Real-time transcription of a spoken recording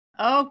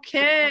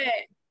Okay.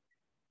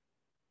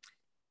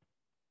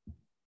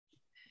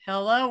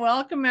 Hello,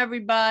 welcome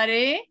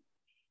everybody.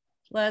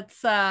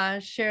 Let's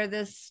share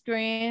this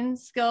screen.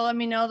 Skill, let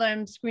me know that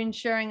I'm screen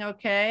sharing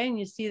okay. And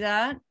you see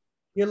that?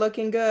 You're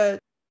looking good.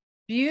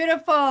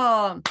 Beautiful.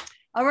 All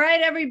right,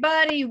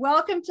 everybody.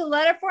 Welcome to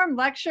Letterform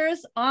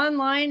Lectures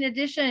Online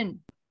Edition.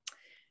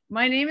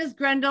 My name is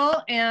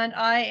Grendel, and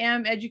I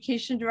am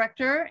Education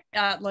Director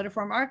at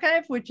Letterform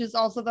Archive, which is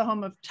also the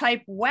home of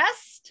Type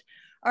West,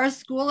 our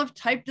School of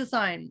Type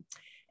Design.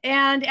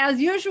 And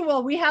as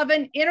usual, we have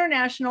an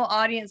international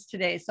audience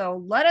today.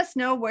 So let us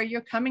know where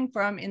you're coming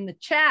from in the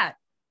chat.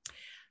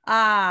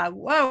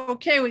 Whoa,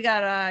 okay, we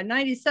got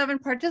 97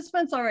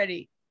 participants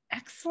already.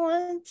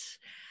 Excellent.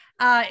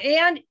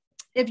 And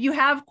if you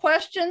have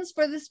questions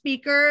for the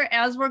speaker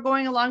as we're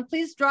going along,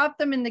 please drop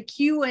them in the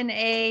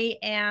Q&A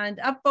and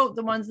upvote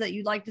the ones that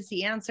you'd like to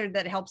see answered.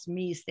 That helps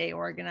me stay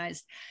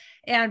organized.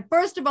 And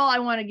first of all, I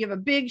want to give a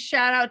big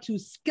shout out to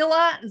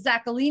Skilla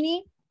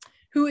Zaccolini,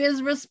 who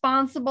is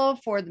responsible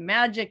for the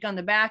magic on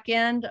the back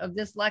end of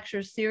this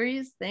lecture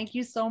series. Thank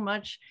you so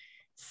much,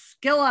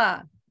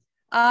 Skilla.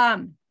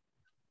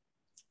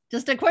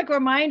 Just a quick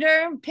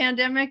reminder,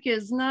 pandemic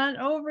is not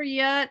over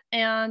yet,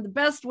 and the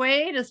best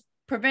way to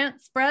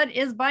prevent spread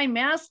is by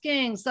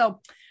masking.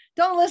 So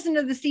don't listen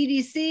to the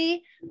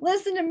CDC,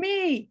 listen to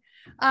me.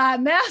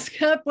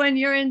 Mask up when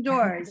you're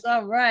indoors.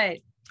 All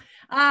right.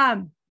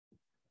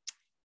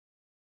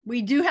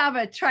 We do have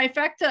a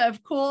trifecta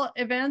of cool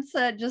events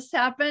that just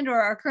happened or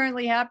are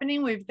currently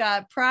happening. We've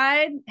got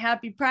Pride.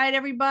 Happy Pride,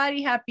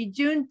 everybody. Happy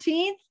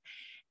Juneteenth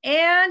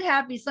and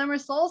happy summer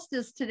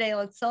solstice today.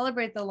 Let's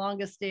celebrate the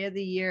longest day of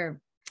the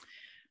year.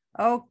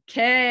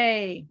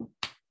 Okay.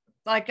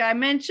 Like I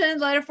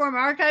mentioned, Letterform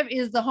Archive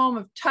is the home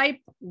of Type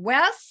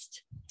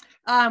West.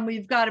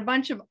 We've got a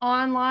bunch of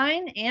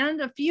online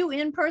and a few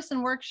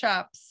in-person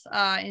workshops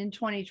in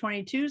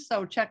 2022.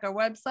 So check our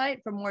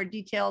website for more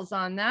details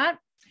on that.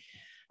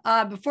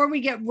 Before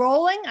we get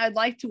rolling, I'd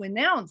like to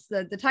announce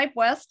that the Type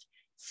West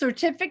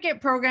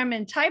certificate program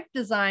in type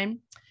design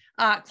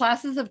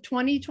classes of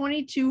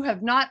 2022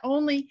 have not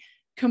only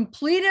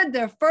completed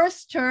their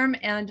first term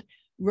and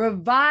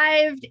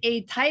revived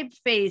a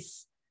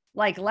typeface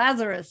like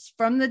Lazarus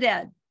from the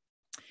dead.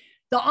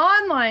 The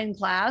online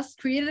class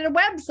created a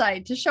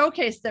website to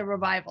showcase their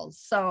revivals.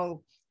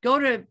 So go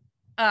to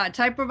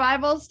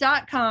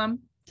typerevivals.com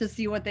to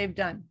see what they've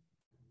done.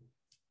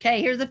 Okay,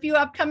 here's a few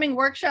upcoming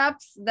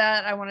workshops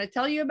that I want to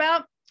tell you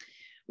about.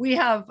 We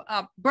have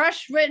a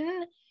brush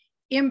written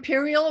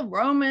Imperial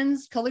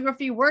Romans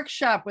calligraphy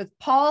workshop with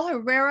Paul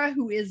Herrera,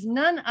 who is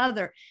none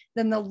other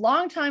than the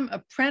longtime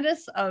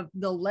apprentice of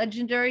the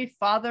legendary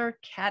Father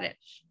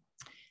Kadich.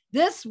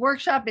 This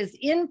workshop is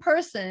in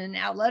person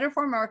at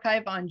Letterform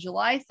Archive on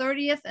July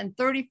 30th and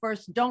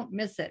 31st. Don't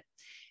miss it.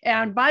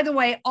 And by the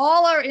way,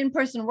 all our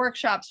in-person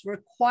workshops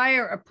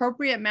require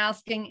appropriate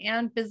masking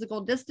and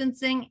physical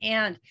distancing,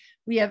 and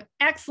we have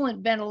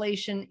excellent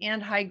ventilation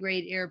and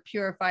high-grade air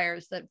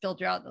purifiers that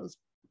filter out those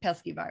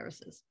pesky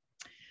viruses.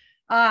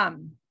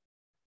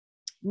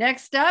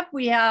 Next up,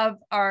 we have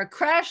our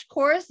crash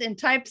course in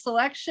type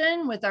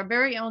selection with our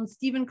very own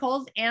Stephen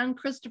Coles and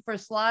Christopher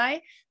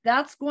Sly.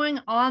 That's going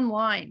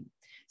online.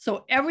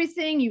 So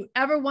everything you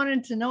ever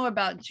wanted to know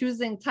about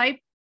choosing type,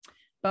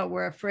 but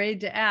were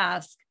afraid to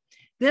ask,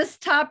 this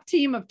top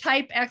team of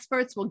type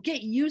experts will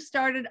get you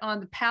started on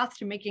the path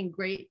to making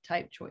great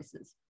type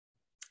choices.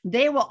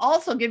 They will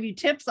also give you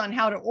tips on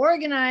how to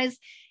organize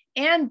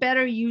and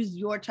better use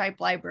your type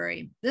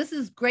library. This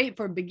is great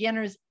for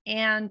beginners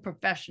and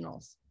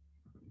professionals.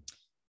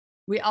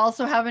 We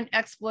also have an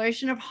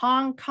exploration of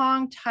Hong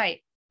Kong type.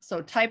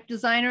 So type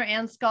designer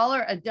and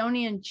scholar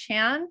Adonian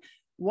Chan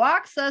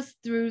walks us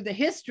through the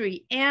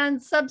history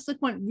and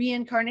subsequent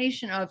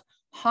reincarnation of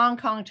Hong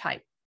Kong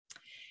type,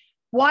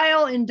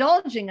 while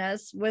indulging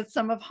us with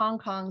some of Hong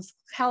Kong's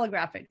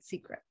calligraphic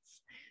secrets.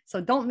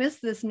 So don't miss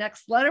this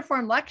next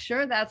Letterform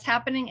lecture. That's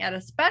happening at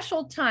a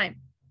special time,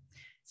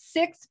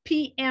 6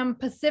 p.m.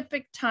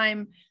 Pacific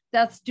time.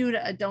 That's due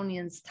to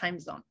Adonian's time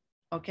zone.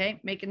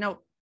 Okay, make a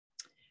note.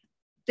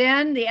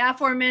 Then the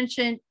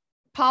aforementioned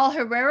Paul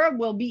Herrera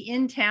will be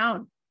in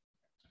town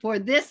for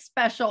this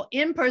special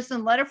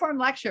in-person Letterform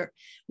lecture.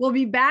 We'll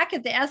be back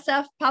at the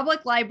SF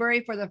Public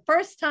Library for the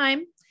first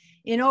time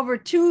in over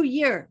 2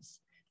 years.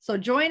 So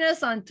join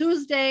us on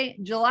Tuesday,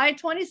 July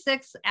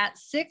 26th at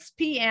 6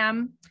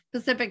 p.m.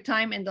 Pacific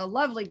time in the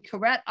lovely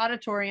Corrette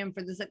Auditorium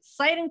for this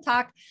exciting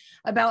talk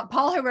about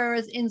Paul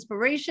Herrera's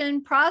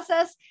inspiration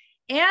process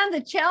and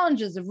the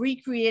challenges of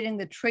recreating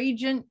the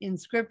Trajan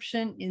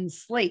inscription in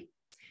slate.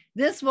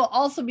 This will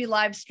also be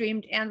live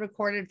streamed and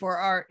recorded for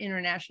our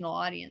international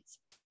audience.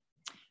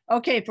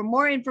 Okay, for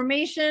more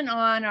information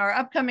on our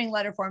upcoming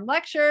Letterform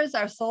lectures,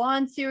 our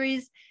Salon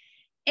series,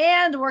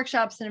 and the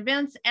workshops and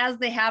events as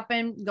they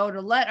happen, go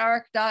to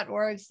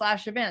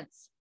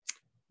letarc.org/events.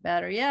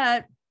 Better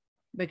yet,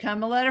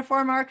 become a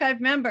Letterform Archive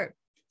member.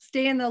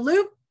 Stay in the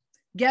loop,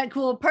 get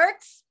cool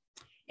perks,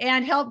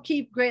 and help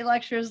keep great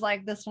lectures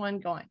like this one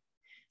going.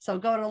 So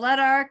go to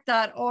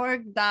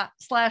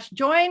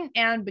letarc.org/join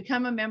and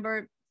become a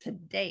member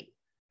today.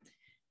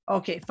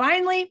 Okay,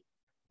 finally,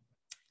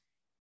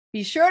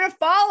 be sure to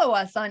follow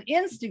us on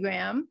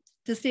Instagram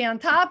to stay on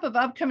top of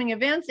upcoming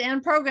events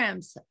and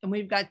programs. And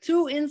we've got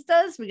 2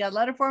 Instas. We got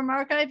Letterform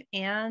Archive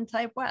and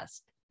Type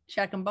West.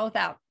 Check them both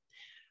out.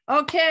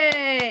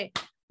 Okay,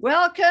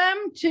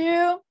 welcome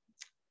to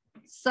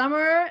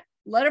Summer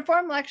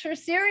Letterform Lecture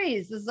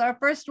Series. This is our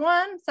first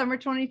one, Summer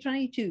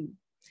 2022.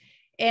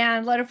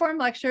 And Letterform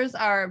lectures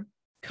are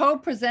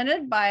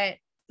co-presented by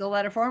the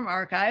Letterform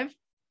Archive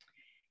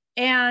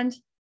and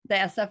the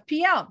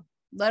SFPL.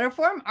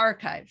 Letterform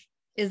Archive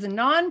is a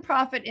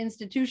nonprofit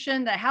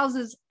institution that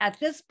houses, at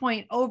this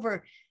point,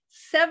 over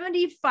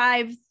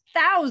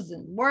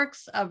 75,000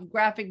 works of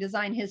graphic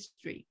design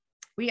history.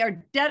 We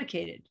are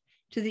dedicated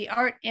to the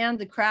art and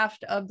the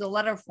craft of the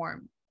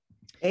letterform.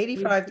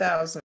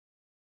 85,000.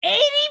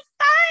 85?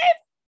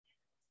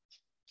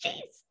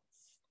 Jesus.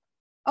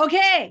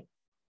 Okay.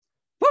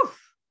 Whew.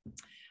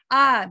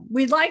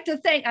 We'd like to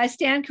thank, I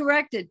stand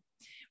corrected.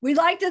 We'd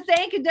like to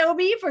thank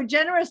Adobe for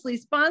generously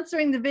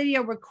sponsoring the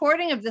video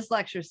recording of this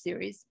lecture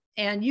series.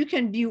 And you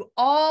can view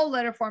all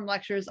Letterform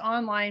lectures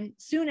online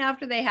soon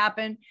after they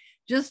happen.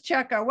 Just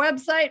check our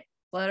website,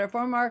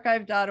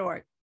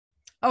 letterformarchive.org.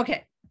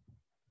 Okay,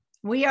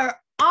 we are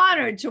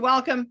honored to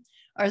welcome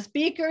our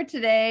speaker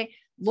today,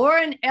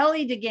 Lauren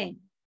Elle DeGaine.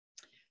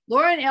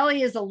 Lauren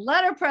Elle is a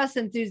letterpress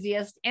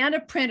enthusiast and a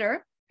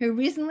printer who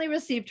recently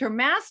received her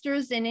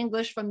master's in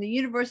English from the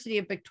University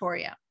of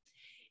Victoria.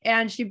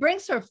 And she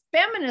brings her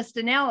feminist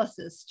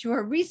analysis to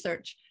her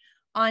research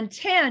on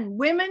 10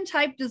 women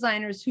type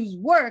designers whose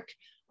work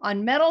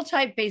on metal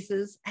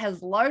typefaces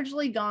has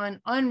largely gone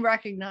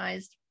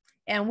unrecognized.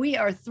 And we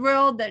are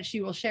thrilled that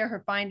she will share her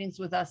findings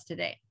with us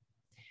today.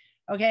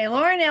 Okay,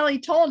 Lauren Elle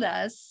told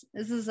us,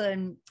 this is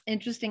an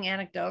interesting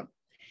anecdote,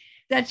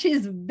 that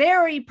she's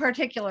very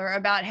particular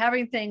about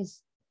having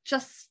things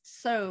just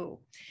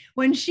so.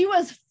 When she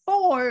was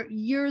 4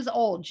 years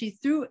old, she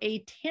threw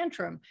a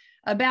tantrum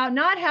about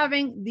not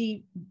having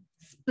the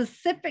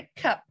specific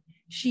cup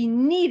she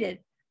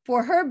needed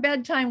for her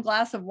bedtime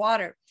glass of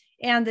water.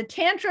 And the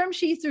tantrum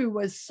she threw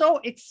was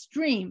so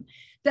extreme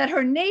that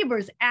her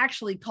neighbors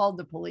actually called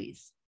the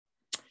police.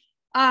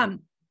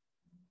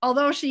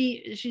 Although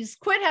she's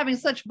quit having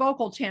such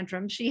vocal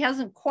tantrums, she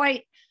hasn't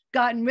quite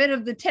gotten rid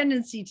of the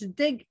tendency to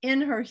dig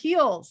in her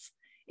heels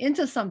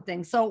into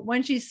something. So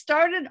when she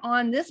started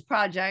on this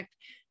project,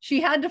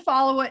 she had to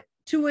follow it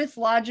to its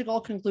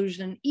logical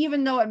conclusion,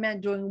 even though it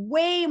meant doing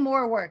way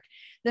more work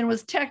than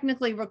was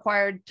technically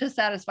required to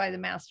satisfy the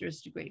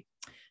master's degree.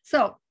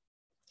 So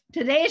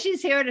today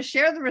she's here to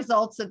share the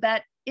results of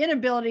that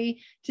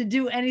inability to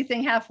do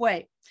anything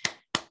halfway.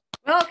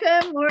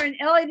 Welcome, Lauren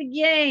Elle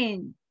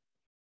DeGaine.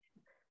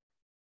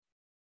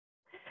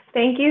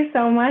 Thank you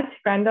so much,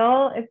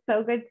 Brendel. It's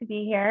so good to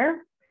be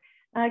here.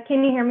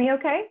 Can you hear me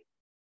okay?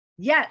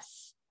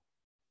 Yes.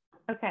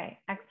 Okay,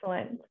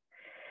 excellent.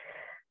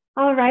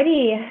 All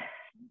righty.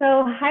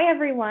 So hi,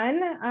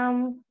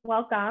 everyone.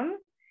 Welcome.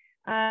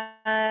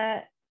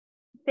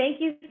 Thank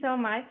you so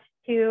much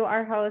to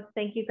our hosts.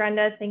 Thank you,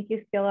 Brenda. Thank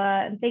you,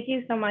 Skilla. And thank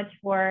you so much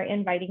for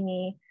inviting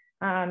me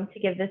to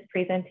give this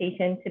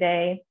presentation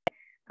today.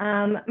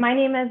 My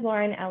name is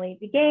Lauren Elle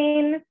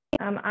DeGaine.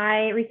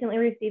 I recently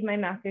received my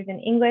master's in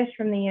English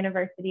from the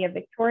University of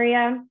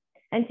Victoria.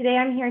 And today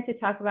I'm here to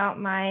talk about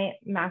my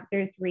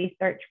master's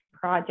research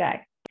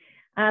project.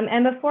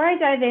 And before I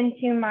dive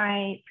into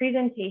my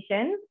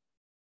presentation,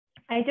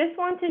 I just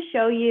want to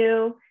show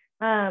you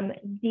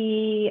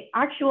the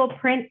actual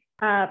print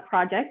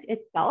project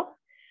itself.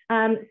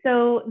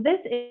 So this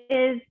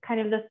is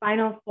kind of the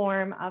final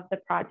form of the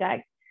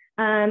project.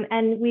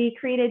 And we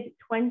created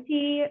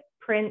 20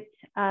 print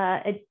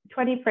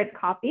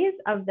copies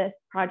of this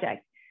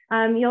project.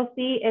 You'll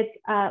see it's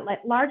like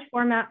large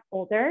format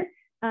folder.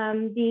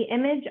 The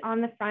image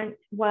on the front,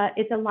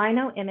 it's a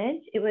lino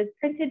image. It was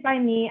printed by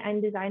me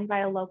and designed by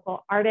a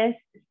local artist,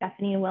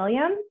 Stephanie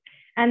Williams.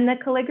 And the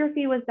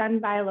calligraphy was done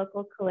by a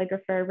local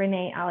calligrapher,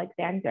 Renee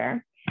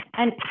Alexander.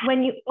 And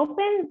when you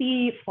open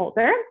the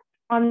folder,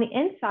 on the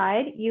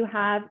inside, you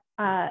have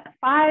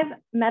 5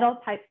 metal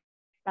type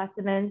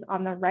specimens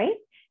on the right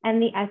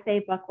and the essay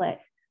booklet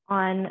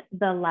on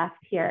the left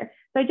here.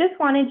 So I just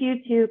wanted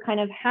you to kind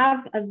of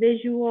have a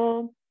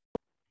visual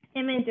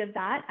image of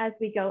that as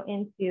we go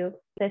into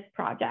this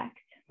project.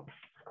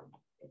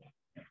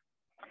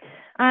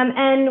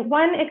 And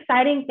one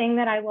exciting thing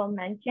that I will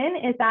mention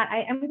is that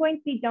I am going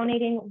to be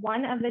donating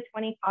one of the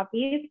 20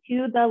 copies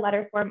to the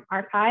Letterform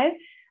Archive.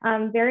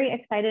 I'm very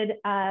excited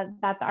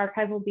that the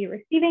archive will be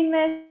receiving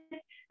this.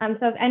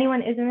 So if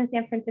anyone is in the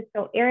San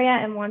Francisco area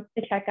and wants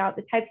to check out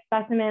the type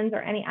specimens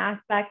or any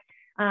aspect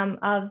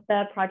of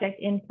the project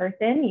in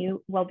person,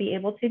 you will be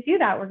able to do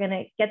that. We're going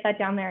to get that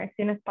down there as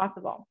soon as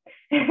possible.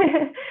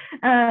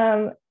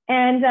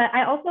 And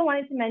I also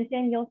wanted to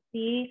mention, you'll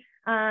see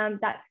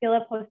that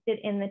Skilla posted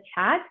in the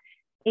chat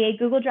a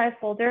Google Drive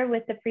folder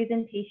with the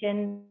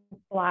presentation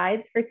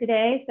slides for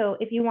today. So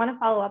if you want to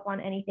follow up on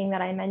anything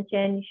that I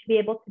mentioned, you should be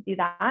able to do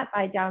that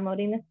by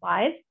downloading the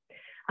slides.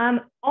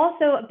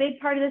 Also, a big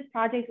part of this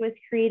project was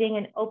creating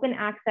an open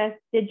access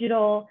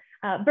digital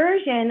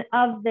version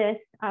of this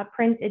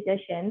print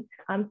edition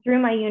through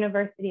my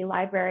university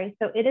library.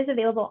 So it is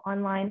available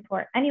online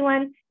for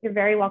anyone. You're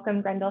very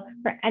welcome, Grendel,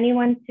 for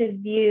anyone to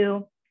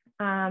view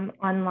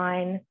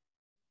online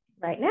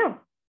right now.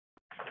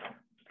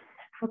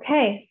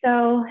 Okay,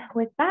 so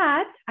with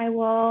that, I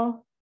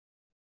will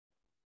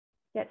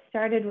get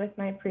started with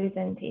my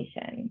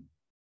presentation.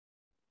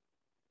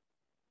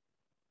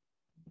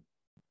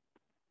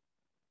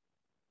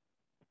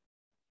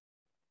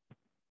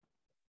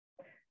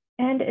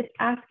 And it's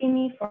asking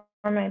me for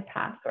my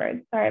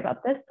password. Sorry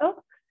about this,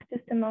 folks.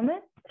 Just a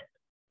moment.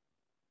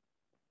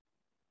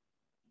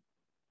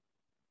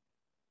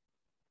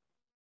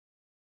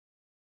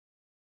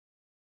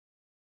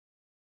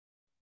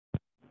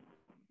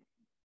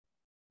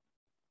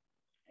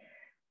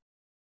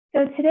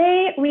 So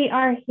today we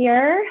are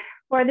here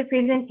for the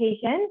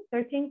presentation,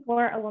 Searching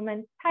for a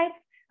Woman's Type,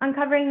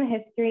 Uncovering the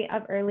History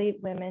of Early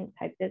Women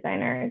Type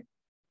Designers.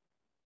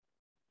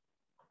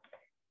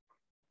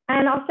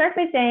 And I'll start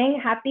by saying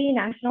Happy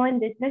National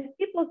Indigenous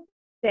Peoples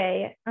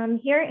Day.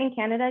 Here in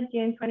Canada,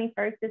 June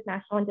 21st is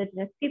National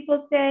Indigenous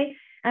Peoples Day.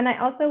 And I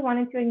also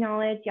wanted to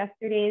acknowledge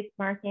yesterday's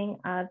marking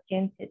of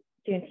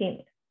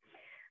Juneteenth.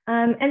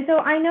 And so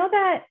I know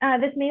that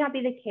this may not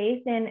be the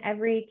case in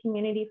every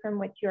community from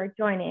which you're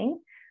joining,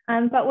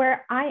 but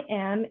where I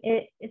am,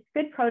 it's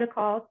good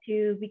protocol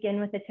to begin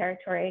with a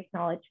territory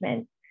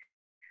acknowledgement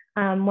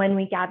when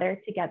we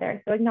gather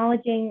together. So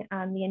acknowledging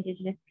the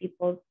Indigenous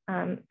peoples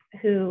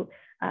who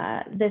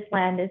this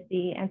land is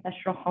the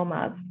ancestral home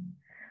of.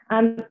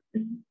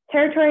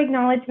 Territory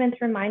acknowledgements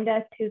remind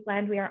us whose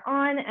land we are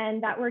on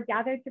and that we're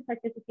gathered to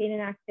participate in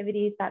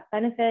activities that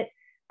benefit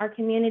our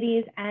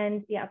communities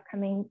and the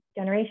upcoming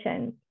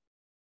generations.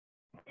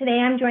 Today,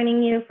 I'm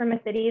joining you from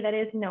a city that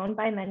is known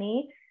by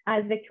many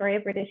as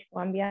Victoria, British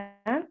Columbia.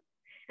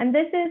 And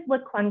this is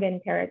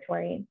Lekwungen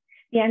territory,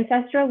 the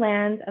ancestral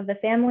lands of the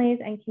families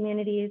and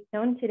communities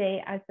known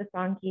today as the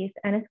Songhees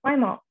and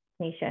Esquimalt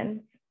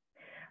nations.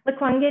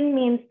 Lekwungen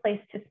means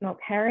place to smoke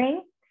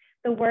herring.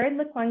 The word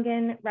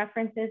Lekwungen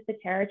references the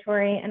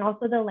territory and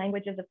also the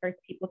language of the first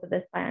peoples of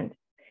this land.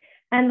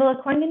 And the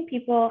Lekwungen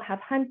people have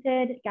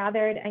hunted,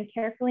 gathered, and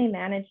carefully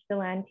managed the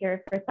land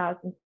here for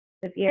thousands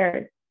of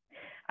years.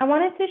 I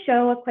wanted to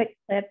show a quick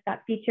clip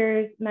that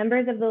features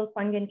members of the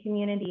Lekwungen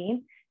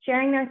community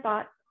sharing their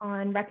thoughts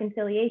on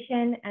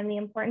reconciliation and the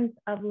importance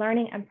of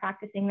learning and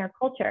practicing their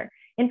culture,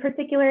 in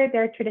particular,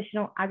 their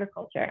traditional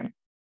agriculture.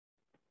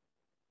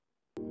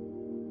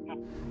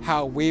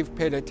 How we've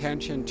paid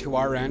attention to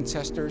our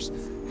ancestors,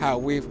 how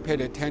we've paid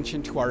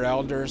attention to our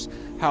elders,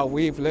 how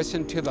we've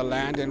listened to the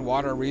land and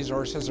water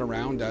resources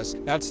around us.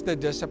 That's the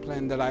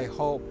discipline that I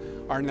hope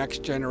our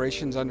next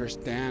generations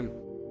understand.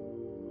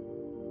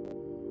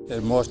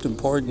 The most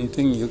important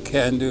thing you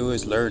can do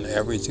is learn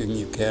everything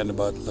you can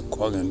about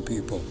Lekwungen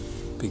people,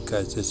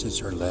 because this is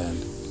her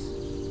land.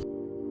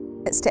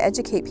 It's to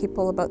educate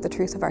people about the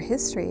truth of our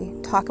history,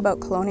 talk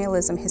about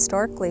colonialism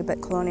historically,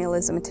 but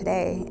colonialism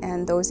today,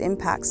 and those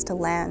impacts to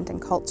land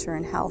and culture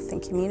and health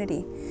and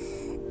community,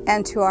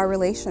 and to our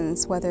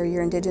relations, whether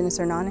you're Indigenous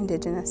or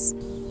non-Indigenous.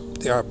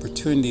 The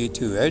opportunity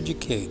to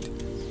educate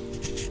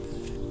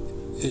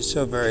is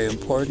so very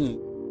important.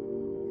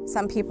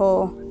 Some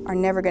people are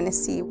never going to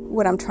see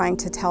what I'm trying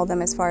to tell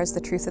them as far as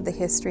the truth of the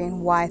history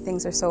and why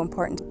things are so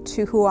important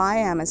to who I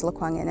am as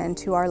Lekwungen and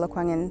to our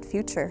Lekwungen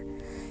future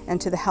and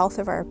to the health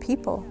of our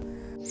people.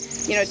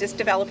 You know, just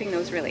developing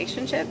those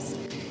relationships,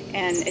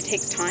 and it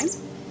takes time.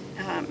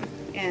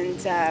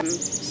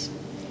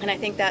 And I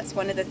think that's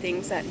one of the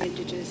things that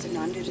Indigenous and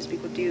non-Indigenous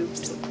people do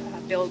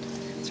to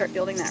start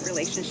building that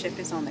relationship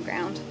is on the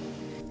ground.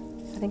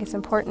 I think it's an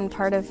important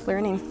part of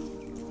learning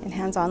and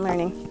hands-on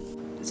learning.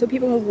 So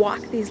people will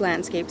walk these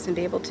landscapes and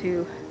be able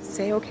to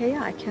say, okay,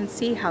 I can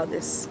see how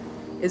this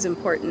is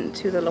important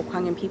to the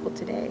Lekwungen people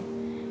today,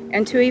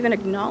 and to even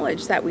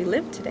acknowledge that we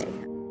live today.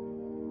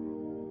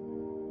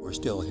 We're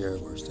still here,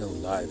 we're still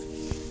alive,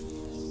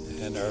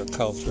 and our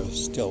culture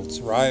is still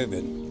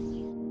thriving.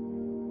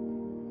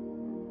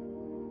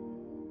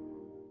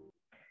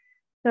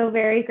 So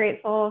very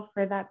grateful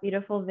for that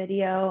beautiful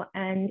video.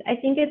 And I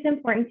think it's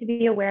important to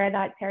be aware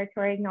that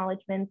territory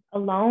acknowledgements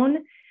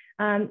alone,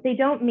 they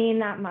don't mean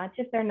that much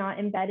if they're not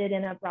embedded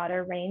in a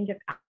broader range of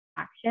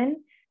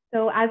action.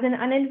 So as an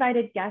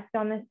uninvited guest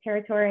on this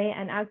territory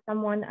and as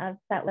someone of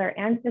settler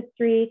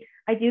ancestry,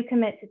 I do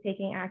commit to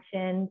taking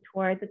action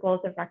towards the goals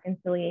of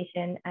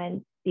reconciliation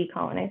and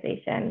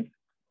decolonization.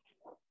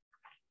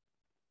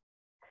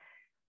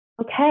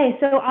 Okay,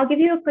 so I'll give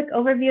you a quick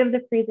overview of the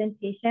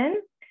presentation.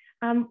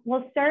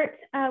 We'll start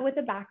with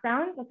a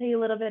background. I'll tell you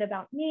a little bit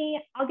about me.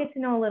 I'll get to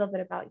know a little bit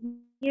about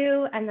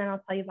you, and then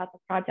I'll tell you about the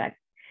project.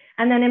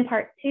 And then in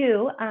part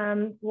two,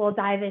 we'll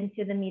dive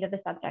into the meat of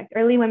the subject,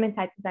 early women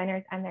type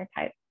designers and their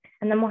types.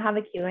 And then we'll have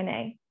a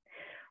Q&A.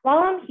 While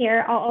I'm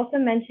here, I'll also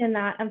mention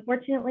that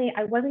unfortunately,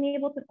 I wasn't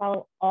able to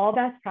follow all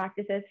best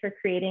practices for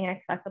creating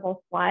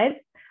accessible slides.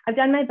 I've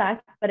done my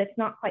best, but it's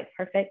not quite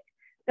perfect.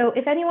 So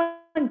if anyone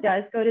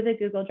does go to the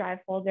Google Drive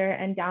folder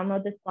and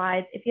download the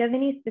slides, if you have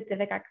any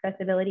specific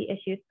accessibility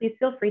issues, please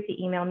feel free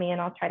to email me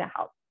and I'll try to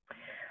help.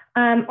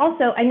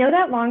 Also, I know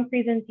that long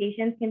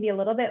presentations can be a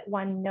little bit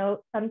one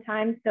note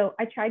sometimes, so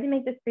I tried to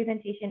make this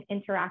presentation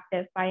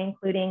interactive by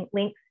including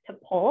links to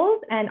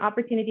polls and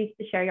opportunities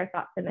to share your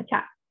thoughts in the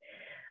chat.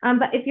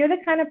 But if you're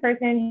the kind of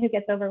person who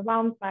gets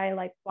overwhelmed by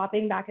like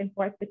swapping back and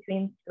forth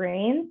between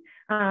screens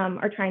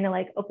or trying to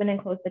like open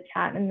and close the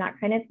chat and that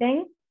kind of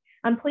thing,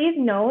 please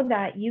know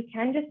that you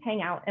can just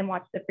hang out and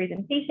watch the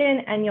presentation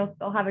and you'll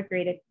still have a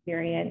great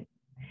experience.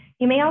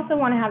 You may also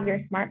want to have your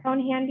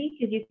smartphone handy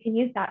because you can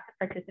use that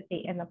to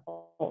participate in the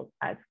polls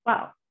as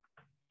well.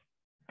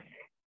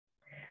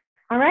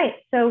 All right,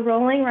 so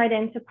rolling right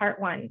into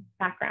part one,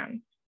 background.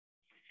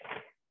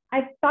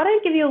 I thought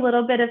I'd give you a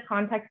little bit of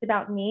context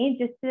about me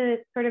just to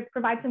sort of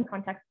provide some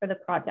context for the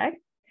project.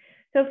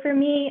 So for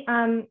me,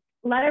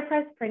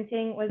 letterpress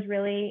printing was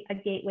really a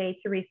gateway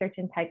to research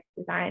in type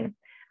design.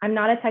 I'm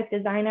not a type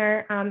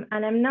designer and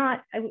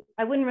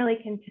I wouldn't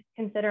really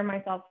consider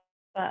myself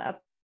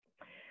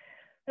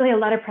really a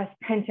letterpress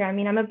printer. I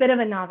mean, I'm a bit of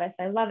a novice.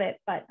 I love it,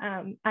 but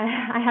I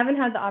haven't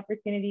had the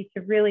opportunity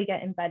to really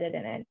get embedded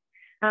in it.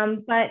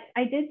 But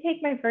I did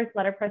take my first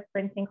letterpress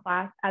printing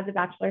class as a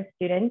bachelor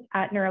student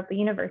at Naropa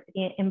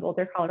University in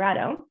Boulder,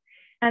 Colorado.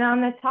 And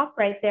on the top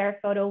right there,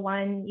 photo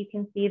one, you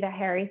can see the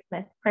Harry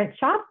Smith print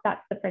shop.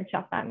 That's the print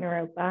shop at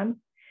Naropa.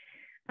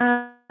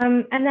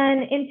 And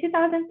then in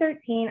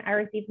 2013, I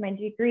received my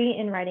degree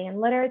in writing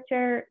and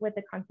literature with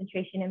a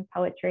concentration in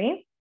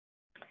poetry.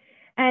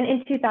 And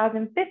in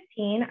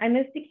 2015, I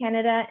moved to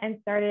Canada and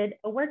started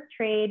a work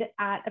trade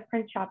at a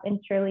print shop in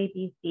Shirley,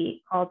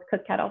 BC called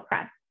Cook Kettle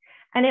Press.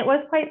 And it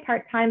was quite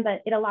part-time,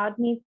 but it allowed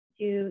me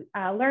to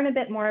learn a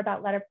bit more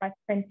about letterpress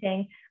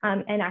printing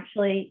and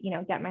actually,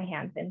 get my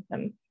hands in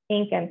some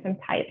ink and some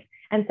type.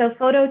 And so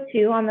photo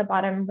two on the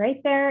bottom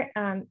right there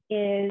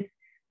is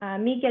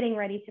me getting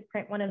ready to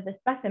print one of the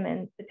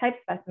specimens, the type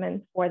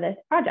specimens for this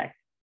project.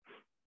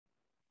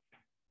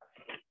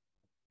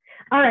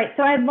 All right,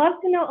 so I'd love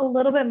to know a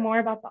little bit more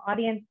about the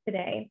audience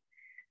today.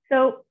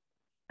 So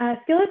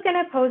Skill is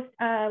gonna post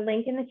a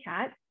link in the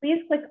chat.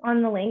 Please click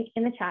on the link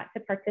in the chat to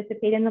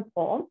participate in the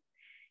poll.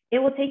 It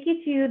will take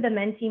you to the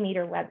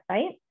Mentimeter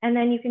website, and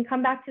then you can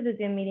come back to the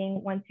Zoom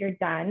meeting once you're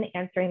done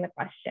answering the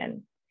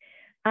question.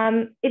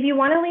 If you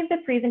wanna leave the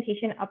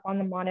presentation up on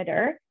the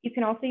monitor, you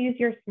can also use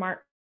your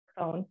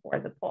smartphone for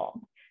the poll.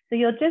 So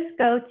you'll just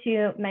go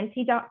to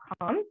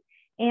menti.com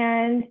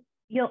and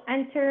you'll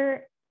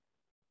enter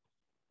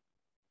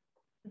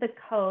the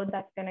code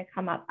that's going to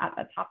come up at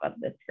the top of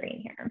the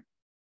screen here.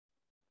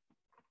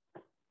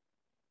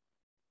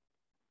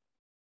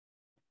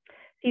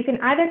 So you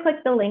can either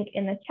click the link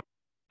in the chat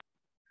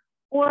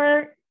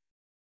or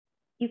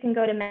you can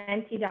go to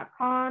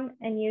menti.com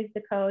and use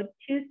the code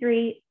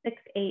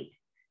 2368064.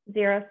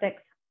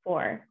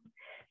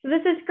 So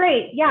this is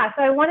great. Yeah,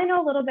 so I want to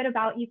know a little bit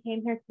about you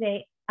came here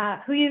today,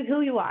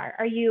 who you are.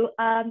 Are you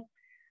a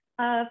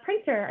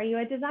printer? Are you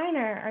a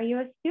designer? Are you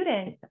a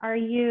student? Are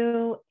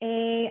you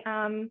a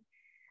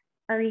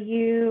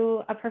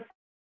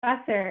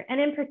professor?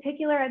 And in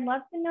particular, I'd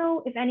love to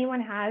know if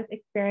anyone has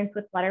experience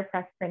with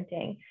letterpress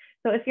printing.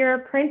 So if you're a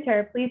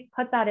printer, please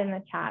put that in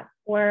the chat,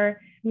 or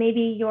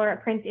maybe you're a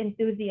print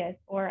enthusiast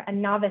or a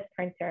novice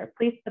printer,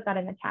 please put that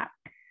in the chat.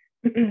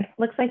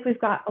 Looks like we've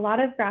got a lot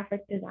of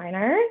graphic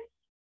designers.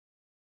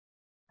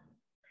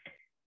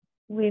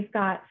 We've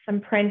got some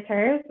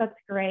printers, that's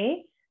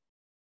great.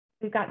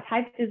 We've got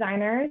type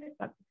designers,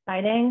 that's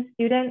exciting,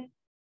 students.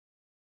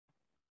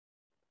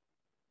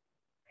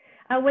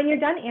 When you're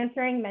done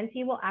answering,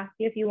 Menti will ask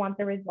you if you want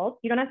the results.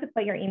 You don't have to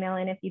put your email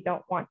in if you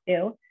don't want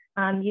to.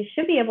 You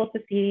should be able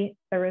to see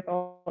the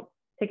results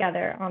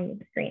together on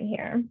the screen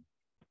here.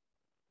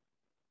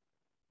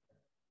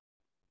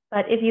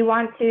 But if you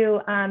want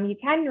to, you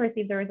can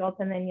receive the results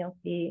and then you'll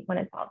see when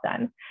it's all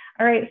done.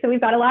 All right, so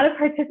we've got a lot of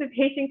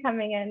participation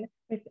coming in.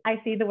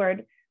 I see the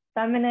word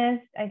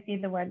feminist, I see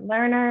the word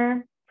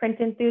learner,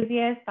 print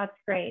enthusiast, that's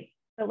great.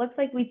 So it looks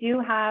like we do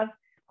have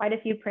quite a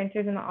few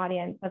printers in the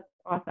audience, that's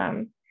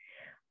awesome.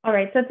 All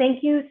right, so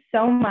thank you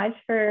so much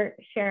for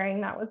sharing,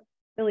 that was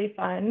really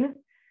fun.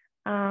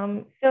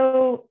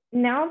 So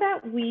now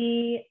that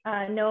we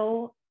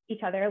know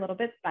each other a little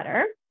bit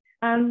better,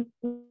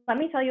 let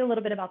me tell you a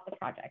little bit about the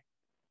project.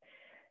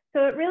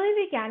 So it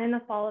really began in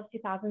the fall of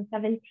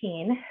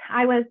 2017.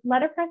 I was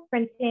letterpress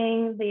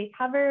printing the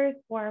covers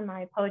for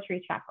my poetry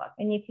chapbook,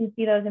 and you can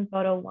see those in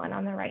photo one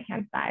on the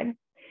right-hand side.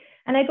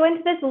 And I go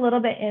into this a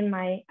little bit in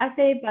my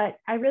essay, but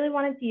I really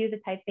wanted to use a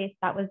typeface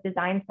that was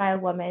designed by a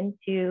woman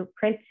to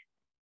print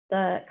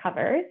the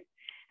covers.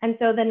 And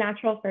so the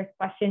natural first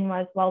question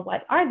was, well,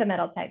 what are the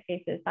metal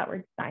typefaces that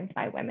were designed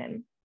by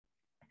women?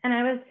 And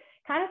I was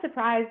kind of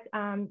surprised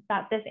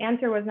that the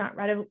answer was not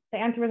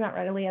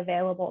readily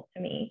available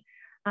to me.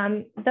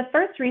 The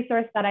first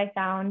resource that I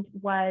found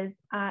was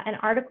an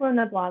article in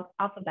the blog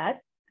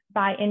Alphabet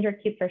by Indra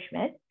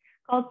Kupfer-Schmidt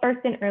called First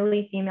and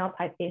Early Female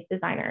Typeface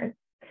Designers.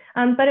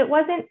 But it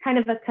wasn't kind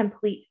of a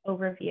complete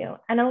overview.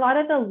 And a lot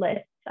of the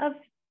lists of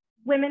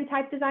women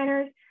type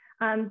designers,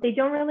 they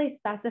don't really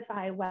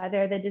specify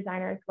whether the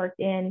designers worked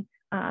in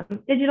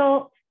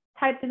digital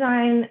type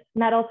design,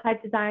 metal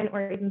type design,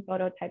 or even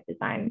photo type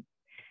design.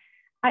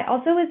 I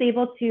also was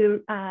able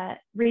to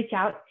reach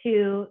out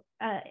to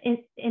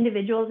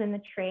individuals in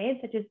the trade,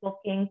 such as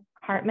Wolfgang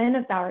Hartmann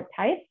of Bauer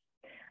Type.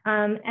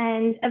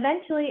 And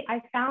eventually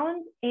I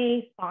found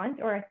a font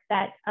or a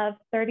set of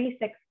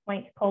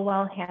 36-point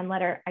Colwell hand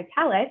letter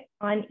italics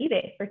on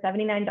eBay for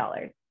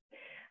 $79.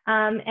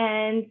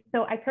 And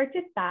so I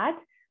purchased that.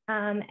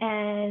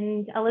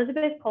 And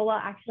Elizabeth Colwell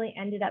actually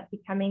ended up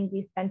becoming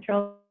the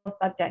central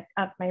subject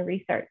of my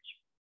research.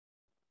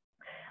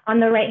 On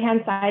the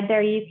right-hand side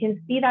there, you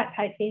can see that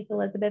typeface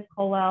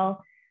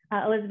Colwell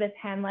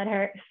hand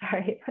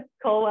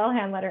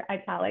letter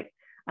italic.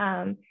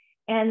 And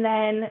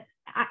then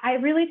I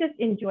really just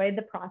enjoyed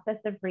the process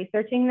of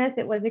researching this.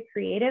 It was a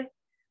creative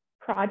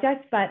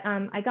project, but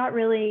I got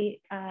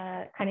really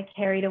kind of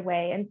carried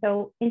away. And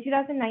so in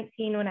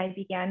 2019, when I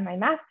began my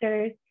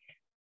master's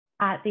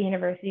at the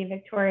University of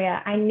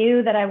Victoria, I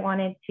knew that I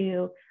wanted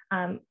to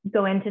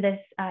go into this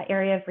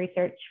area of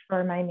research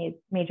for my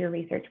major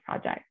research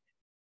project.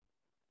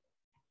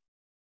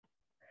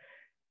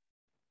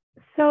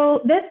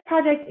 So this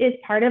project is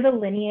part of a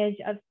lineage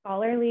of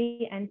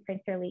scholarly and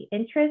printerly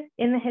interest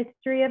in the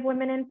history of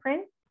women in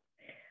print.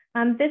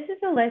 This is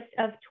a list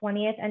of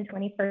 20th and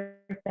 21st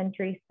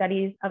century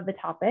studies of the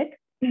topic.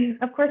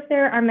 Of course,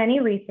 there are many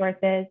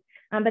resources,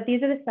 but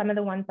these are some of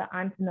the ones that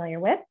I'm familiar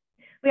with.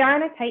 We are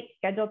on a tight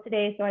schedule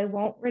today, so I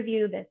won't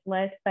review this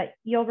list, but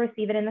you'll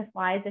receive it in the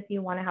slides if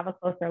you want to have a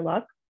closer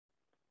look.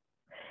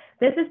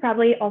 This is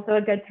probably also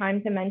a good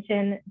time to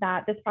mention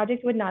that this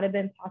project would not have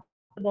been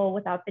possible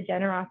without the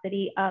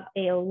generosity of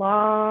a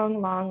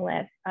long, long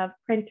list of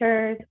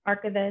printers,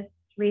 archivists,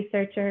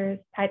 researchers,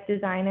 type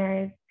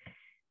designers,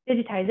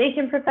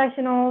 digitization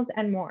professionals,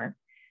 and more.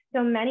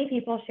 So many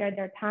people shared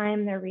their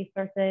time, their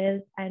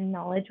resources, and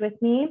knowledge with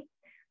me.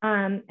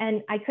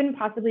 And I couldn't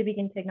possibly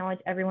begin to acknowledge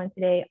everyone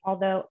today,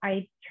 although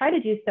I try to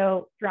do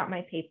so throughout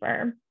my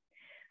paper.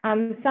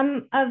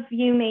 Some of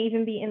you may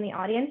even be in the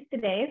audience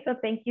today, so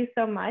thank you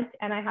so much.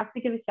 And I have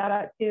to give a shout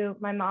out to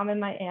my mom and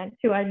my aunt,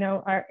 who I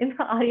know are in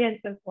the audience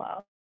as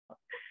well.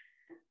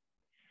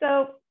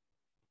 So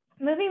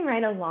moving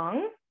right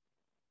along.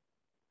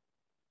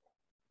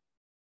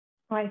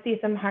 Oh, I see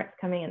some hearts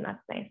coming in, that's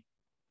nice.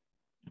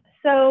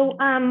 So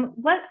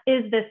what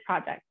is this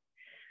project?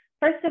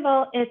 First of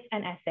all, it's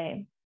an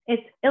essay.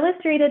 It's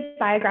illustrated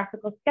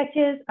biographical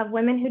sketches of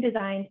women who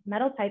designed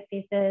metal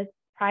typefaces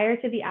prior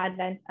to the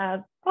advent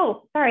of,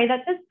 oh, sorry,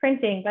 that says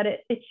printing, but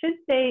it should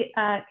say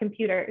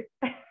computers,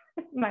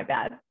 my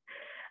bad.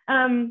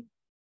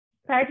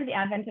 Prior to the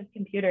advent of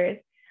computers.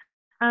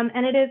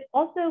 And it is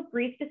also a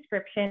brief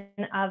description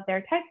of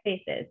their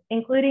typefaces,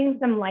 including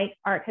some light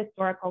art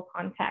historical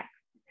context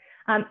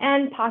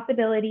and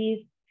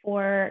possibilities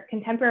for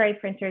contemporary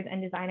printers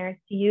and designers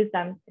to use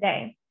them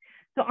today.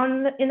 So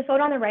in the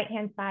photo on the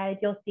right-hand side,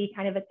 you'll see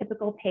kind of a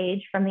typical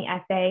page from the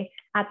essay.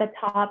 At the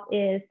top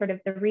is sort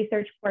of the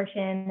research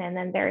portion, and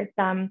then there's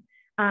some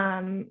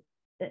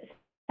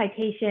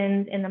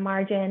citations in the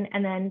margin,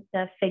 and then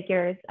the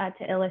figures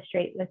to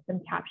illustrate with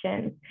some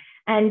captions.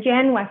 And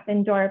Jan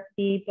Westendorp,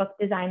 the book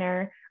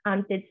designer,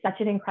 did such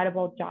an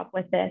incredible job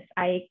with this.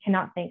 I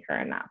cannot thank her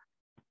enough.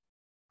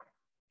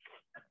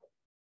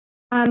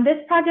 This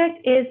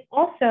project is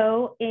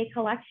also a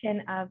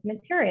collection of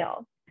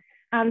materials.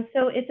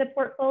 So it's a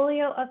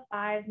portfolio of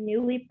 5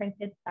 newly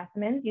printed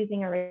specimens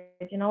using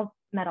original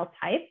metal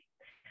type.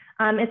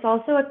 It's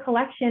also a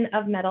collection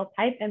of metal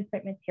type and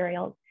print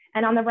materials.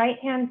 And on the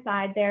right-hand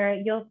side there,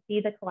 you'll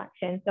see the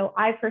collection. So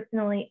I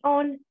personally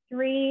own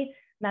 3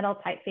 metal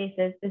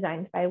typefaces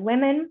designed by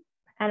women,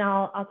 and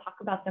I'll talk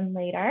about them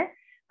later.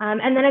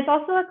 And then it's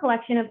also a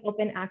collection of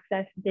open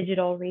access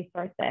digital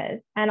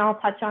resources, and I'll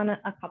touch on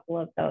a couple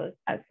of those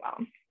as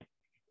well.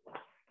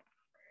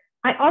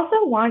 I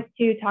also want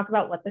to talk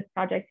about what this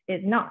project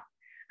is not.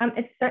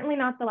 It's certainly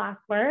not the last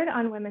word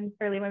on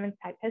early women's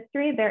type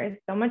history. There is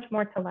so much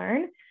more to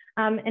learn.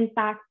 In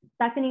fact,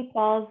 Stephanie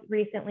Qualls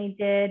recently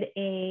did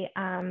a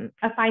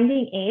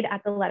finding aid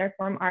at the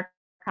Letterform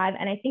archive,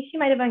 and I think she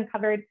might have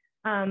uncovered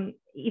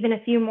even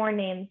a few more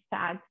names to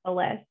add to the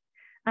list.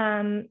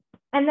 And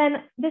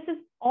then this is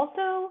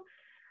also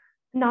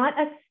not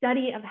a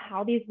study of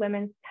how these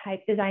women's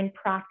type design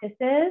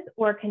practices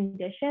or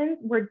conditions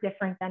were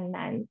different than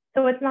men.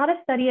 So it's not a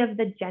study of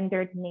the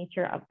gendered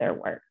nature of their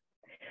work.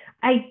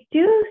 I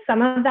do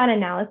some of that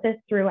analysis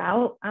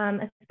throughout,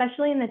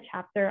 especially in the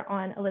chapter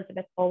on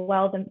Elizabeth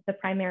Colwell, the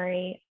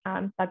primary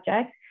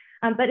subject,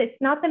 but it's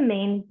not the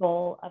main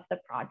goal of the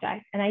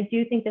project. And I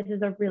do think this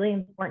is a really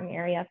important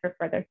area for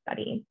further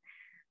study.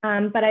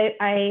 But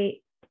I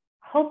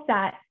hope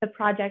that the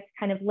project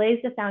kind of lays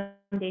the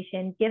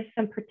foundation, gives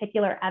some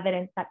particular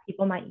evidence that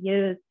people might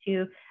use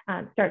to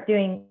start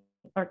doing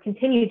or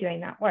continue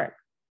doing that work.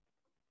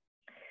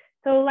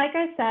 So like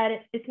I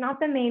said, it's not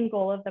the main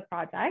goal of the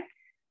project.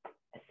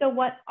 So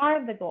what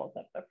are the goals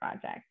of the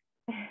project?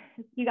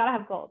 You gotta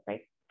have goals,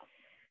 right?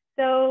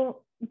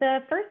 So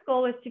the first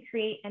goal was to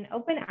create an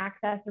open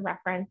access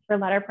reference for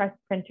letterpress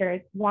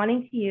printers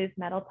wanting to use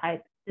metal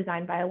type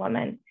designed by a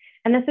woman.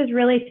 And this is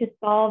really to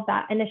solve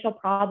that initial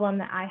problem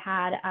that I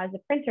had as a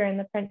printer in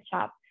the print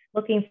shop,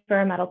 looking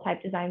for a metal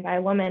type designed by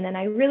a woman. And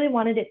I really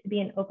wanted it to be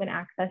an open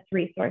access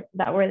resource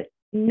that were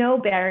no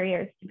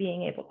barriers to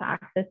being able to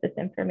access this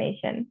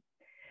information.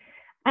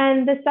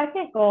 And the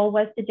second goal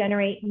was to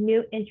generate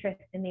new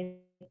interest in these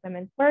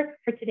women's work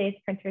for today's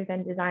printers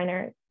and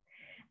designers.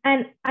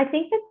 And I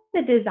think that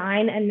the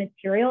design and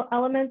material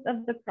elements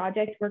of the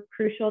project were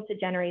crucial to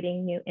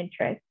generating new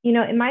interest. You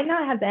know, it might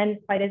not have been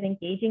quite as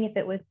engaging if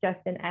it was just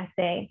an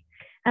essay.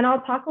 And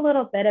I'll talk a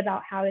little bit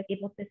about how I was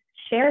able to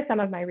share some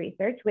of my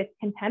research with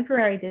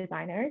contemporary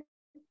designers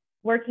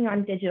working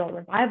on digital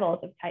revivals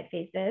of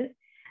typefaces.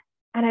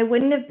 And I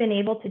wouldn't have been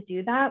able to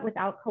do that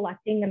without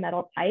collecting the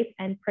metal type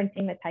and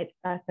printing the type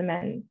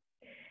specimen.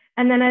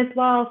 And then as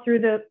well, through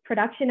the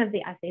production of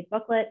the essay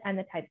booklet and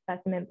the type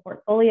specimen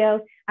portfolio,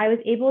 I was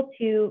able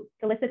to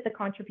solicit the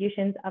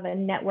contributions of a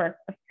network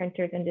of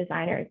printers and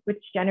designers,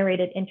 which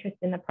generated interest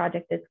in the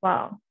project as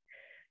well.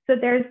 So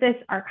there's this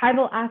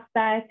archival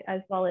aspect,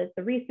 as well as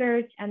the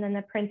research, and then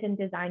the print and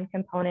design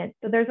component.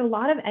 So there's a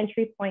lot of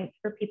entry points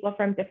for people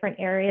from different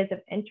areas of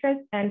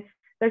interest, and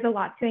there's a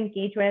lot to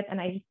engage with,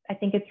 and I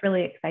think it's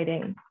really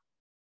exciting.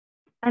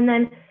 And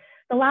then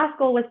the last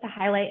goal was to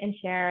highlight and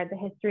share the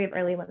history of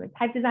early women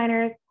type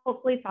designers,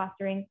 hopefully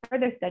fostering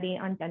further study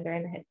on gender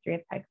in the history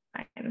of type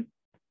design.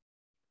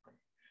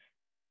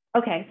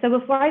 Okay, so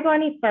before I go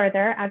any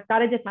further, I've got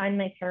to define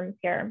my terms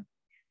here.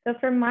 So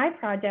for my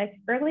project,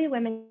 early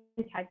women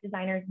type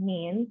designers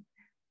means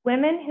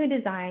women who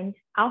designed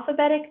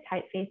alphabetic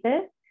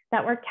typefaces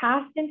that were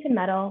cast into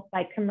metal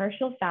by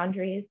commercial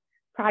foundries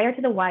prior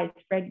to the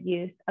widespread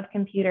use of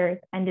computers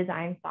and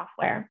design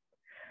software.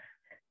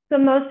 So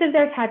most of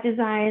their type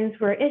designs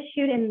were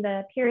issued in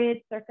the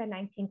period circa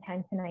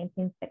 1910 to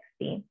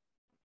 1960.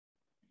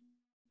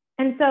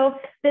 And so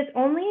this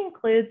only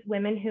includes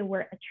women who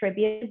were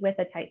attributed with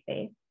a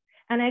typeface.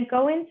 And I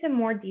go into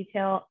more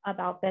detail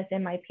about this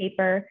in my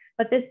paper,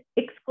 but this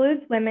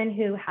excludes women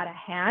who had a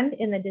hand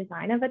in the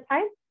design of a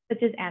type,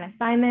 such as Anna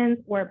Simons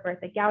or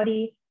Bertha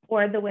Goudy,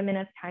 or the women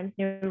of Times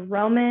New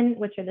Roman,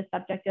 which are the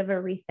subject of a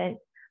recent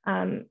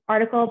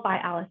article by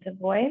Alice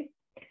Avoy.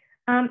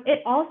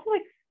 It also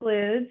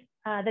excludes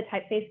the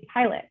typeface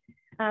pilot.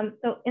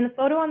 So in the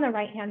photo on the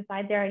right-hand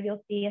side there,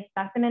 you'll see a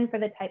specimen for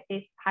the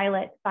typeface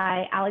pilot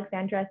by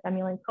Alexandra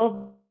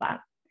Samulenkova.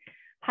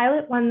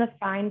 Pilot won the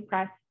Fine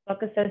Press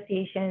Book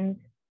Association's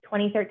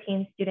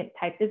 2013 Student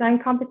Type Design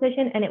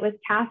Competition, and it was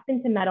cast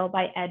into metal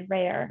by Ed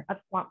Rayer of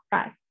Swamp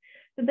Press.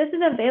 So this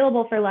is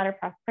available for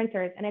letterpress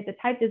printers, and it's a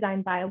type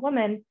designed by a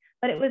woman,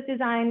 but it was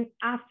designed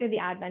after the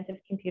advent of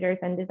computers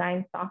and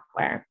design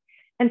software.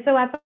 And so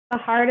at the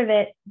heart of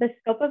it, the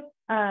scope of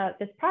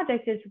this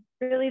project is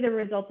really the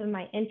result of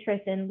my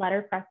interest in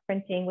letterpress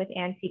printing with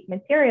antique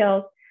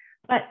materials.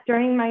 But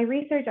during my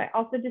research, I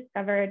also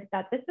discovered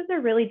that this is a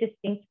really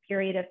distinct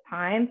period of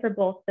time for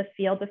both the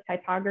field of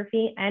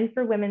typography and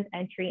for women's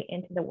entry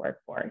into the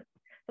workforce.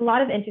 A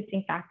lot of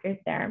interesting factors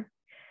there.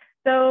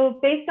 So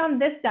based on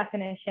this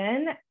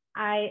definition,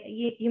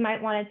 you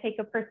might want to take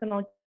a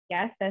personal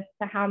guess as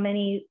to how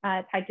many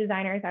type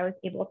designers I was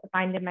able to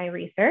find in my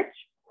research.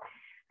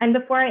 And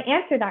before I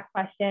answer that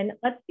question,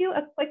 let's do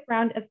a quick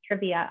round of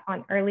trivia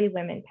on early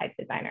women type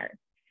designers.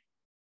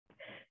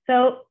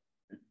 So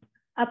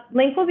a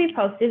link will be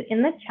posted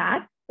in the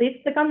chat. Please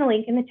click on the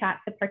link in the chat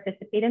to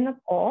participate in the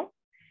poll,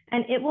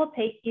 and it will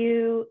take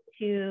you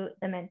to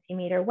the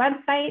Mentimeter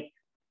website,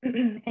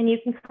 and you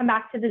can come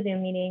back to the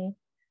Zoom meeting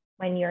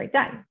when you're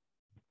done.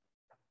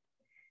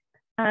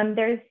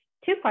 There's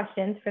 2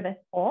 questions for this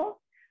poll.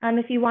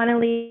 If you want to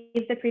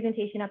leave the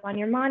presentation up on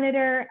your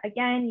monitor,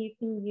 again, you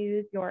can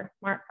use your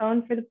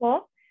smartphone for the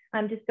poll.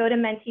 Just go to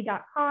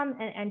menti.com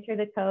and enter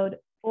the code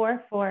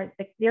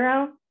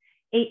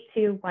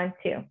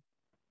 44608212.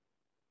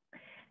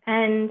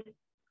 And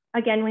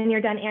again, when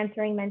you're done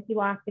answering, Menti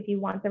will ask if you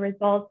want the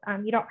results.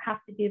 You don't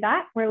have to do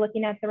that. We're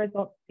looking at the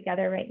results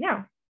together right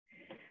now.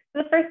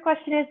 So the first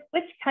question is,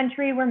 which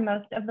country were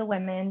most of the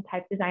women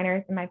type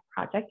designers in my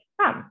project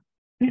from?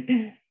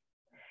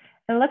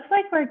 It looks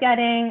like we're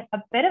getting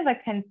a bit of a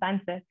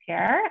consensus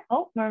here.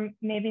 Oh,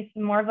 maybe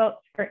some more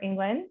votes for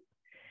England.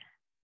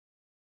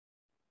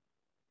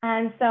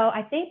 And so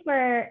I think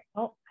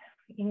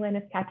England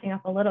is catching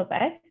up a little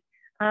bit.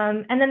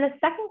 And then the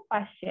second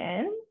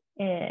question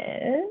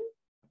is,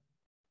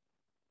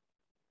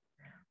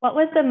 what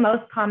was the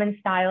most common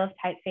style of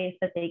typeface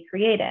that they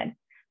created?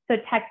 So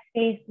text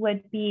face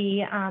would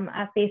be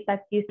a face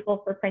that's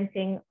useful for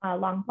printing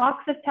long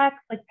blocks of text,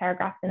 like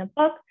paragraphs in a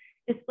book.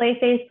 Display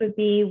face would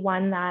be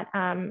one that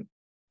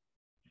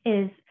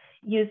is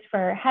used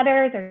for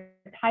headers or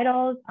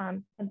titles,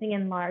 something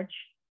in large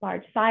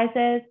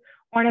sizes.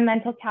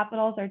 Ornamental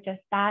capitals are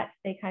just that.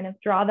 They kind of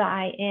draw the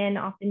eye in,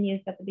 often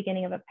used at the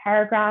beginning of a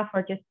paragraph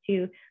or just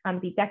to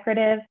be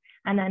decorative.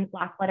 And then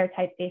black letter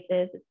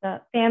typefaces. It's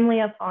a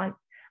family of fonts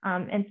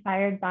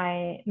inspired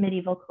by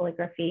medieval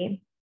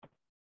calligraphy.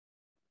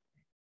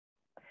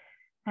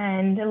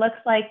 And it looks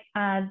like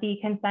the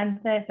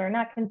consensus, or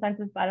not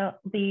consensus, but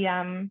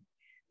the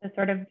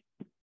sort of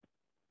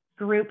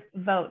group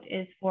vote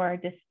is for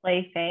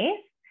display face.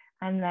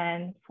 And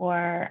then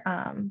for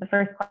the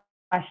first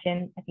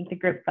question, I think the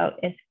group vote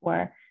is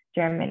for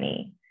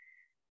Germany.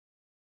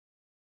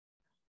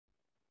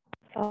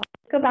 So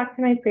let's go back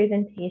to my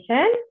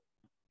presentation.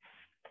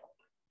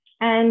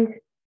 And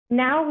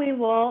now we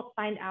will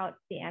find out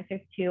the answers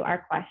to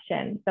our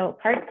question. So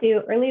part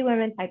 2, early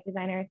women type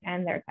designers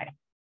and their types.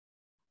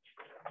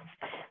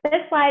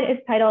 This slide is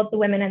titled The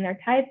Women and Their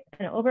Types,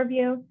 an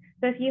overview.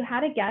 So if you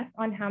had a guess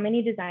on how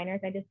many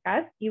designers I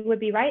discussed, you would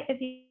be right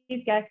if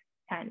you guessed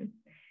 10.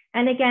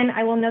 And again,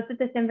 I will note that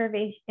this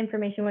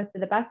information was to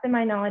the best of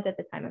my knowledge at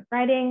the time of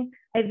writing.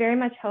 I very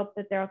much hope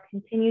that there will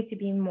continue to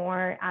be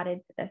more added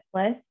to this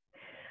list.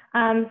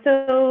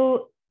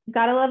 So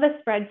gotta love a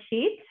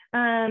spreadsheet.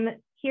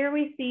 Here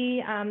we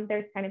see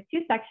there's kind of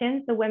 2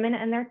 sections, the women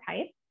and their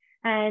types.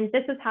 And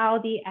this is how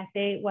the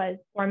essay was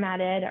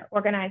formatted or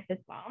organized as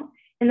well.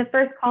 In the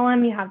first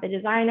column, you have the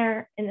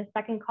designer. In the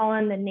second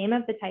column, the name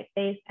of the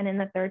typeface. And in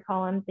the third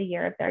column, the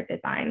year of their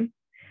design.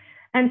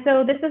 And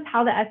so this is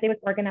how the essay was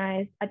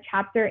organized, a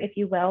chapter, if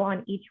you will,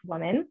 on each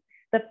woman.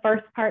 The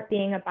first part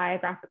being a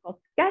biographical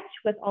sketch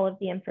with all of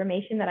the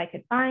information that I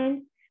could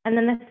find. And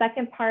then the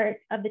second part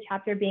of the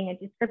chapter being a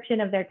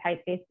description of their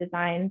typeface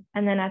designs.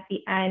 And then at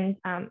the end,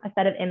 a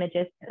set of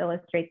images to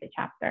illustrate the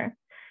chapter.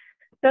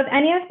 So if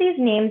any of these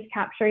names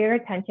capture your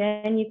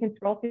attention, you can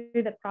scroll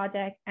through the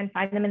project and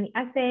find them in the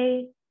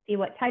essay, see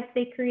what types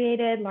they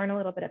created, learn a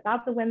little bit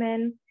about the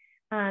women,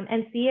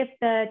 and see if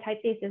the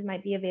typefaces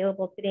might be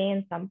available today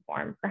in some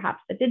form,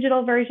 perhaps a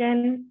digital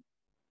version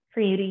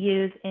for you to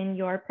use in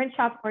your print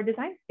shop or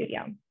design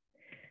studio.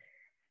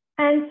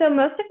 And so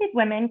most of these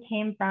women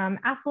came from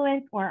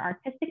affluent or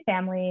artistic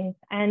families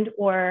and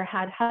or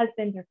had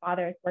husbands or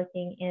fathers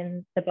working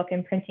in the book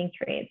and printing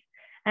trades.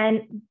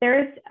 And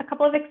there's a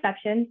couple of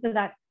exceptions. So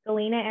that's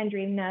Galina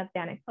Andreevna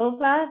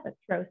Banikova, that's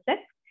row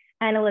 6,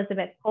 and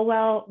Elizabeth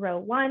Colwell, row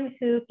 1,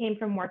 who came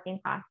from working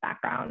class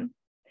backgrounds.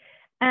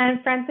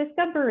 And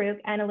Franziska Baruch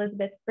and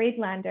Elizabeth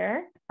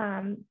Friedlander,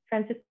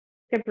 Franziska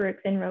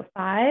Baruch's in row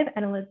 5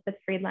 and Elizabeth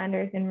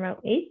Friedlander's in row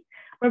 8,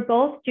 were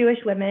both Jewish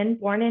women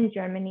born in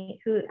Germany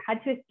who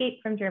had to escape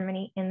from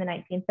Germany in the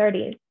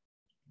 1930s.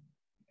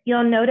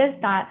 You'll notice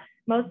that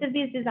most of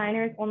these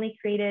designers only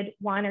created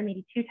 1 or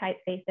maybe 2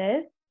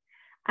 typefaces.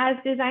 As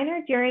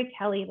designer Jerry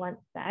Kelly once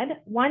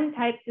said, one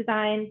type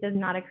design does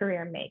not a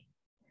career make.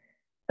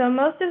 So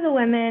most of the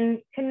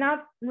women could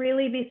not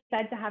really be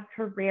said to have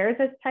careers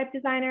as type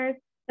designers,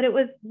 but it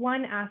was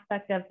one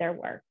aspect of their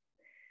work.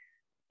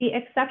 The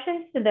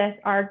exceptions to this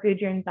are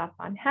Gudrun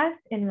Zappon-Hess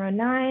in row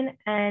 9,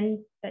 and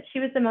that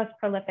she was the most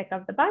prolific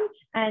of the bunch,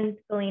 and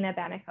Galina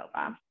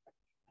Banikova.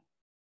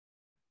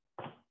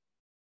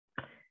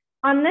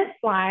 On this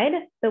slide,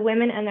 the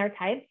women and their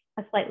types,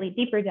 a slightly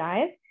deeper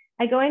dive,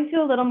 I go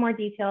into a little more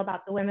detail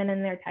about the women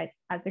and their types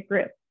as a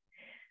group.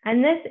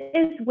 And this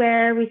is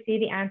where we see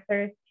the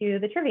answers to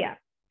the trivia.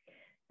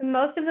 So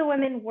most of the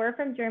women were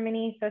from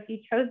Germany, so if you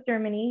chose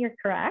Germany, you're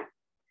correct.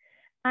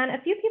 And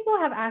a few people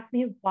have asked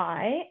me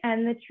why,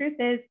 and the truth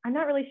is, I'm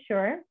not really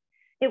sure.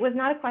 It was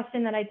not a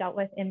question that I dealt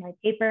with in my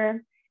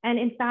paper. And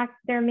in fact,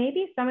 there may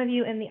be some of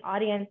you in the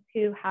audience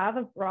who have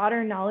a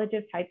broader knowledge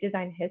of type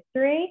design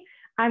history.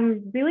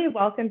 I'm really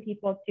welcome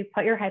people to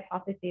put your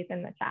hypotheses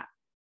in the chat.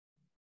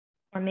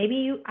 Or maybe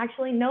you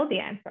actually know the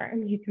answer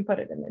and you can put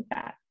it in the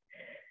chat.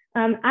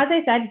 As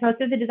I said,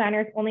 most of the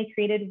designers only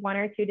created 1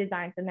 or 2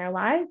 designs in their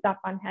lives,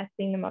 Zappon-Hess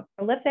being the most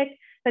prolific,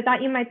 but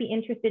thought you might be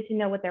interested to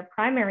know what their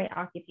primary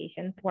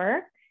occupations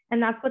were.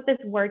 And that's what this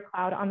word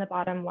cloud on the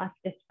bottom left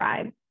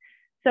describes.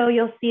 So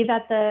you'll see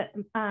that the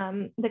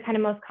kind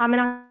of most common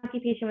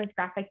occupation was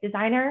graphic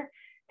designer,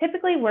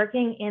 typically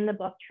working in the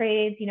book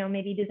trades, you know,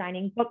 maybe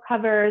designing book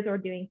covers or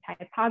doing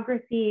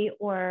typography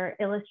or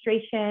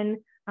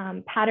illustration,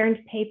 patterned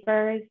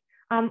papers.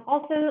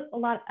 Also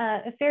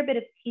a fair bit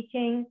of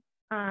teaching,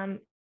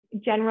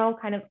 general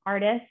kind of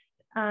artist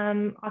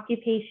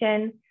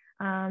occupation,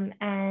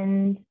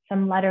 and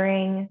some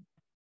lettering,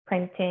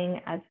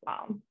 printing as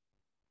well.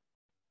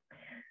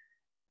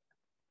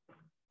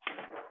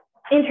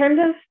 In terms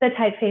of the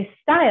typeface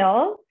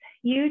styles,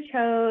 you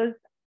chose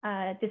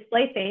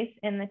display face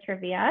in the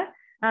trivia,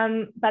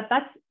 but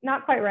that's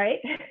not quite right.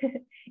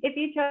 If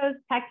you chose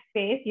text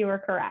face, you were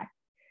correct.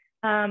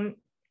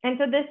 And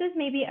so this is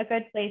maybe a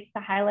good place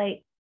to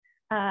highlight.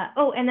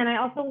 Oh, and then I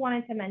also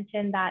wanted to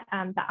mention that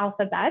the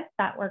alphabets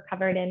that were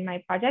covered in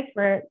my project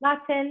were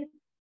Latin,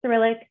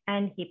 Cyrillic,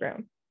 and Hebrew.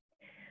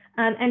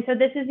 And so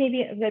this is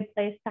maybe a good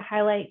place to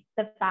highlight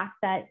the fact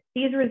that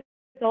these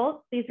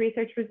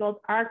research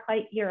results are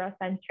quite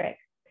Eurocentric.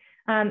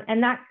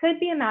 And that could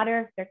be a matter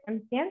of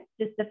circumstance,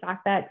 just the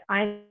fact that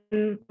I'm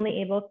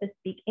only able to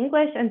speak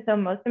English. And so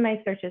most of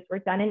my searches were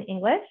done in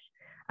English.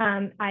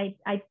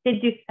 I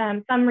did do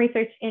some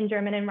research in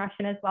German and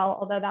Russian as well,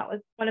 although that was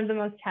one of the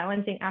most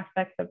challenging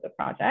aspects of the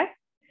project.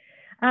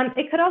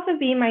 It could also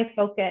be my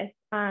focus.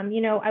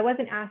 I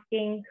wasn't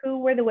asking who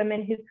were the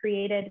women who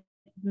created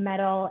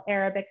metal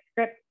Arabic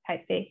script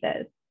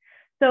typefaces.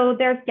 So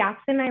there's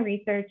gaps in my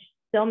research,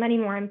 still many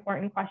more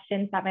important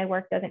questions that my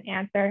work doesn't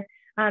answer.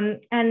 And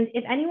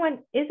if anyone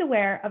is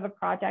aware of a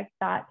project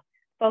that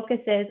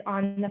focuses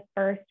on the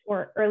first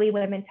or early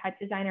women type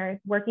designers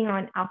working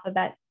on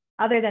alphabets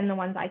other than the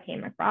ones I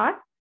came across,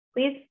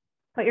 please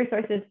put your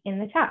sources in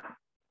the chat.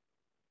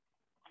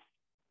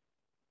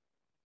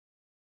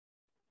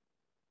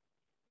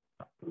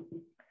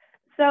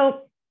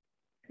 So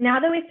now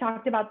that we've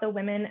talked about the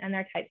women and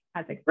their types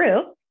as a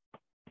group,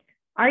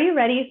 are you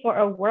ready for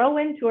a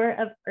whirlwind tour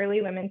of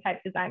early women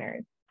type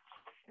designers?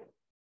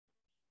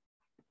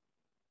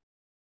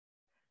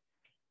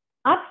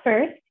 Up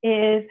first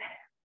is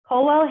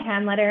Colwell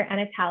Hand Letter and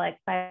Italics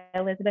by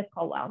Elizabeth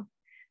Colwell.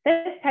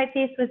 This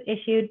typeface was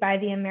issued by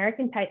the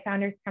American Type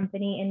Founders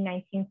Company in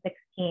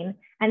 1916,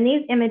 and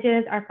these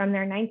images are from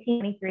their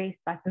 1923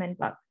 specimen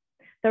book.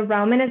 The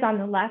Roman is on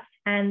the left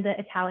and the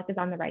italic is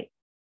on the right.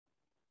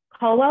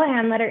 Colwell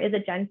Hand Letter is a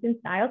Jensen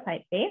style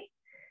typeface.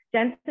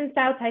 Jensen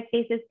style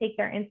typefaces take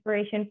their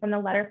inspiration from the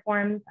letter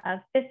forms of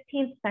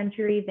 15th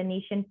century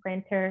Venetian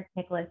printer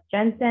Nicholas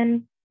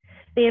Jensen.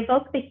 They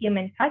evoke the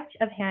human touch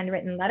of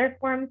handwritten letter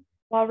forms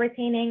while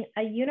retaining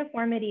a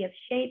uniformity of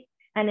shape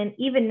and an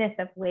evenness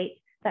of weight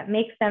that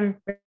makes them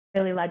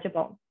really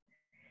legible.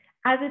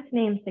 As its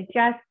name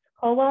suggests,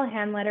 Colwell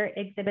Hand Letter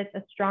exhibits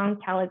a strong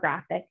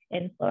calligraphic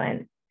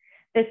influence.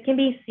 This can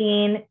be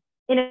seen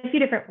in a few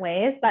different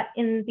ways, but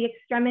in the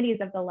extremities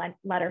of the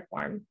letter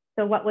forms.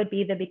 So what would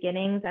be the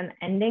beginnings and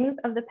endings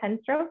of the pen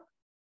stroke?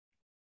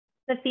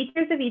 The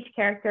features of each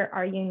character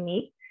are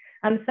unique.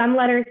 Some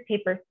letters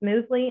taper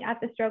smoothly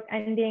at the stroke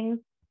endings.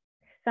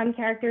 Some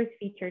characters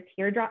feature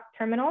teardrop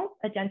terminals,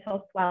 a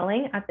gentle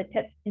swelling at the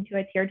tips into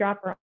a teardrop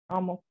or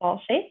almost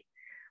ball shape,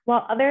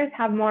 while others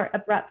have more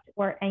abrupt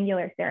or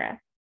angular serifs.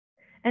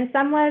 And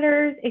some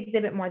letters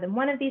exhibit more than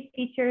one of these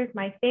features.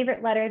 My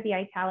favorite letter, the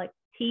italic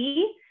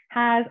T,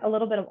 has a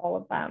little bit of all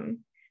of them.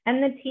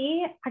 And the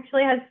T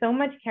actually has so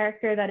much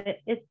character that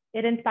it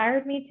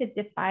inspired me to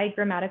defy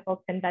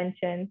grammatical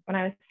conventions when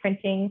I was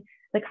printing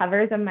the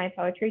covers of my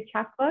poetry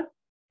chapbook.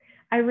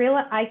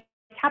 I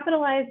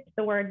capitalized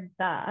the word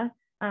the,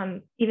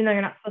 even though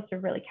you're not supposed to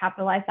really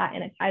capitalize that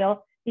in a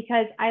title,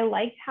 because I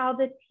liked how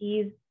the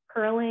T's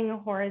curling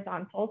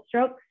horizontal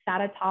stroke sat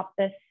atop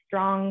this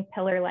strong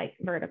pillar-like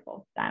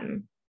vertical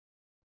stem.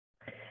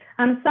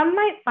 Some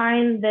might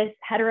find this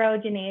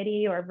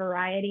heterogeneity or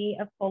variety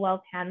of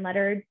Colwell's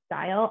hand-lettered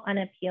style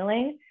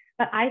unappealing,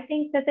 but I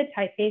think that the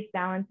typeface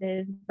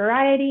balances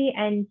variety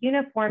and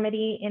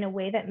uniformity in a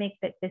way that makes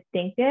it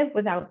distinctive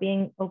without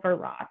being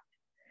overwrought.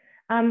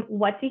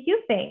 What do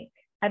you think?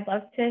 I'd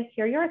love to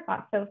hear your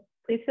thoughts, so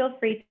please feel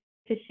free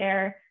to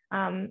share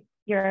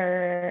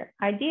your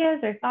ideas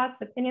or thoughts,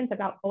 opinions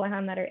about Colwell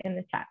Hand Letter in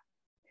the chat.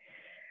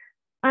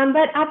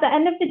 But at the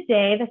end of the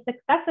day, the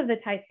success of the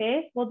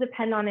typeface will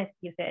depend on its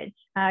usage.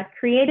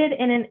 Created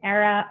in an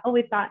era, oh,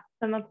 we've got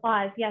some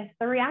applause. Yes,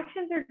 the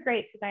reactions are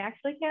great because I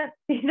actually can't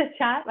see the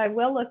chat. I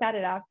will look at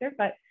it after,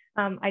 but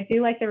I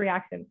do like the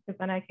reactions because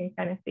then I can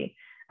kind of see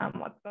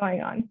what's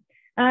going on.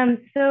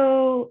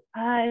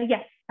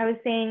 Yes, I was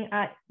saying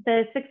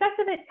the success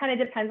of it kind of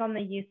depends on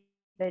the usage.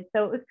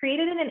 So it was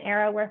created in an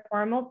era where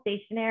formal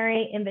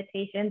stationery,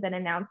 invitations, and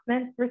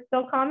announcements were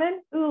still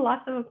common. Ooh,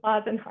 lots of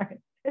applause and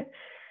hearts.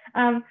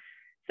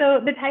 So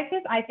the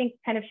typeface, I think,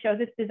 kind of shows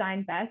its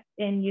design best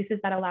in uses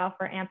that allow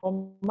for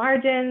ample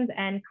margins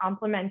and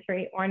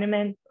complementary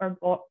ornaments or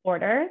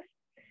borders.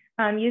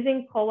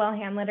 Using Colwell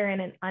Hand Letter in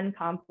an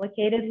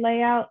uncomplicated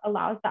layout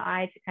allows the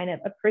eye to kind of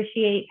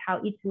appreciate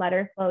how each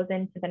letter flows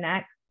into the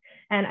next.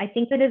 And I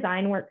think the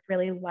design works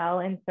really well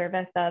in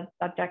service of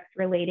subjects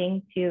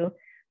relating to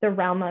the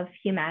realm of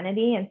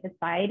humanity and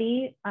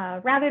society,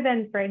 rather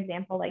than, for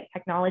example, like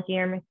technology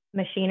or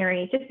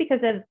machinery, just because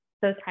of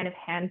those kind of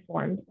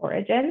hand-formed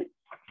origins.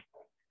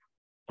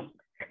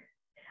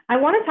 I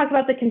want to talk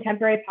about the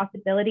contemporary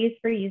possibilities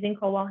for using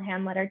Colwell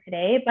Hand Letter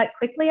today, but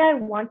quickly I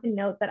want to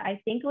note that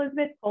I think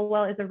Elizabeth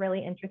Colwell is a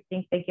really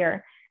interesting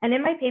figure. And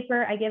in my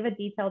paper, I give a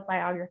detailed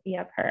biography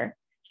of her.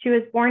 She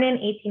was born in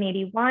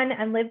 1881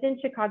 and lived in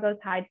Chicago's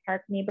Hyde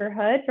Park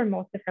neighborhood for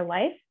most of her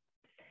life.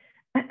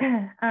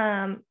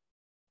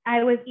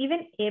 I was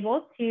even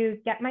able to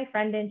get my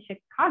friend in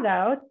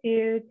Chicago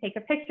to take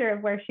a picture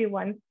of where she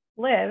once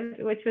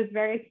lived, which was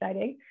very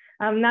exciting.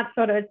 That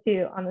photo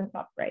too on the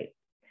top right.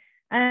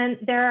 And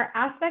there are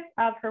aspects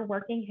of her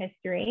working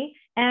history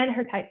and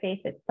her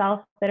typeface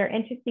itself that are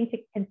interesting to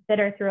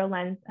consider through a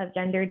lens of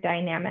gender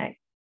dynamics.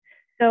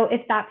 So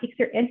if that piques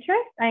your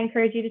interest, I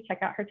encourage you to check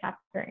out her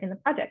chapter in the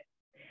project.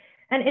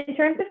 And in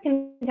terms of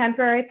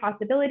contemporary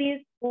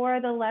possibilities for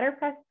the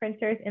letterpress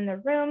printers in the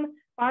room,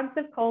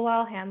 responsive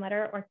Colwell hand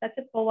letter or sets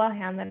of Colwell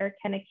hand letter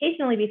can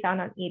occasionally be found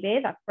on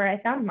eBay. That's where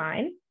I found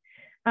mine.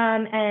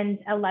 And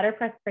a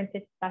letterpress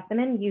printed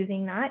specimen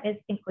using that is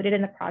included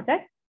in the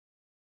project.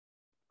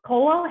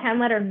 Colwell hand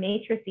letter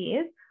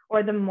matrices,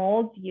 or the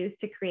molds used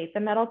to create the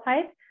metal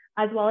type,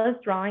 as well as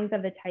drawings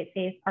of the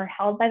typeface, are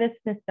held by the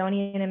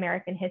Smithsonian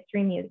American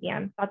History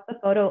Museum. That's the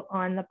photo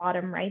on the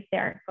bottom right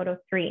there, photo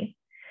 3.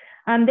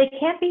 They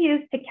can't be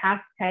used to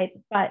cast type,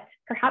 but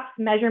perhaps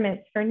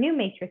measurements for new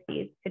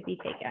matrices could be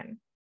taken.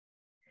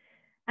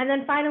 And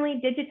then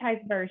finally,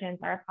 digitized versions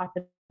are a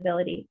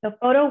possibility. So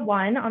photo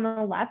 1 on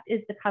the left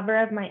is the cover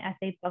of my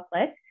essay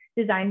booklet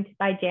designed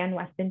by Jan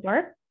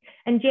Westendorf.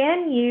 And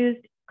Jan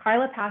used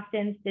Carla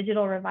Paston's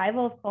digital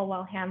revival of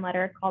Colwell hand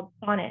letter called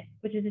Sonnet,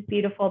 which is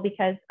beautiful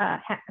because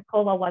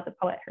Colwell was a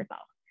poet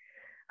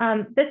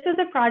herself. This was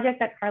a project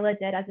that Carla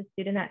did as a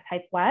student at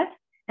Type West,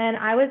 and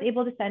I was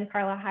able to send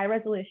Carla high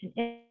resolution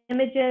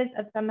images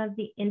of some of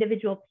the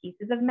individual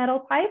pieces of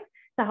metal type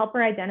to help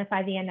her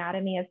identify the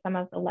anatomy of some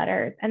of the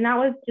letters. And that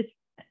was just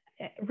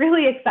a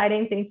really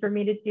exciting thing for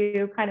me to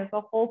do. Kind of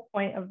the whole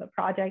point of the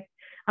project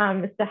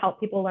is to help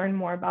people learn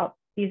more about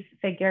these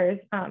figures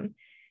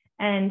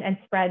and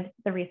spread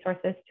the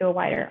resources to a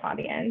wider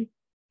audience.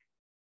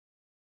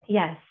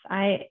 Yes,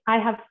 I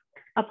have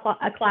a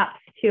clap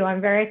too.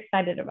 I'm very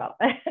excited about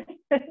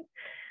this.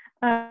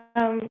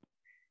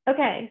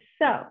 Okay,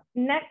 so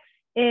next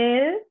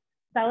is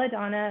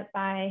Belladonna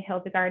by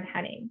Hildegard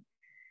Henning.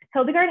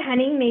 Hildegard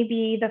Henning may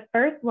be the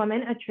first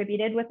woman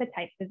attributed with a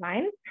type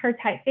design. Her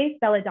typeface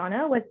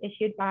Belladonna was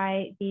issued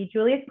by the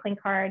Julius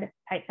Klinkard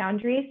Type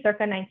Foundry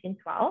circa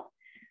 1912.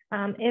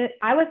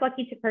 I was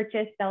lucky to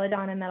purchase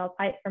Belladonna metal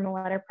type from a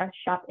letterpress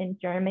shop in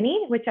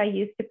Germany, which I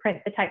used to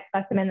print the type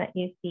specimen that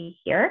you see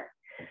here.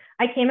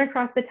 I came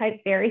across the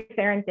type very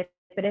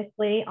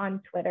serendipitously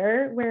on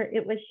Twitter, where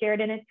it was shared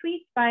in a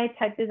tweet by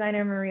type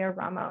designer Maria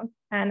Ramos,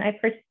 and I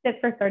purchased it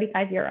for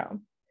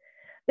 €35.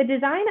 The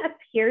design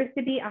appears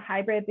to be a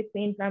hybrid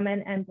between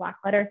Roman and black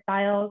letter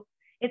styles.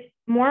 It's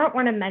more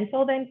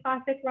ornamental than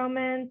classic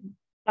Roman,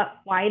 but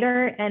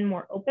wider and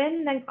more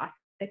open than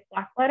classic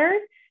black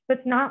letters. So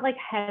it's not like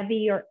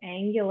heavy or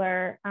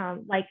angular,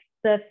 like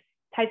the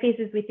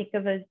typefaces we think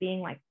of as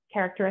being like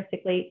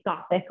characteristically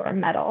Gothic or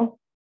metal.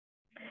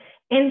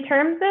 In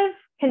terms of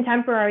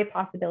contemporary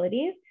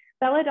possibilities,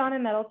 Belladonna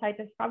metal type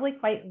is probably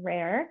quite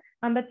rare,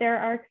 but there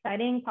are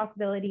exciting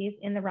possibilities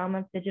in the realm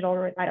of digital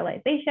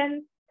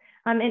revitalization.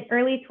 In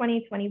early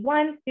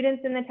 2021,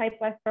 students in the Type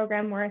West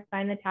program were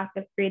assigned the task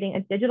of creating a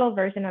digital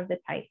version of the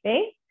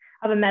typeface,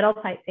 of a metal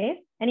typeface,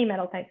 any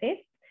metal typeface.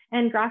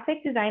 And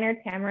graphic designer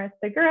Tamara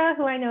Segura,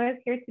 who I know is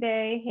here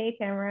today, hey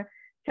Tamara,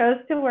 chose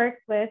to work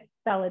with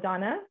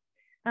Belladonna.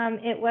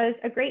 It was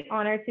a great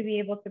honor to be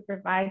able to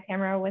provide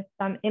Tamara with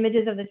some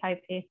images of the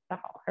typeface to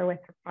help her with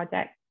her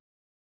project.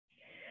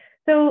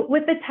 So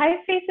with the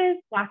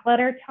typeface's black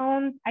letter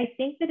tones, I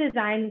think the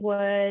design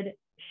would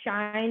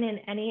shine in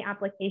any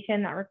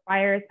application that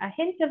requires a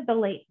hint of the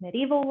late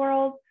medieval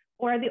world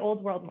or the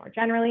old world more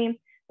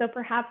generally. So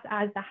perhaps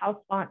as the house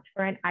font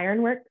for an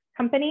ironworks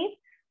company,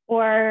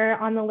 or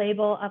on the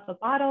label of a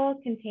bottle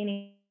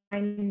containing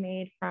wine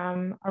made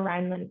from a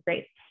Rhineland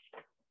grape.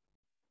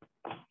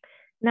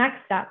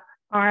 Next up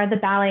are the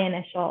Ballet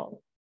initials.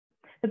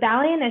 The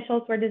Ballet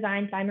initials were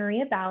designed by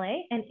Maria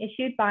Ballet and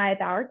issued by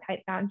Bauer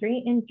Type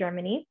Foundry in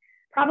Germany,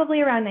 probably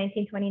around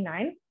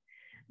 1929.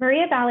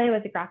 Maria Ballet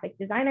was a graphic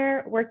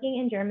designer working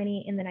in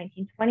Germany in the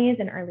 1920s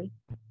and early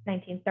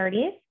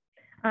 1930s.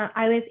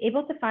 I was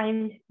able to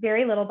find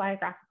very little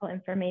biographical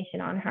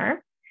information on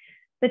her.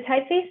 The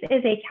typeface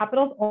is a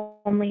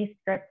capitals-only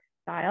script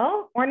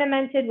style,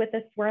 ornamented with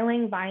a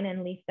swirling vine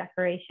and leaf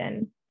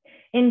decoration.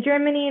 In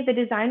Germany, the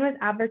design was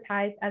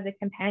advertised as a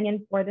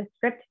companion for the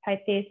script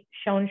typeface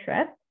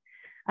Schönschrift,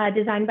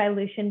 designed by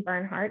Lucien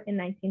Bernhardt in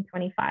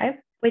 1925,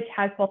 which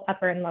has both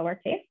upper and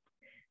lowercase.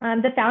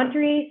 The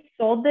foundry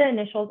sold the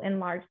initials in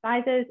large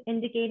sizes,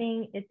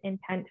 indicating its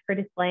intent for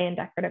display and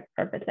decorative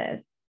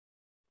purposes.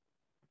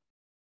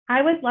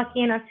 I was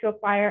lucky enough to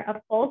acquire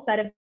a full set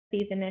of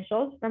these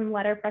initials from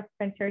letterpress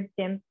printer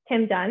Tim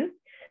Dunn,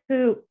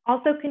 who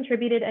also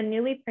contributed a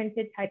newly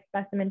printed type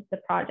specimen to the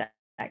project.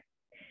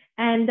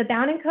 And the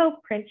Bound & Co.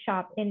 print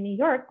shop in New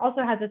York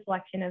also has a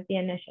selection of the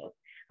initials.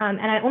 And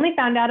I only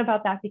found out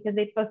about that because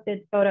they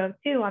posted photo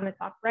 2 on the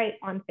top right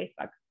on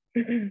Facebook.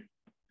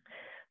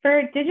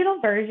 For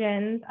digital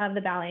versions of the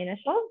Ballet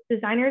initials,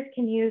 designers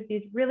can use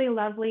these really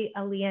lovely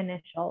Ali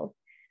initials.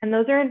 And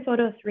those are in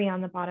photo 3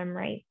 on the bottom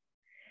right.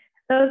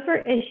 Those were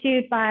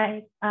issued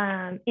by,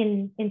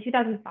 in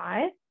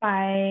 2005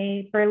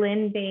 by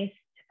Berlin-based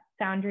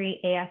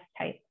foundry AS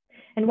Type.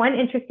 And one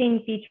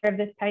interesting feature of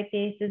this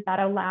typeface is that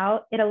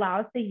it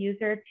allows the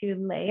user to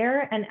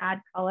layer and add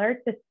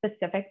color to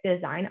specific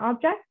design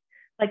objects,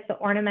 like the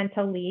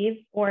ornamental leaves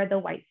or the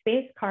white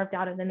space carved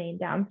out of the main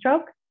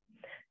downstroke.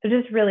 So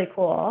just really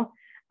cool.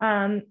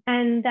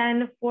 And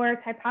then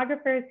for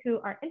typographers who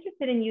are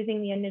interested in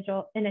using the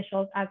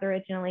initials as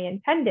originally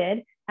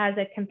intended as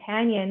a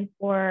companion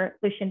for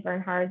Lucien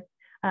Bernhardt's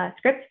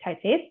script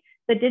typeface,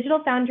 the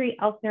Digital Foundry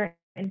Elsner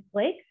in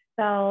flakes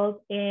sells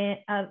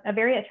a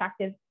very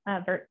attractive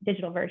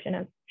digital version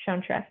of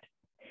shown shrift.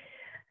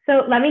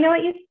 So let me know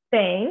what you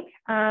think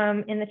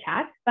in the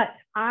chat, but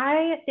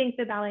I think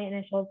the ballet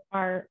initials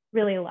are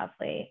really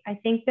lovely. I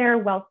think they're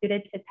well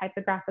suited to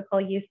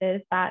typographical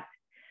uses that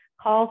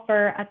call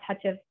for a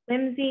touch of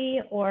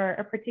whimsy or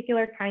a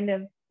particular kind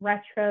of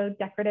retro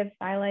decorative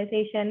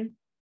stylization.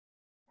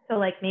 So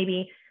like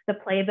maybe the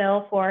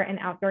playbill for an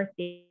outdoor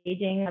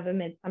staging of A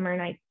Midsummer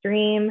Night's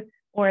Dream,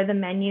 or the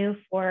menu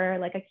for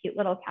like a cute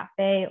little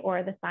cafe,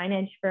 or the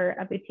signage for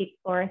a boutique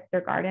florist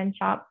or garden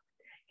shop.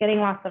 Getting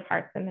lots of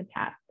hearts in the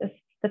chat.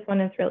 This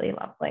one is really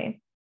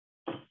lovely.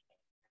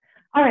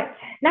 All right,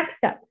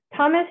 next up,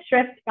 Thomas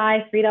Shrift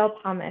by Friedel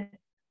Thomas.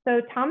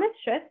 So Thomas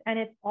Shrift and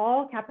its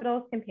all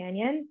capitals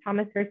companion,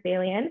 Thomas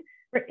Versalian,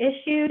 were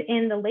issued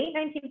in the late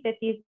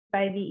 1950s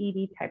by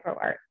VEB Typo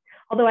Art.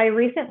 Although I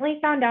recently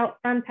found out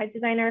from type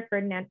designer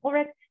Ferdinand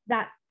Ulrich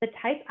that the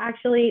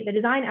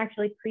design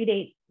actually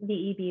predates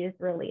VEB's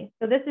release.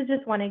 So this is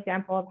just one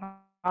example of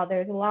how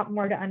there's a lot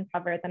more to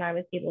uncover than I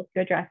was able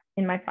to address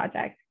in my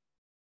project.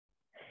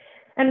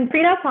 And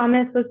Friedel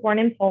Thomas was born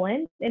in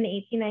Poland in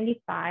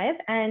 1895,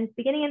 and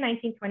beginning in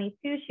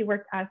 1922, she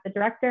worked as the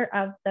director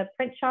of the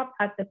print shop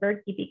at the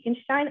Bergie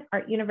Bekenstein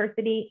Art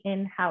University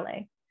in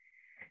Halle.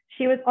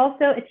 She was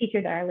also a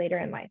teacher there later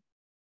in life.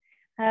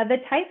 The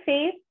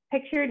typeface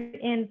pictured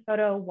in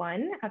photo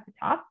 1 at the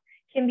top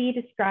can be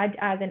described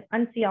as an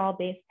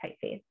uncial-based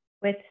typeface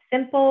with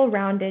simple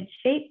rounded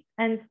shapes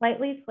and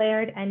slightly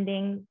flared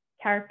endings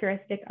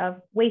characteristic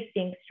of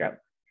wasting strokes,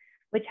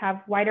 which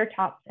have wider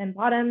tops and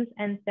bottoms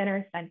and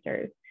thinner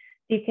centers.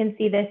 So you can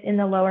see this in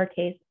the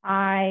lowercase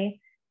I,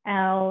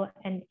 L,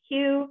 and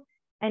Q,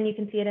 and you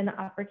can see it in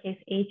the uppercase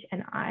H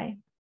and I.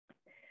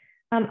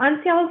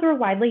 Uncials were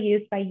widely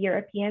used by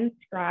European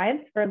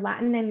scribes for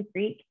Latin and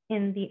Greek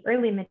in the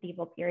early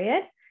medieval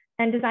period,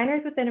 and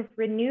designers with a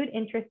renewed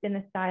interest in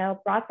the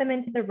style brought them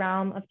into the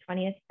realm of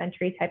 20th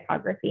century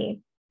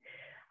typography.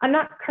 I'm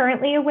not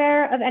currently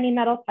aware of any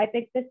metal type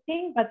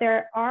existing, but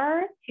there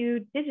are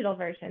 2 digital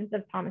versions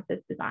of Thomas's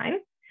design.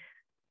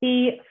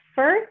 The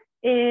first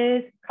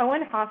is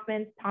Cohen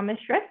Hoffman's Thomas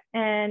Shrift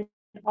and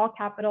all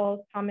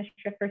capitals Thomas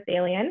Shrift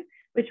Versalian,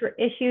 which were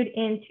issued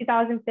in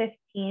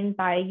 2015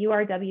 by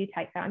URW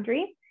Type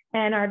Foundry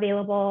and are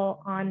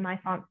available on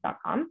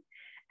myfonts.com.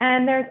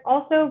 And there's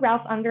also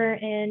Ralph Unger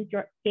and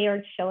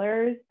Georg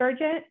Schiller's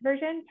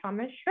version,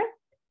 Thomas Shrift,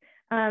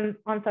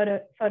 on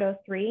photo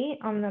 3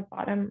 on the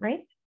bottom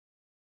right.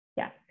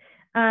 Yeah.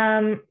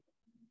 And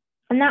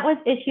that was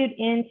issued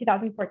in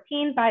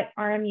 2014 by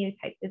RMU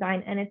Type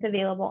Design, and it's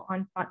available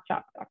on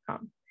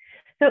fontshop.com.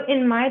 So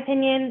in my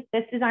opinion,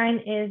 this design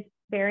is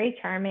very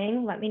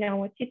charming. Let me know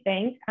what you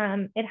think.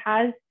 It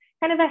has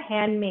kind of a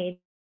handmade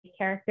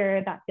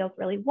character that feels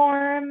really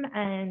warm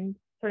and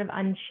sort of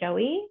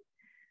unshowy.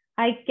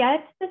 I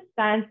get the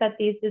sense that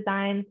these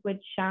designs would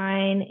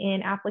shine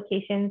in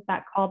applications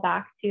that call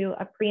back to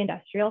a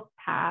pre-industrial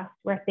past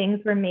where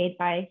things were made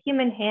by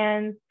human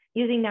hands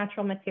using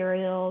natural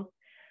materials.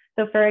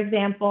 So for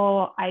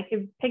example, I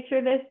could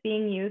picture this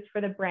being used for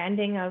the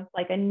branding of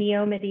like a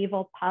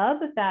neo-medieval pub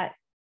that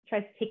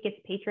tries to take its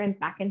patrons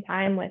back in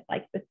time with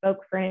like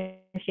bespoke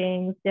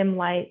furnishings, dim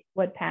lights,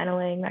 wood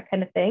paneling, that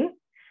kind of thing.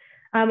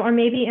 Or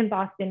maybe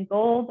embossed in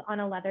gold on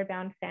a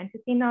leather-bound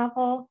fantasy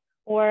novel,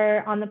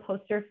 or on the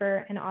poster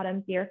for an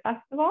autumn beer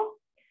festival.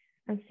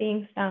 I'm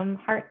seeing some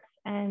hearts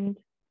and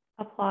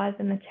applause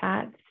in the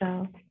chat,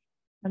 so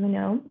let me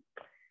know.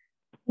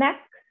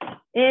 Next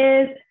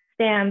is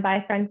Sam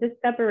by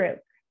Franziska Baruch.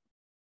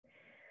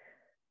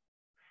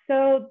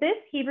 So this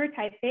Hebrew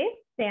typeface,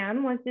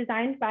 Sam, was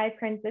designed by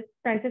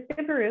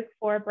Franziska Baruch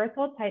for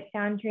Berthold Type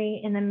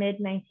Foundry in the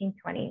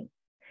mid-1920s.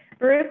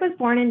 Baruch was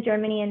born in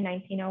Germany in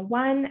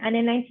 1901, and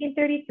in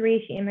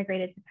 1933, she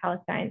immigrated to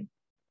Palestine.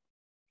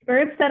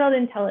 Baruch settled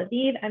in Tel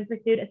Aviv and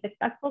pursued a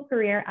successful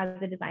career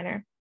as a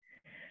designer.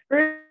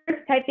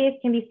 Baruch's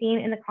typeface can be seen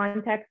in the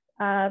context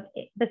of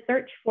the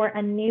search for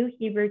a new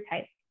Hebrew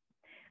type.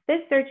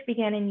 This search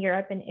began in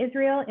Europe and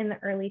Israel in the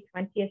early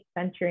 20th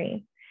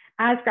century.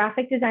 As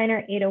graphic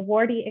designer Ada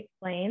Wardy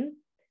explains,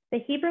 the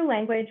Hebrew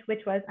language,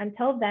 which was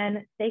until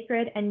then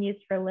sacred and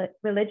used for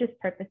religious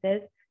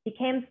purposes,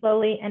 became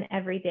slowly an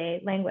everyday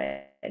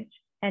language,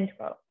 end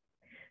quote.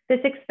 This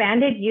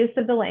expanded use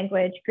of the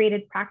language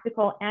created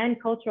practical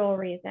and cultural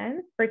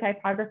reasons for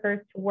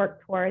typographers to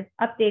work towards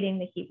updating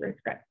the Hebrew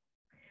script.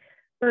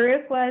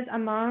 Baruch was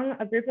among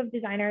a group of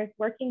designers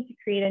working to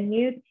create a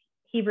new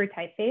Hebrew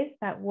typeface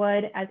that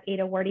would, as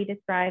Ada Wardy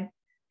described,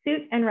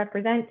 suit and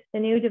represent the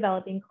new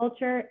developing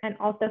culture and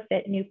also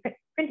fit new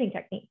printing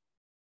techniques.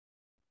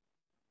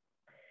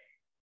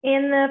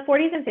 In the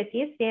 40s and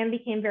 50s, Sam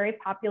became very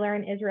popular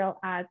in Israel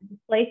as a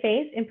display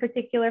face, in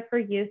particular for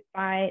use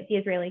by the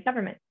Israeli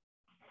government.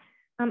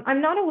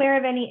 I'm not aware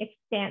of any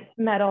extant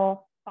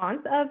metal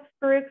fonts of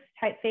Baruch's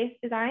typeface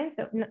design,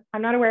 so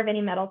I'm not aware of any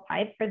metal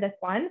type for this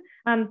one,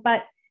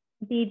 but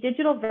the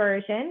digital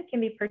version can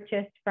be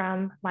purchased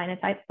from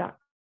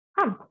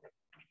linotype.com.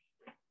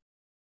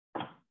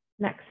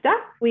 Next up,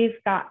 we've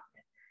got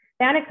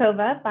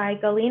Banikova by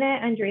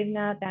Galina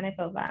Andreevna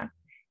Banikova,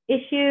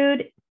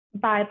 issued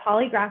by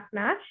Polygraph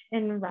Smash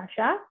in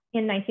Russia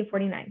in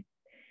 1949.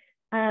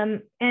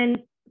 And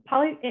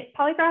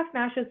Polygraph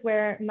Smash is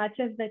where much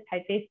of the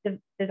typeface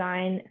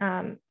design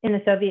in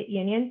the Soviet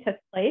Union took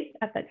place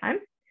at that time.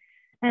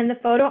 And the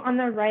photo on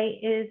the right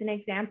is an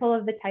example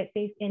of the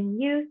typeface in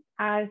use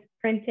as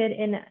printed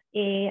in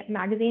a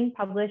magazine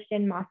published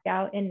in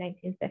Moscow in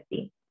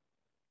 1950.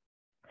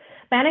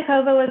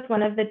 Banikova was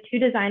one of the two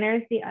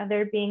designers, the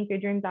other being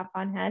Gudrun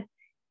Zaponhet,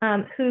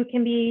 who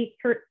can be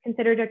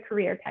considered a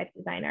career type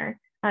designer.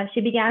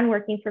 She began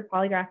working for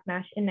Polygraph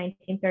Smash in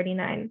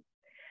 1939.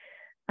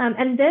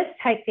 And this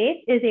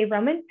typeface is a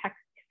Roman text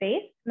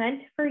face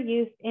meant for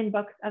use in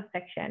books of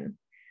fiction.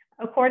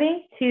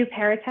 According to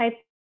Paratype's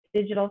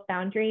Digital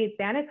Foundry,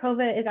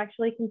 Banikova is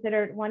actually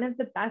considered one of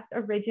the best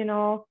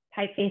original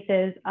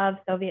typefaces of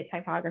Soviet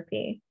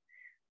typography.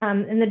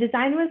 And the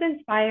design was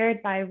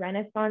inspired by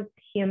Renaissance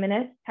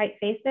humanist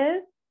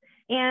typefaces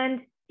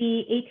and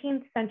the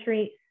 18th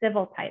century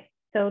civil type.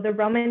 So the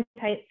Roman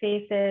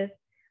typefaces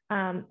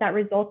that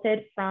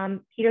resulted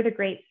from Peter the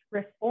Great's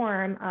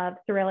reform of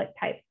Cyrillic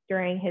type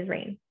during his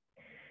reign.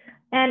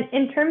 And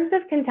in terms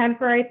of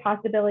contemporary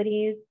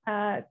possibilities,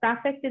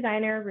 graphic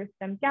designer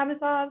Rustem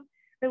Gabazov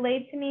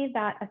relayed to me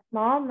that a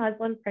small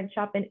Muslim print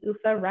shop in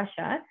Ufa,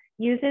 Russia,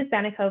 uses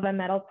Banikova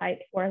metal type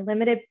for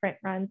limited print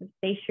runs of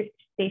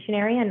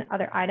stationery and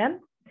other items.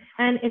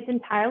 And it's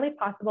entirely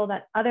possible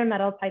that other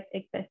metal types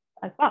exist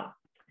as well.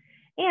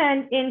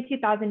 And in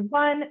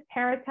 2001,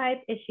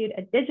 Paratype issued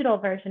a digital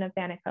version of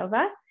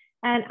Banikova.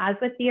 And as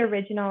with the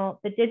original,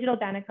 the digital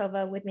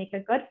Banikova would make a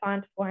good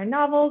font for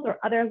novels or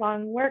other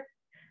long works,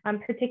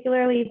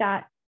 particularly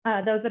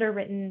those that are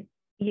written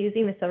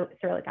using the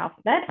Cyrillic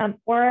alphabet,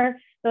 or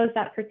those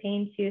that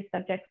pertain to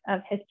subjects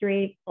of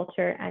history,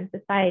 culture, and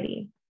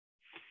society.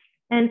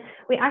 And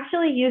we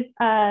actually use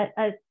a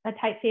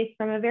typeface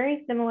from a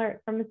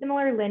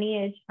similar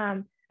lineage,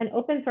 an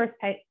open source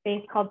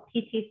typeface called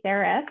TT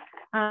Serif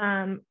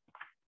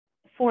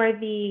for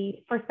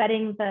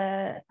setting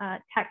the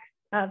text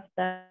of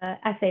the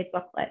essay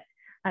booklet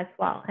as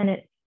well. And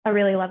it's a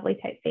really lovely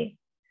typeface.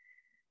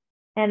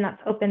 And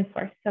that's open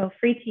source, so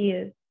free to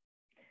use.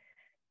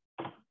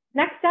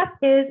 Next up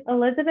is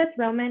Elizabeth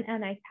Roman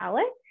and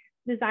Italic,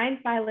 designed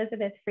by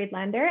Elizabeth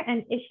Friedlander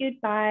and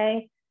issued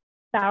by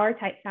Bauer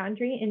Type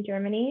Foundry in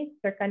Germany,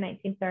 circa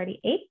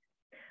 1938.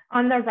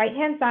 On the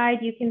right-hand side,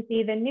 you can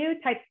see the new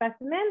type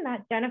specimen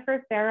that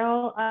Jennifer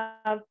Farrell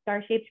of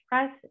Star Shaped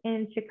Press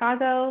in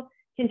Chicago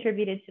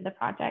contributed to the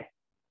project.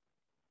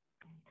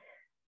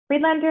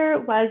 Friedlander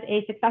was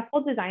a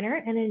successful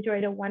designer and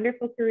enjoyed a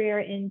wonderful career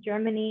in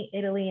Germany,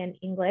 Italy, and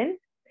England.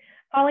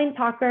 Pauline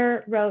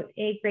Talker wrote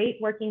a great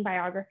working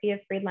biography of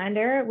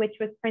Friedlander, which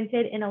was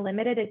printed in a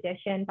limited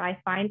edition by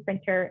fine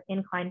printer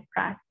Inclined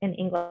Press in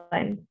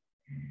England.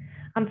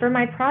 For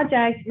my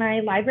project,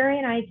 my library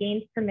and I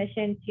gained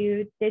permission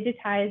to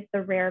digitize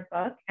the rare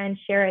book and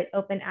share it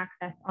open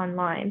access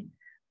online.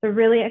 It's a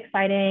really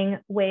exciting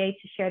way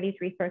to share these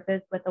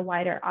resources with a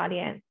wider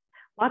audience.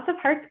 Lots of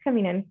hearts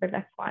coming in for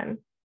this one.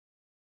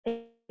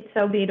 It's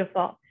so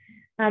beautiful.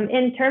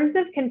 In terms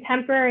of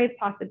contemporary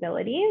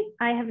possibilities,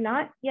 I have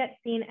not yet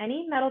seen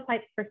any metal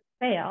types for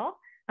sale.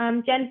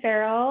 Jen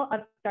Farrell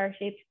of Star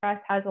Shaped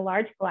Press has a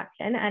large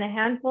collection, and a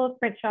handful of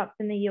print shops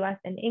in the US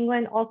and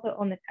England also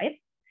own the type.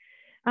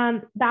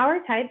 Bauer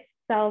Types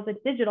sells a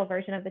digital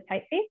version of the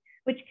typeface,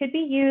 which could be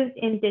used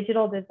in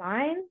digital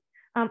design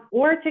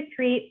or to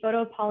create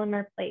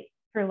photopolymer plates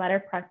for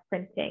letterpress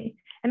printing.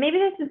 And maybe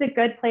this is a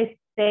good place to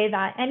say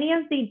that any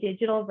of the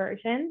digital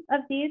versions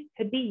of these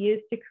could be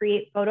used to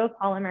create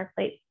photopolymer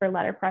plates for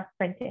letterpress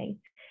printing.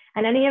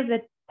 And any of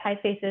the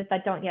typefaces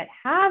that don't yet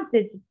have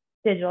the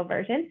digital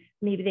version,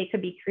 maybe they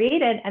could be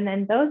created, and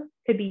then those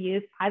could be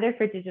used either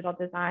for digital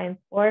designs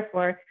or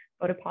for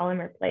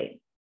photopolymer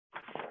plates.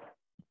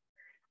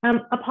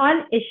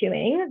 Upon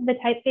issuing, the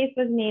typeface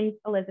was named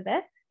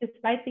Elizabeth,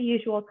 despite the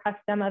usual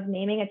custom of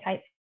naming a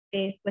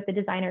typeface with the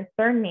designer's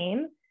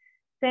surname,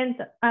 since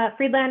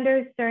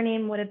Friedlander's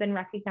surname would have been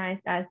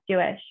recognized as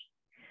Jewish.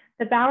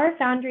 The Bauer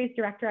Foundry's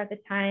director at the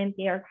time,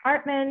 Georg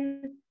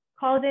Hartmann,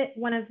 called it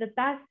one of the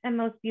best and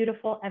most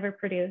beautiful ever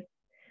produced.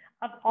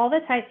 Of all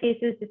the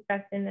typefaces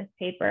discussed in this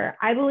paper,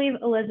 I believe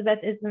Elizabeth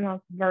is the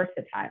most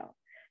versatile.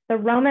 The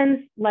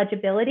Roman's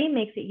legibility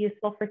makes it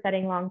useful for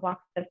setting long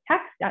blocks of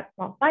text at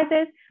small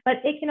sizes,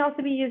 but it can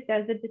also be used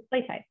as a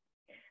display type.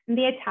 And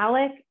the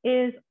italic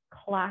is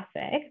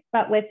classic,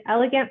 but with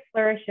elegant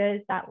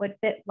flourishes that would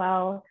fit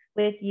well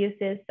with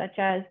uses such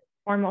as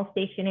formal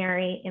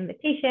stationery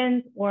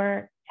invitations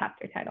or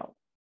chapter titles.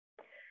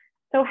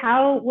 So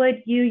how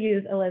would you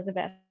use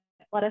Elizabeth?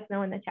 Let us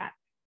know in the chat.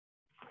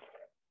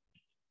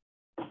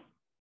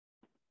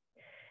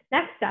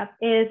 Next up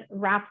is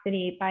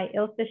Rhapsody by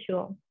Ilse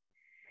Schul.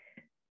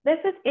 This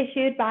was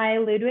issued by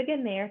Ludwig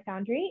and Mayer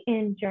Foundry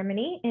in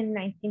Germany in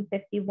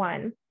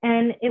 1951,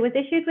 and it was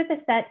issued with a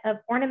set of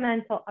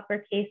ornamental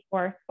uppercase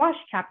or swash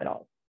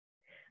capitals.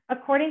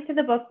 According to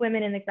the book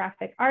Women in the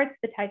Graphic Arts,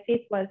 the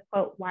typeface was,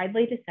 quote,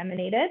 widely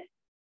disseminated.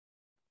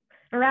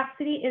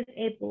 Rhapsody is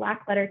a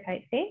black letter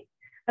typeface,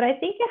 but I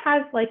think it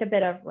has like a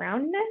bit of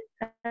roundness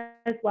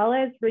as well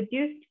as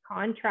reduced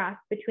contrast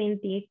between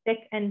the thick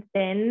and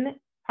thin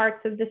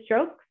parts of the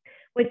strokes,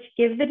 which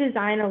give the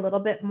design a little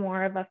bit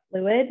more of a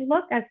fluid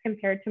look as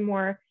compared to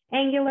more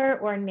angular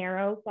or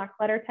narrow black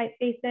letter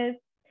typefaces.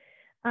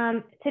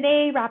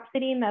 Today,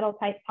 Rhapsody metal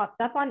type pops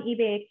up on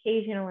eBay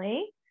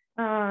occasionally,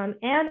 and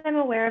I'm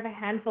aware of a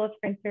handful of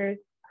printers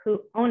who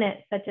own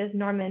it, such as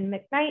Norman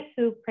McKnight,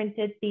 who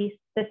printed the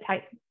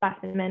type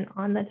specimen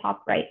on the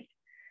top right.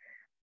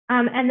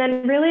 And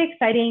then really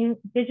exciting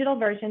digital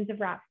versions of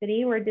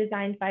Rhapsody were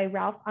designed by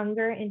Ralph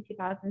Unger in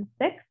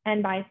 2006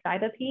 and by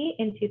Cyberp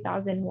in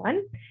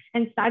 2001.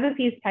 And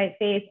Cyberp's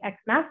typeface, X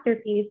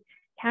Masterpiece,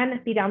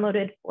 can be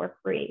downloaded for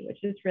free,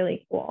 which is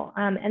really cool.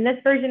 And this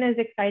version is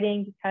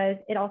exciting because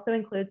it also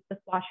includes the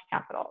swash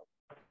capitals.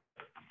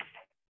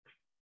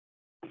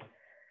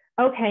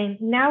 Okay,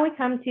 now we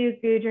come to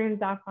Gudrun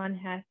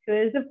Zafon-Hess, who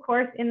is of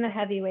course in the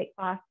heavyweight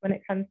class when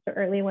it comes to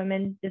early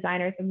women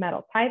designers of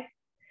metal type.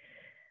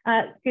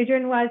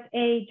 Gudrun was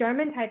a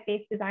German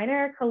typeface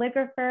designer,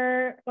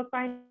 calligrapher,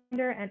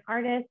 bookbinder, and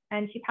artist,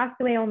 and she passed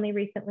away only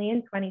recently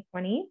in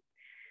 2020.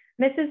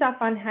 Mrs.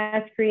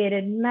 Zafon-Hess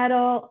created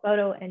metal,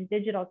 photo, and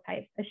digital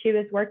types as she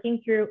was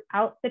working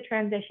throughout the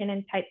transition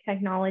in type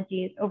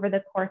technologies over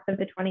the course of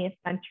the 20th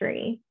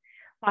century.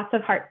 Lots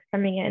of hearts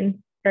coming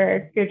in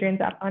for Gudrun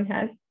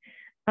Zafon-Hess.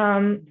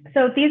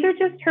 So these are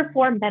just her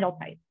 4 metal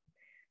types.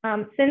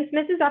 Since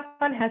Mrs.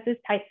 Zafon-Hess's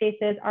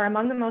typefaces are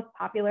among the most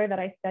popular that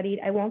I studied,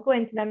 I won't go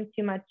into them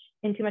too much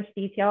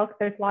detail because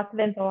there's lots of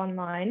info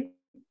online.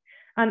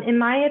 In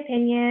my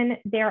opinion,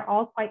 they're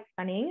all quite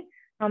stunning.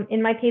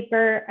 In my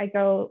paper, I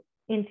go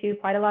into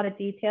quite a lot of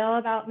detail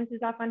about Mrs.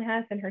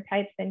 Zafon-Hess and her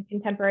types and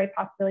contemporary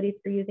possibilities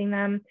for using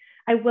them.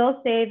 I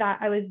will say that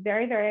I was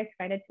very, very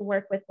excited to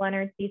work with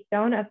Leonard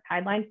Seastone of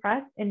Tideline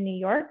Press in New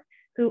York,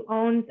 who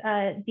owns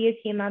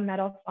Diatima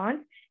metal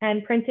font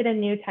and printed a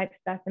new type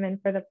specimen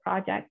for the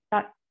project.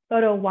 That's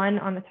photo 1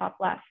 on the top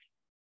left.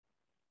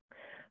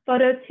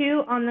 Photo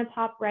 2 on the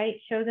top right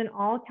shows an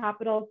all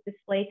capitals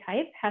display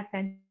type, Hess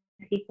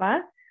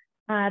Antiqua.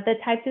 The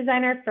type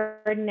designer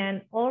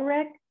Ferdinand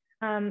Ulrich,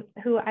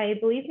 who I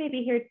believe may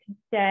be here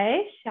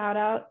today, shout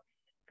out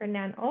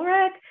Ferdinand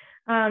Ulrich.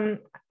 And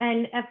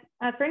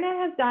Ferdinand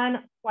has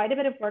done quite a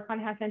bit of work on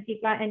Hess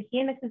Antiqua, and he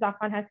and Mrs.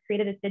 Zafon-Hess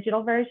created a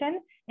digital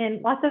version,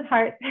 and lots of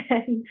hearts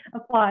and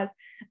applause.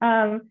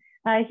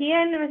 He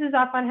and Mrs.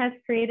 Zafon-Hess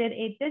created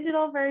a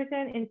digital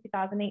version in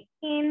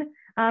 2018.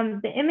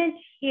 The image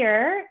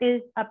here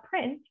is a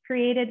print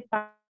created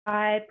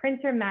by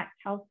printer Matt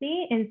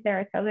Kelsey in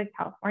Saratoga,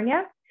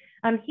 California.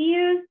 He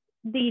used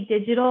the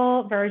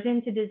digital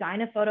version to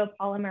design a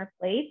photopolymer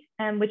plate,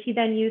 which he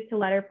then used to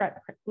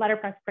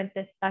letterpress print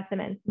this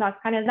specimen. So that's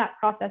kind of that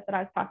process that I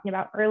was talking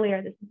about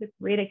earlier. This is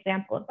a great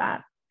example of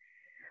that.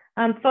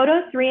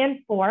 Photos 3 and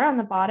 4 on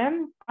the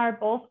bottom are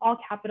both all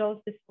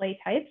capitals display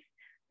types.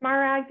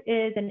 Smaragd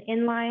is an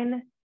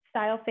inline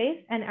style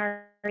face, and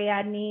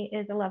Ariadne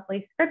is a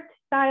lovely script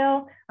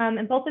style.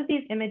 And both of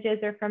these images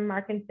are from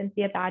Mark and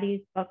Cynthia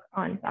Batty's book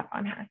on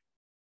Zafon-Hess.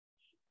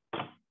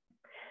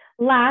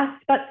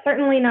 Last, but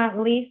certainly not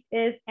least,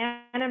 is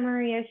Anna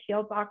Maria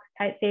Schielbach's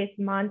typeface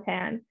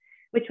Montan,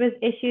 which was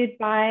issued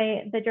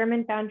by the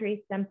German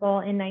foundry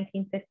Stempel in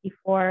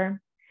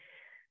 1954.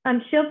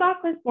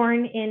 Schielbach was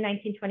born in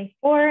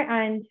 1924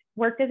 and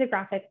worked as a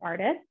graphic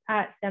artist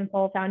at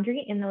Stempel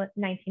Foundry in the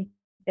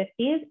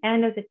 1950s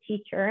and as a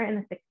teacher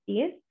in the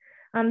 60s.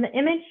 The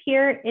image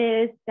here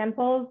is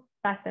Stempel's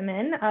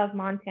specimen of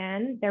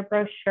Montan, their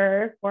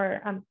brochure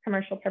for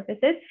commercial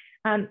purposes,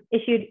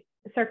 issued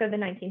circa the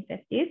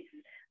 1950s.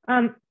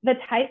 The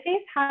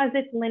typeface has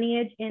its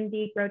lineage in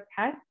the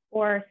grotesque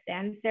or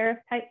sans serif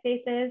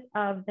typefaces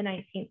of the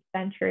 19th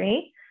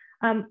century.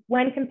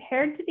 When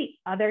compared to the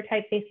other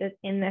typefaces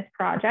in this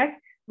project,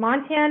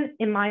 Montan,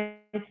 in my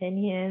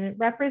opinion,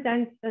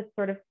 represents a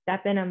sort of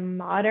step in a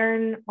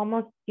modern,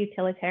 almost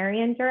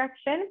utilitarian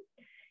direction.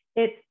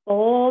 It's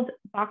bold,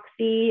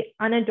 boxy,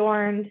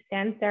 unadorned,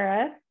 sans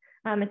serif.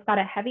 It's got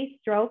a heavy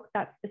stroke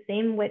that's the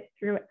same width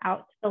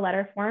throughout the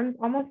letter forms,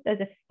 almost as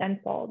if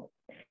stenciled.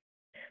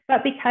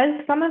 But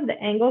because some of the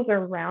angles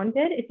are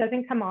rounded, it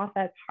doesn't come off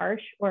as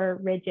harsh or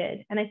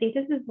rigid. And I think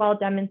this is well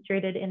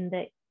demonstrated in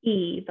the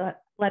E, the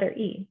letter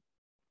E.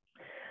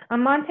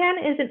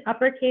 Montan is an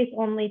uppercase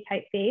only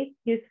typeface,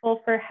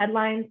 useful for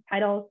headlines,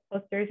 titles,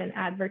 posters, and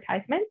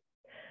advertisements.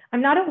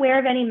 I'm not aware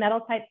of any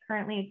metal type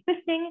currently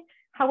existing.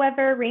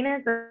 However,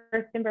 Rainer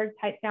Gerstenberg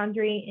Type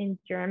Foundry in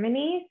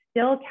Germany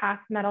still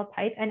casts metal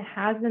type and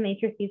has the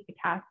matrices to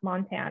cast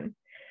Montan.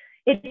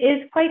 It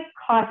is quite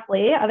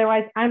costly,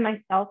 otherwise I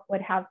myself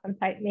would have some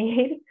type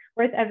made,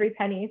 worth every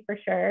penny for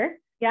sure.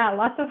 Yeah,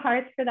 lots of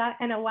hearts for that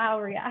and a wow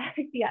react,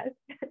 yes.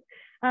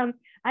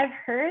 I've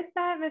heard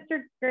that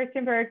Mr.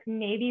 Gerstenberg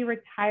may be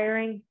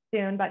retiring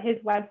soon, but his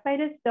website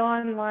is still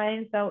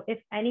online. So if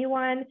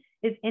anyone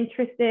is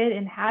interested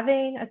in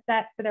having a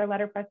set for their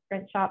letterpress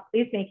print shop,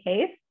 please make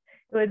haste.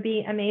 It would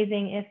be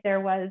amazing if there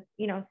was,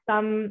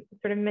 some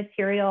sort of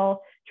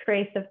material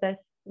trace of this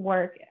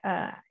work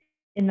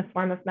in the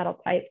form of metal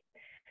type.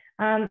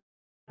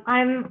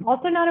 I'm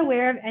also not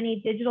aware of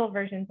any digital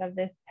versions of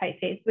this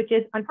typeface, which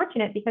is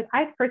unfortunate because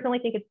I personally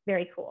think it's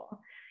very cool.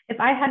 If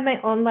I had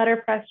my own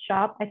letterpress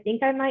shop, I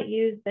think I might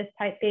use this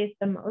typeface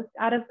the most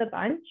out of the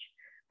bunch.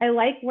 I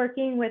like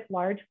working with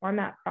large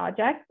format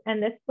projects,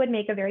 and this would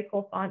make a very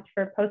cool font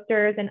for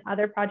posters and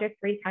other projects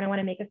where you kind of want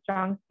to make a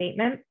strong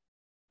statement.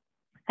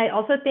 I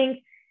also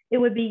think it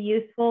would be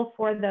useful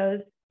for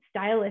those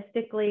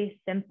stylistically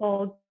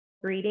simple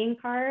greeting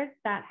cards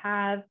that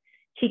have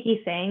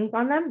cheeky sayings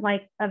on them,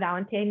 like a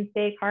Valentine's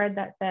Day card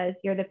that says,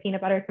 "You're the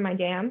peanut butter to my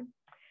jam."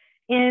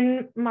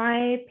 In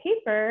my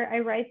paper, I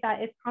write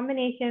that its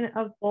combination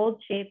of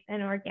bold shapes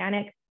and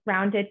organic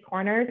rounded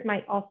corners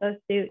might also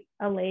suit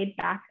a laid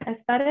back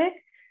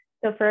aesthetic.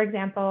 So for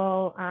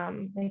example,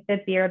 like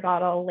the beer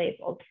bottle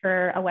labeled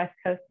for a West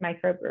Coast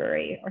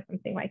microbrewery or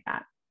something like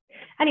that.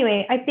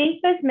 Anyway, I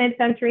think this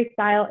mid-century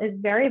style is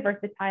very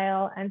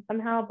versatile and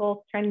somehow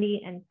both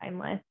trendy and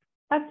timeless.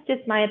 That's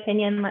just my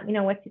opinion. Let me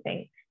know what you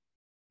think.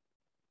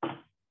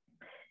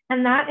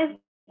 And that is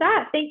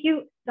that. Thank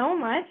you so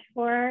much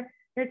for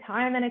your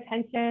time and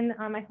attention.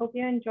 I hope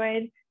you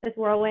enjoyed this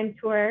whirlwind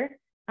tour.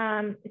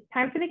 It's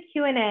time for the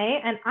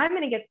Q&A, and I'm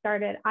going to get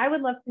started. I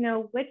would love to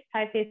know which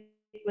typeface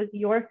was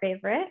your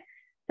favorite.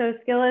 So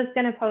Skilla is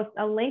going to post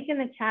a link in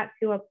the chat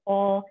to a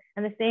poll,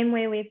 and the same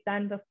way we've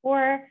done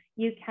before,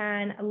 you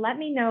can let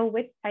me know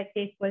which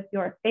typeface was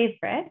your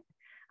favorite.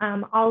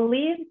 I'll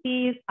leave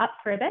these up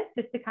for a bit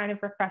just to kind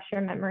of refresh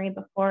your memory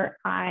before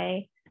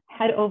I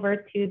head over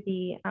to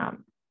the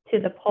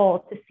poll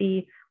to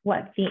see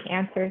what the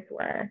answers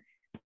were.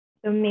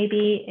 So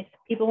maybe if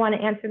people want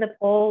to answer the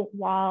poll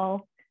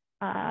while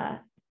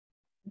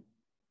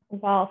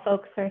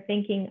folks are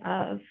thinking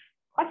of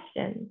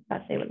questions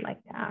that they would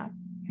like to ask.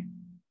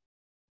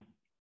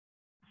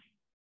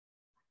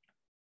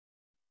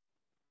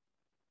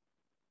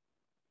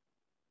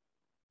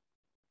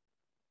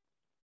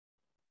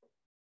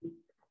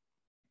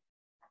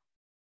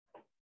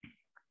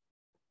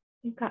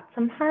 We've got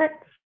some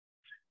hearts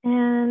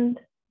and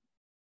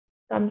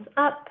thumbs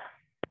up.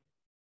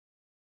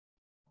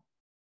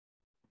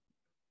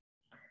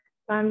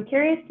 So I'm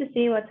curious to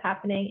see what's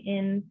happening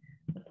in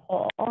the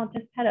poll. I'll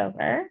just head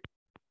over.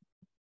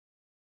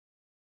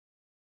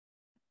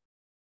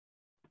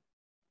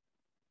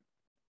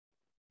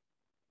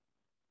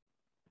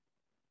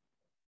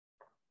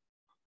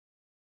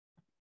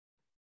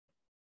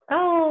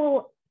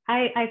 Oh,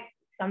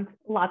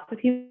 lots of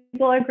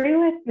people agree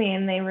with me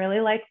and they really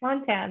like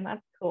Montan.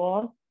 That's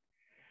cool.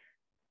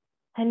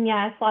 And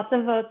yes, lots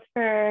of votes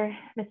for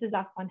Mrs.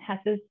 Aquan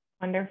Hess's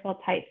wonderful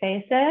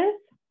typefaces.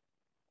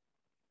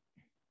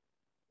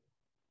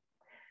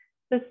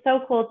 It's so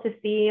cool to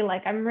see.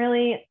 Like, I'm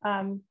really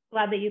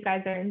glad that you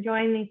guys are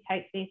enjoying these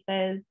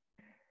typefaces.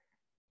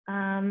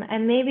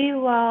 And maybe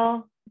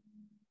I'll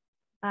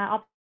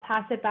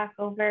pass it back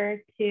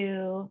over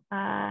to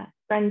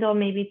Brendel,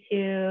 maybe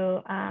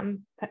to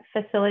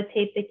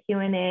facilitate the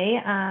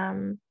Q&A,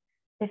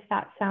 if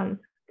that sounds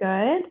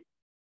good.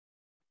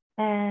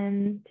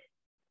 And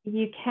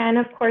you can,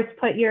 of course,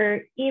 put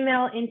your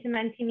email into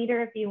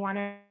Mentimeter if you want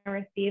to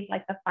receive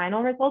like the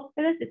final results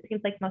for this. It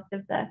seems like most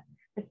of the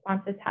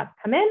responses have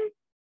come in.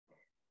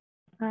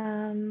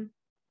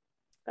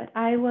 But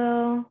I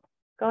will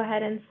go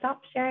ahead and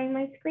stop sharing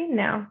my screen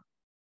now.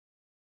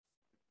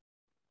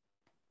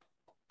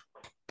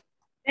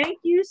 Thank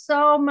you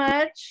so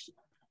much,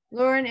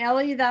 Lauren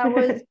Elle. That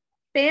was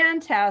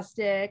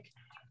fantastic.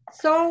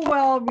 So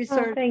well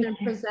researched and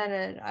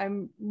presented.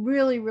 I'm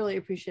really, really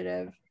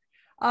appreciative.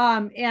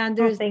 And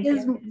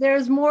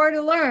there's more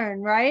to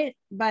learn, right?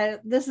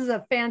 But this is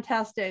a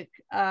fantastic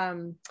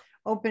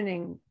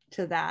opening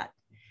to that.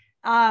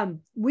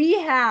 We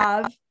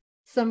have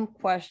some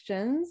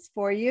questions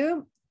for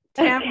you.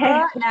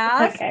 Tamara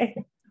asked,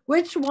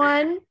 which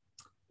one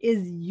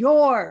is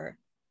your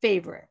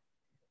favorite?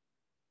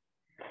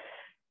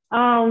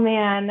 Oh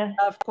man,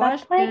 that's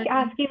like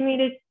asking me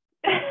to,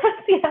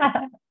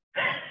 yeah,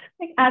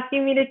 like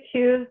asking me to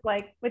choose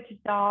like which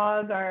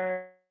dog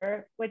or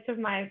which of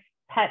my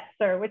pets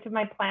or which of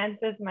my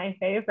plants is my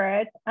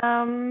favorite.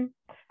 I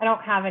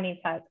don't have any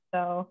pets,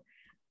 so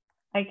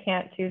I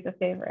can't choose a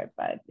favorite,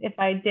 but if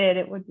I did,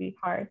 it would be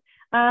hard.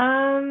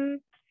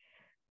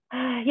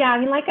 Yeah, I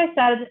mean, like I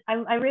said,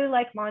 I really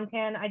like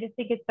Montan. I just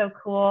think it's so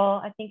cool.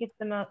 I think it's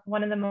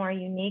one of the more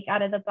unique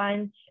out of the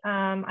bunch.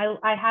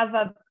 I have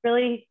a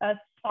really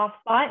soft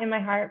spot in my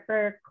heart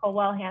for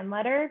Colwell hand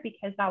letter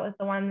because that was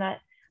the one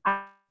that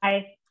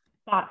I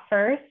thought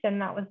first,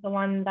 and that was the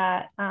one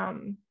that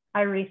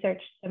I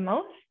researched the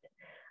most.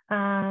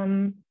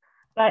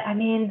 But I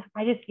mean,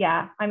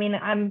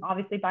 I'm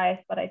obviously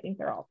biased, but I think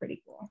they're all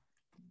pretty cool.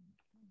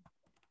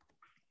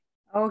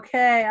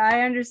 Okay,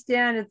 I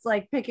understand. It's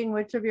like picking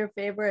which of your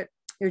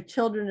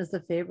children is the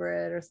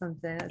favorite or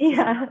something.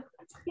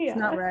 It's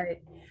not right.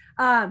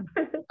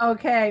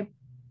 Okay.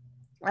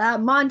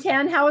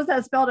 Montan, how is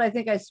that spelled? I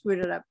think I screwed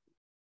it up.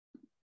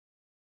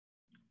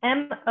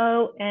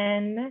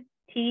 M-O-N-T-A-N.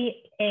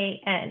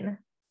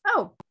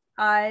 Oh,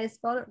 I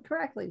spelled it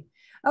correctly.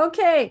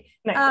 Okay.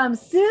 Nice.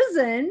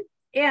 Susan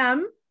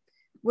M.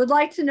 would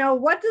like to know,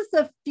 what does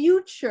the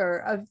future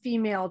of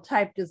female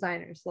type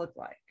designers look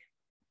like?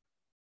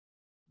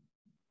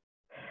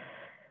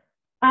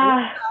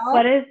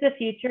 What is the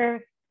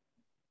future?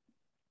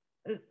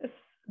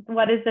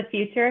 What is the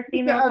future of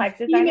female type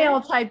designers?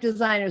 Female type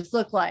designers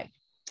look like?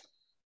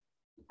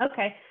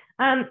 Okay.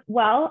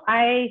 Well,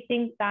 I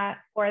think that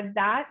for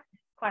that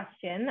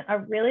question, a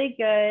really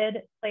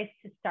good place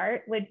to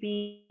start would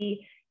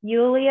be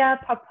Yulia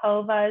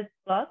Popova's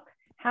book,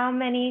 How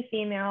Many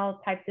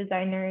Female Type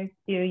Designers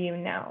Do You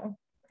Know?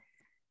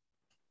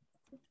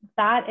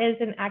 That is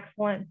an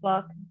excellent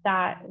book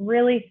that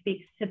really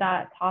speaks to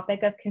that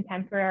topic of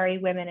contemporary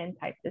women in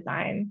type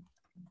design.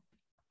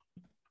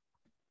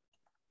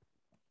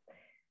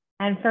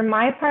 And for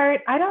my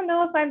part, I don't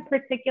know if I'm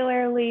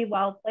particularly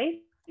well placed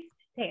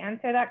to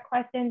answer that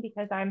question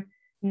because I'm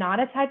not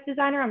a type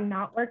designer. I'm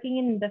not working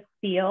in the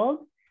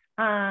field.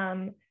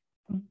 But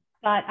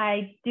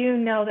I do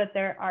know that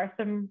there are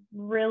some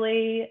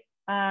really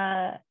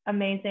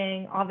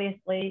amazing,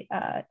 obviously,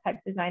 type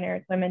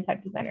designers, women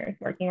type designers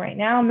working right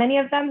now, many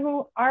of them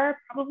who are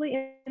probably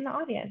in the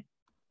audience.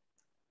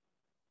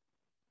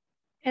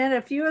 And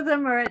a few of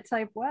them are at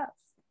Type West.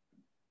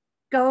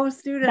 Go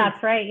students.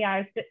 That's right.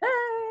 Yeah,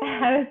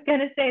 I was going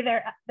to say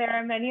there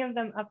are many of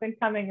them up and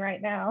coming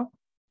right now.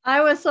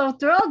 I was so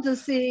thrilled to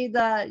see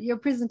that your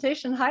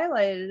presentation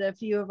highlighted a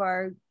few of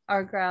our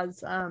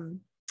grads'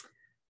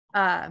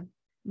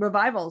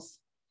 revivals.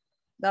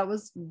 That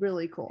was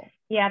really cool.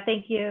 Yeah,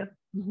 thank you.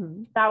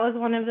 Mm-hmm. That was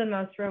one of the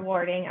most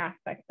rewarding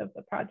aspects of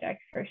the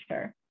project for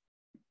sure.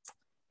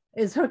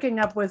 Is hooking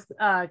up with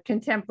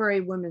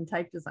contemporary women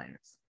type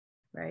designers,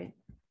 right?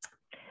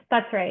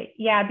 That's right.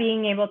 Yeah,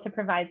 being able to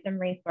provide some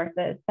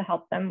resources to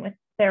help them with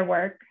their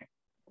work.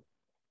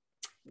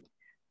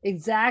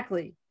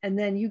 Exactly. And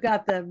then you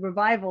got the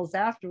revivals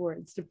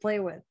afterwards to play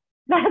with.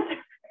 That's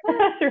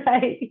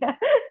right.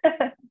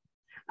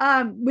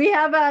 Yeah. We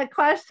have a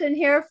question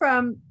here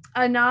from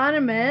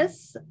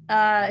Anonymous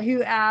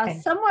who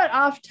asked, somewhat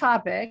off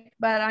topic,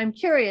 but I'm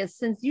curious,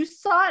 since you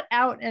sought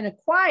out and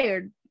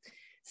acquired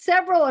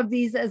several of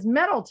these as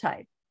metal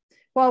type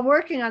while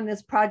working on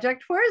this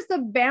project, where's the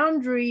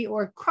boundary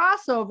or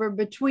crossover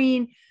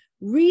between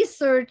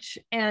research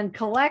and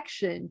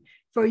collection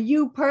for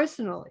you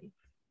personally?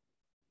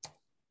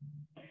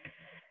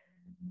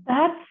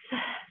 That's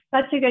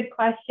such a good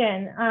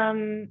question.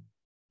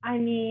 I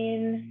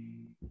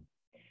mean,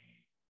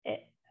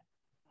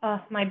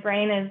 my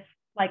brain is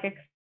like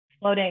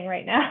exploding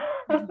right now.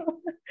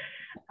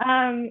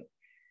 I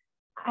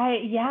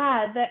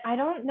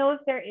don't know if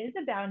there is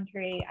a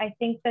boundary. I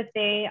think that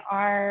they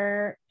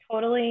are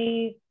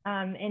totally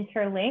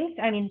interlinked.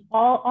 I mean,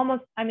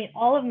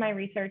 all of my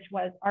research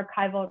was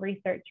archival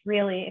research,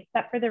 really,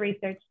 except for the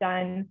research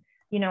done,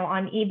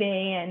 on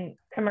eBay and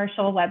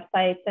commercial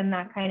websites and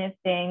that kind of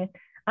thing.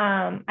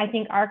 I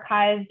think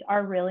archives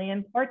are really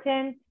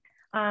important.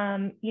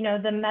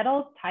 The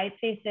metal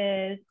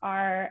typefaces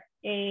are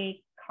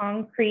a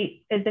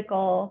concrete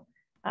physical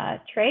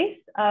trace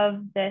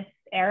of this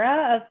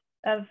era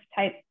of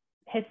type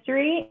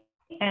history.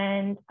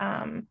 And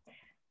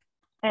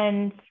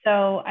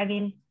so, I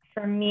mean,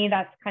 for me,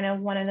 that's kind of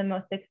one of the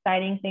most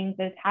exciting things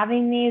is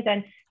having these,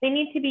 and they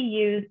need to be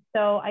used.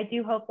 So I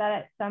do hope that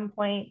at some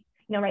point,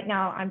 right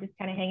now I'm just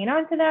kind of hanging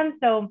on to them.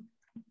 So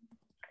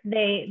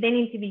they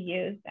need to be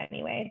used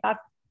anyway.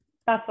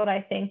 That's what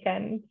I think.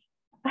 And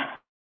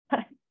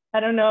I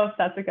don't know if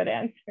that's a good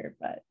answer,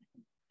 but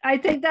I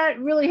think that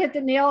really hit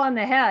the nail on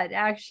the head,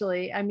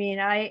 actually. I mean,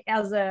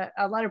 as a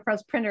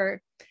letterpress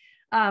printer,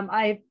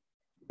 I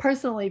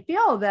personally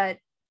feel that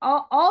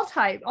all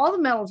the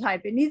metal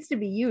type, it needs to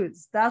be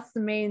used. That's the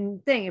main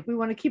thing. If we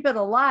want to keep it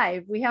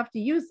alive, we have to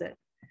use it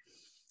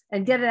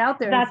and get it out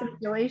there in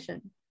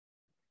circulation.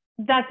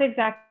 That's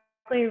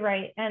exactly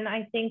right. And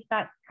I think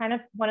that's kind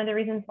of one of the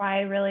reasons why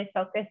I really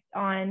focused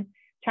on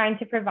trying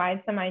to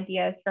provide some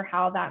ideas for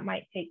how that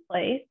might take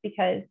place,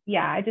 because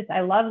I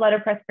love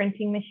letterpress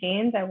printing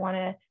machines.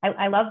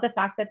 I love the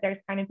fact that there's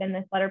kind of been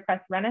this letterpress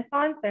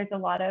renaissance. There's a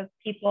lot of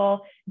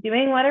people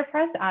doing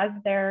letterpress as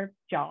their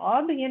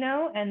job,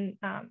 and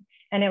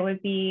it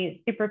would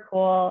be super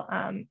cool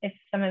if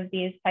some of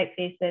these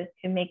typefaces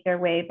can make their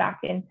way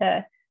back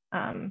into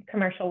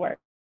commercial work.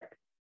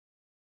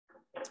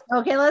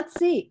 Okay, let's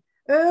see.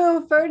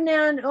 Oh,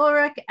 Ferdinand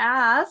Ulrich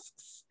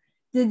asks,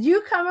 did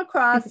you come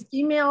across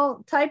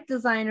female type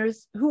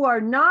designers who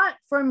are not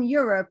from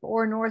Europe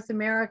or North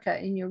America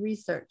in your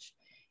research?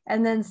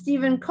 And then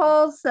Stephen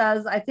Cole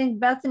says, I think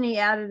Bethany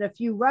added a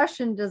few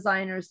Russian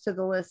designers to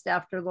the list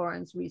after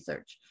Lauren's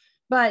research.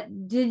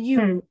 But did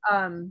you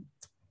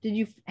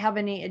have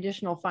any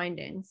additional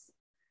findings?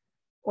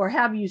 Or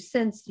have you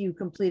since you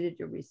completed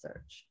your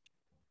research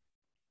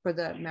for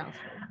the mouse?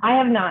 I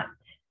have not.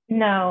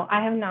 No,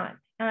 I have not.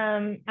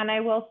 And I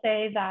will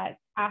say that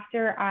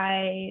after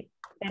I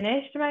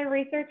finished my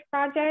research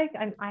project,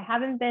 I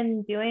haven't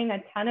been doing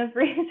a ton of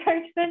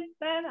research since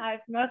then. I've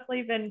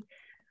mostly been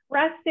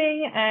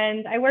resting,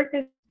 and I worked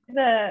as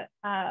a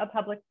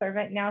public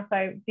servant now,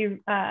 so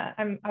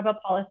I'm a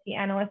policy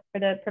analyst for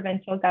the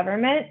provincial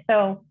government.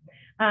 So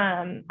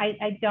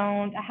I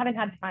haven't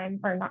had time,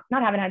 or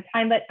not haven't had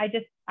time, but I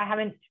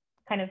haven't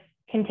kind of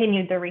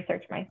continued the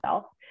research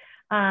myself.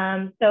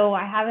 So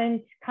I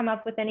haven't come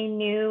up with any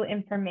new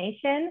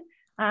information.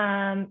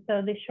 So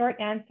the short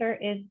answer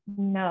is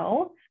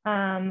no,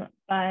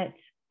 but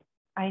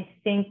I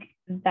think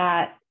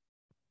that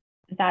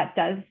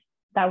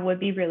would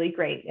be really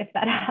great if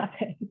that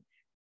happened.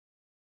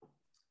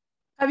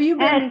 Have you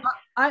been?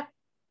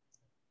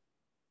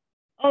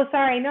 Oh,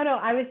 sorry. No.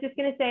 I was just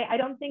going to say, I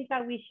don't think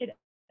that we should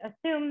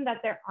assume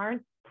that there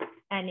aren't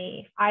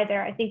any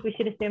either. I think we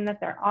should assume that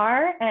there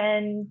are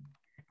and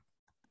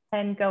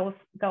go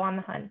on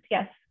the hunt.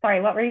 Yes.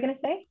 Sorry. What were you going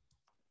to say?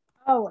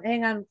 Oh,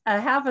 hang on a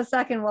half a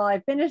second while I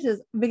finish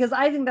this, because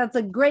I think that's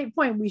a great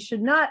point. We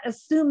should not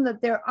assume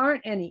that there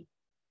aren't any.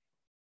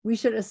 We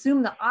should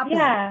assume the opposite.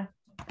 Yeah.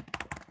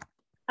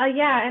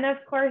 Yeah, and of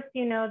course,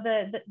 you know,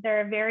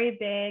 there are very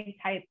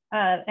big type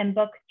and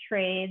book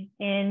trades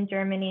in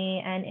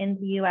Germany and in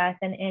the US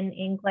and in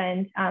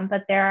England,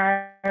 but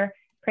there are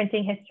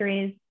printing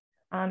histories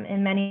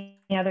in many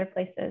other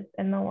places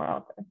in the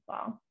world as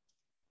well.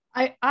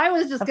 I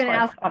was just going to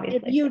ask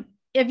obviously,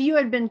 if you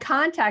had been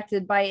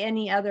contacted by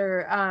any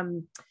other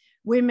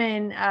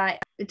women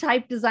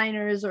type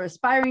designers or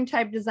aspiring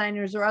type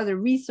designers or other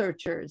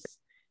researchers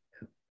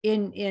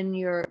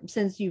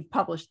since you've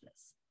published this.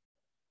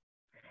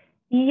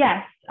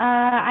 Yes,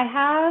 I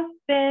have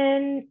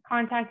been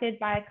contacted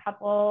by a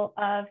couple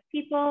of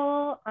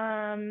people.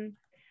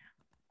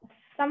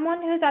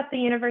 Someone who's at the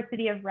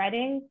University of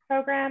Reading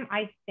program,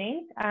 I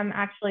think.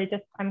 Actually,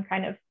 I'm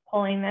kind of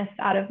pulling this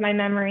out of my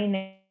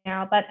memory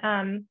now, but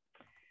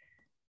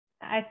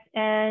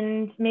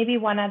and maybe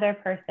one other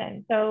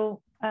person.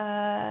 So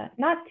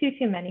not too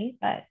many,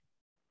 but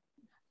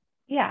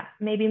yeah,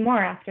 maybe more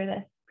after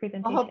this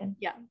presentation.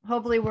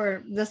 Hopefully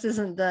this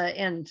isn't the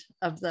end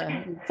of the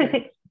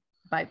research.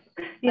 By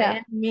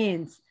any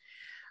means.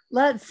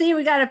 Let's see,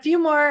 we got a few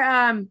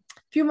more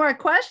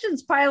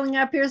questions piling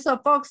up here. So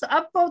folks,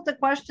 upvote the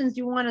questions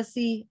you want to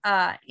see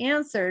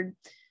answered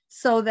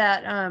so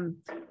that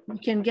we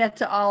can get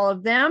to all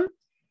of them.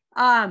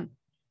 Chloe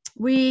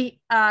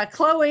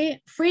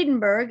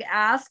Friedenberg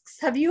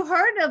asks, have you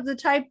heard of the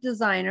type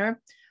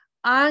designer,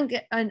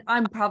 and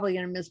I'm probably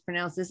going to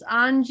mispronounce this,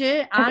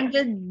 Anja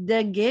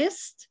de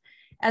Geest,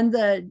 and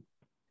the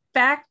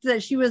fact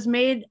that she was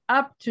made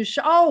up to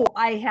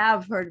I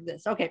have heard of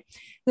this. Okay.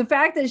 The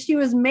fact that she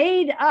was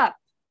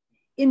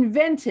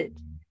invented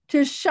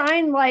to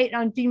shine light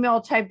on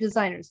female type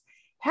designers.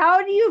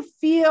 How do you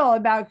feel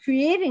about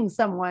creating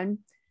someone,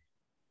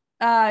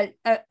 a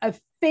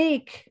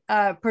fake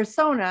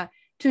persona,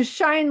 to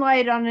shine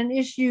light on an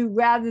issue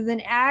rather than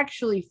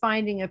actually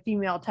finding a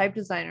female type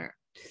designer?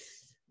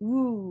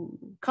 Ooh,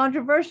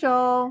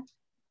 controversial.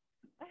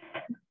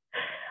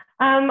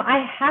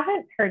 I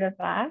haven't heard of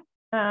that.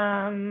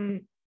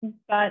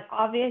 But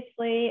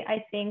obviously,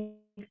 I think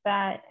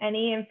that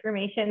any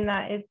information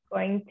that is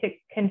going to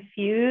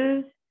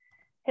confuse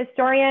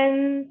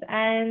historians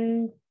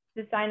and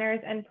designers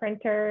and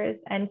printers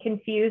and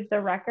confuse the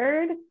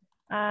record,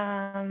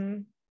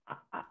 I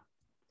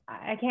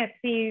can't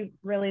see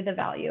really the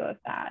value of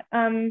that.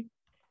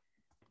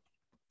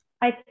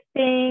 I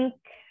think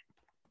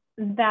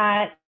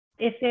that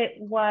if it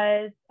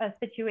was a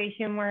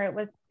situation where it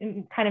was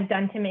kind of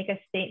done to make a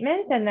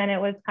statement and then it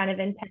was kind of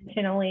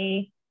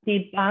intentionally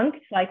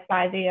debunked, like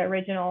by the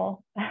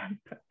original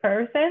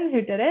person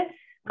who did it,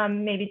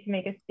 maybe to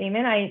make a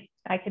statement, I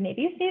could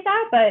maybe see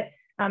that, but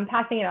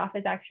passing it off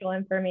as actual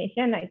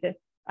information, I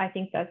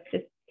think that's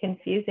just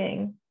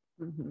confusing.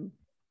 Mm-hmm.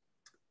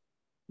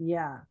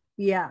 Yeah.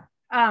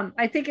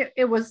 I think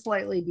it was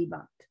slightly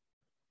debunked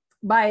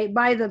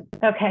by the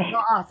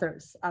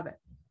authors of it,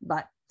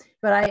 but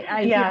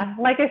I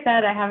like I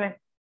said, I haven't.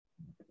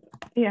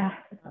 Yeah.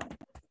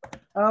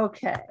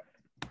 Okay.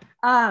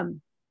 All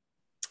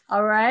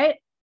right.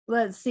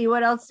 Let's see.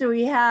 What else do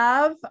we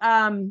have?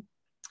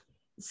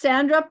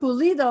 Sandra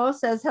Pulido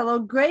says, hello,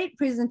 great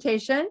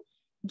presentation.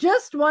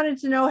 Just wanted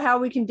to know how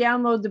we can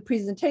download the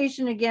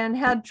presentation again.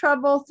 Had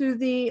trouble through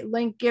the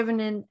link given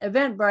in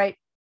Eventbrite.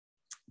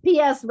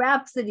 P.S.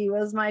 Rhapsody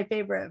was my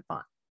favorite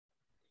font.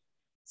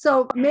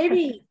 So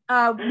maybe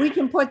we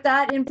can put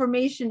that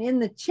information in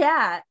the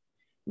chat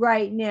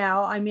right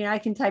now. I mean, I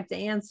can type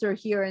the answer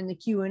here in the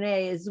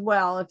Q&A as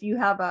well if you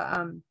have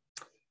a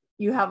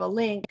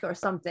link or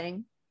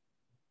something.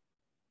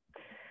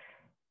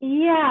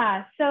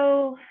 Yeah,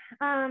 so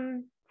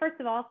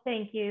first of all,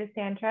 thank you,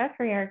 Sandra,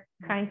 for your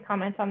kind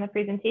comments on the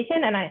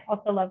presentation. And I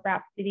also love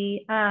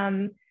Rhapsody.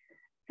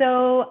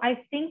 So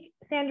I think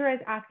Sandra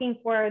is asking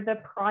for the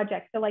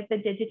project, so like the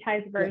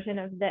digitized version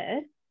of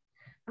this.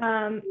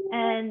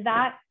 And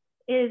that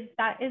is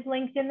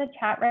linked in the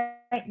chat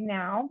right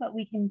now, but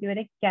we can do it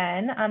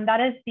again.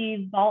 That is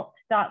the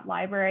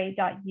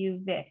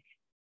vault.library.uvic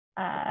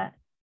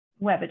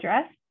web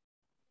address.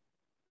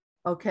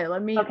 Okay,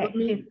 let me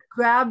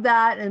grab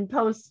that and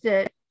post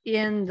it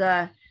in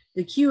the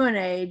the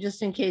Q&A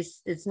just in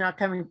case it's not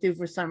coming through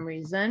for some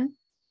reason.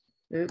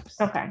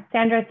 Oops. Okay.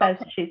 Sandra says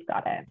she's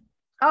got it.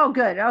 Oh,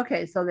 good.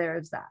 Okay. So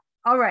there's that.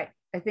 All right.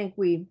 I think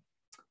we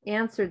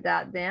answered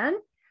that then.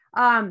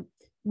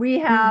 We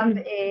have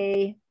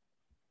a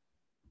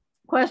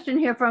question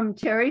here from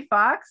Terry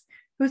Fox,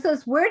 who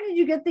says, where did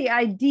you get the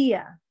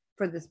idea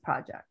for this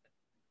project?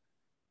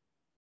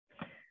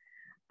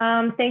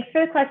 Thanks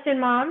for the question,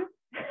 Mom.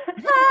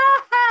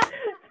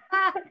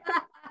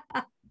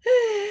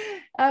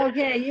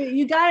 Okay,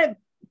 you got it.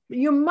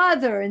 Your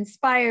mother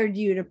inspired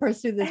you to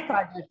pursue this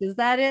project. Is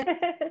that it?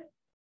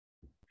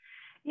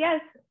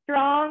 Yes,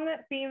 strong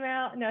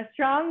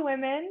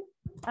women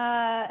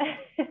out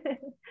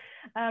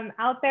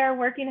there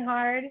working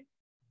hard,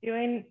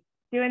 doing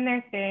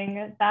their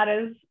thing. That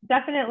is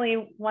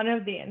definitely one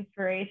of the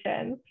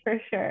inspirations for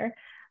sure.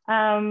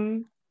 I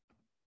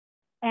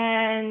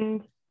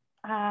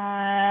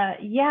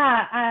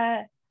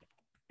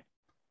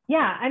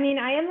mean,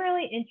 I am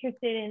really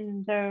interested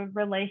in the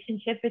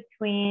relationship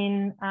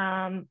between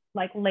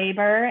like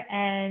labor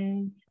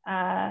and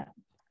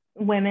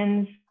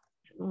women's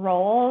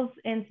roles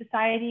in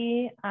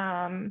society,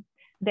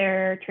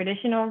 their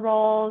traditional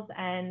roles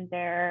and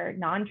their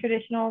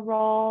non-traditional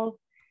roles.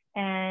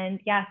 And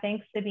yeah,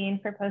 thanks Sabine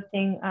for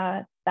posting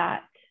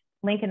that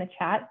link in the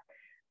chat.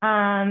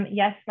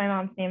 Yes, my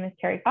mom's name is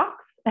Terry Fox.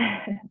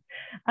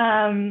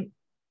 I'm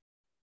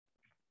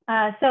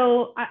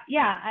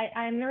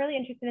really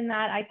interested in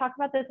that. I talk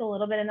about this a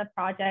little bit in the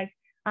project.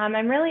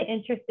 I'm really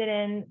interested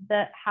in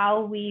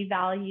how we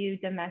value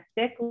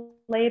domestic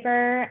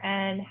labor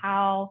and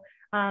how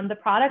the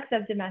products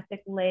of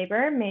domestic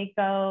labor may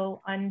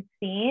go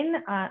unseen,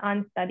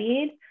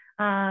 unstudied.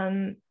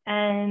 And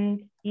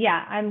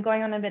yeah, I'm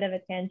going on a bit of a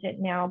tangent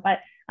now,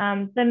 but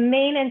the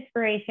main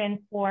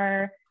inspiration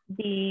for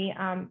the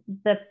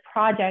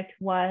project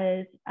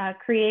was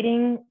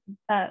creating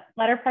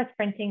letterpress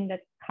printing the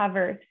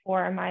covers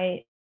for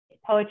my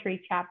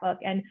poetry chapbook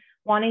and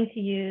wanting to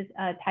use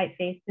a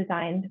typeface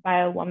designed by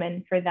a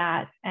woman for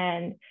that.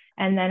 And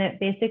then it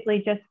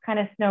basically just kind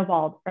of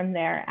snowballed from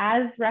there.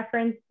 As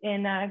referenced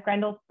in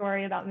Grendel's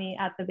story about me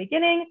at the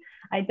beginning,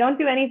 I don't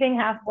do anything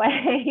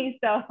halfway.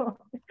 So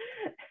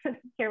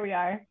here we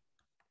are.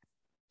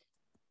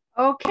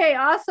 Okay,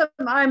 awesome.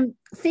 I'm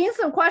seeing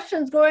some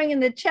questions going in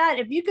the chat.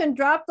 If you can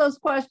drop those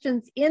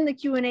questions in the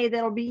Q&A,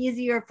 that'll be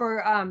easier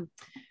for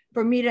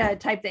me to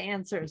type the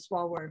answers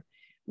while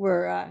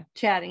we're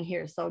chatting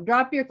here. So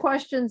drop your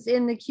questions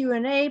in the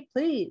Q&A,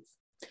 please.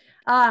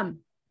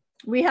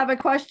 We have a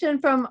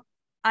question from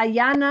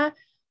Ayana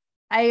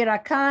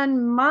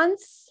Ayrakan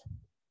Mans,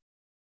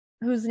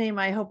 whose name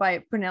I hope I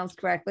pronounced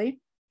correctly,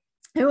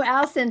 who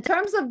asks, in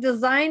terms of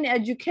design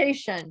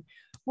education,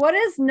 what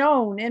is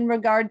known in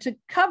regard to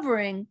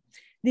covering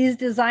these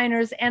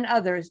designers and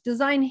others?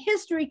 Design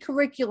history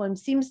curriculum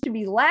seems to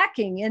be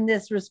lacking in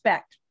this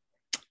respect.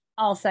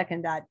 I'll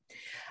second that.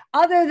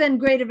 Other than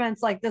great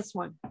events like this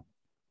one.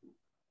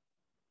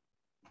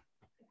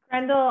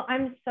 Grendel,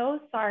 I'm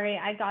so sorry.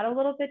 I got a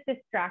little bit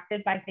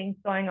distracted by things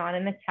going on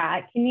in the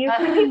chat. Can you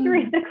please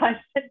read the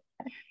question?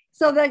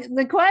 So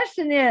the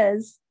question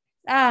is,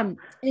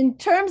 in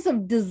terms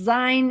of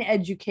design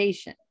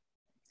education,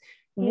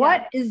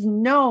 what is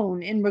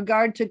known in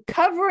regard to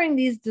covering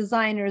these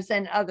designers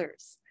and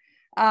others?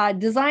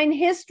 Design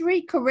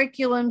history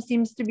curriculum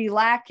seems to be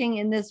lacking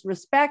in this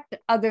respect,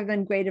 other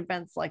than great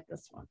events like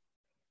this one.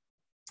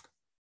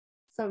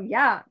 So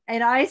yeah,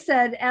 and I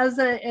said, as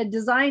a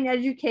design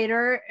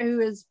educator who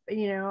is,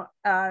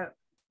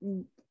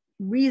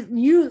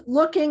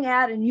 looking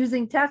at and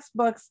using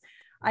textbooks,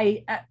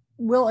 I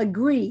will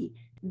agree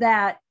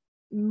that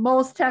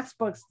most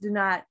textbooks do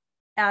not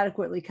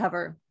adequately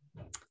cover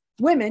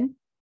women,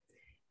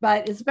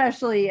 but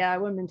especially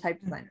women type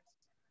designers.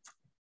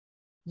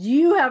 Do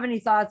you have any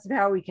thoughts of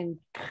how we can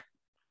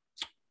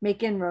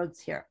make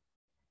inroads here?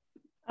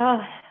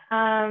 Oh,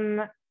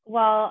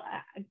 well,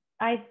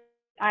 I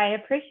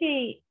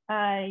appreciate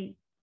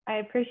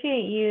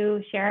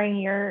you sharing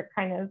your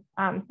kind of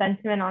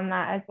sentiment on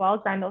that as well,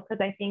 Grendel,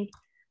 because I think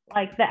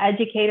like the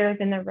educators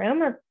in the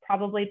room are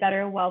probably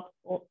better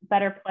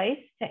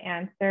placed to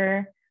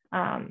answer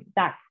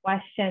that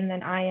question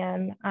than I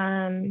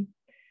am.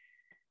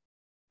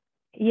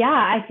 Yeah,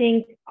 I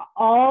think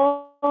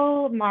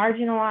all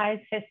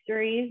marginalized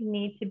histories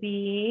need to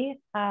be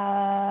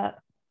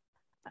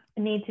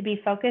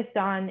focused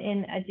on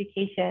in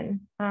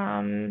education.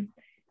 And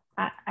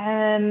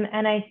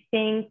I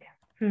think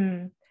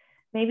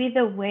maybe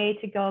the way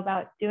to go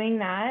about doing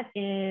that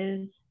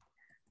is,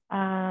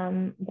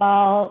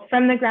 well,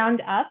 from the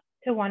ground up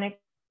to one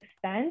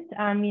extent.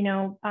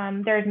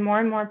 There's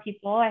more and more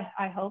people,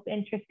 I hope,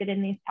 interested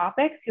in these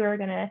topics who are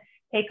going to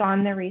take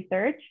on the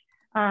research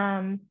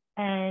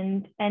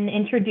and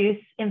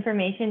introduce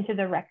information to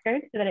the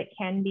record so that it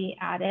can be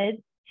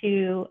added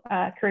to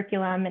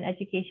curriculum and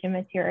education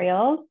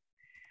materials.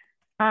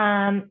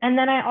 And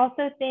then I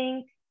also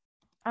think,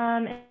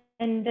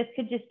 and this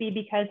could just be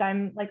because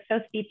I'm like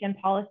so steeped in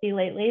policy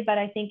lately, but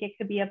I think it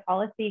could be a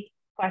policy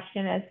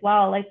question as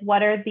well. Like,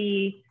 what are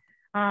the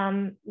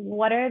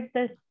What are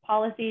the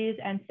policies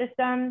and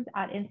systems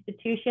at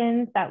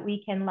institutions that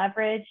we can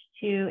leverage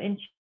to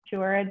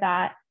ensure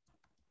that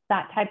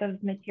that type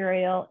of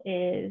material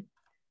is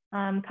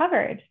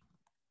covered?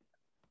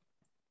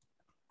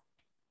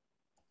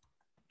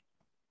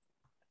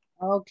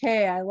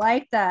 Okay, I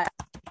like that.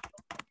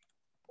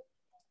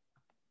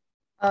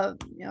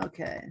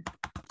 Okay.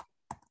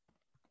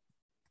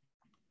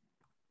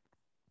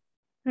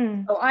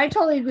 So I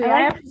totally agree.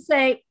 I have to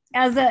say,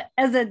 as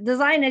a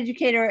design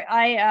educator,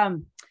 I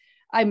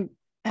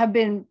have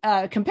been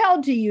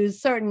compelled to use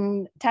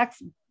certain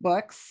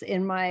textbooks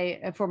in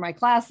for my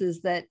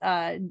classes that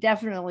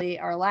definitely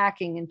are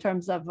lacking in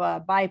terms of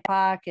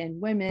BIPOC and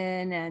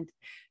women and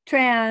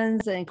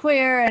trans and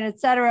queer and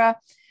et cetera,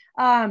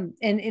 and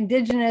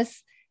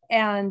indigenous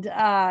and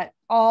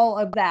all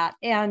of that.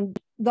 And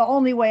the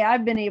only way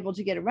I've been able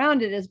to get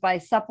around it is by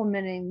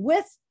supplementing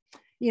with,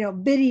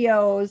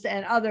 videos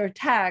and other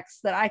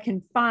texts that I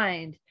can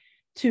find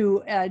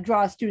to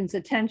draw students'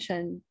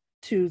 attention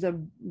to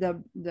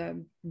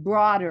the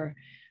broader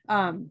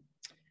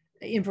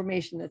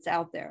information that's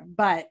out there.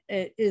 But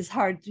it is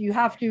hard. You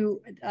have to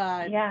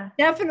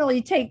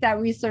definitely take that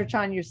research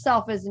on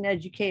yourself as an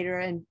educator,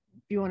 and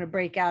if you want to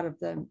break out of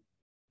the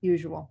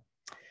usual.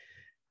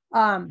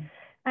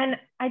 And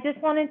I just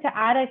wanted to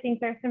add, I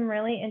think there's some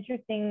really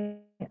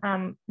interesting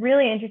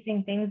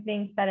things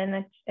being said in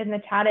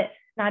the chat.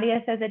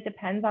 Nadia says it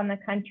depends on the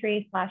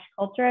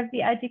country/culture of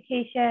the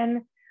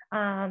education.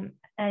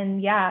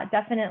 And yeah,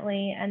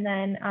 definitely. And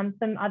then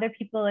some other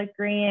people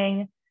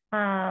agreeing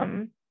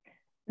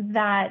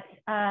that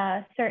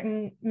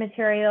certain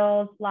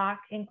materials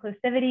lack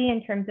inclusivity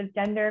in terms of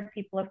gender,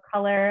 people of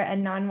color,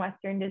 and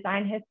non-Western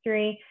design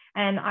history.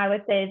 And I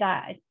would say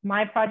that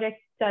my project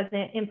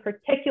doesn't in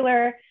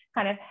particular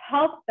kind of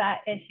help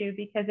that issue,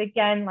 because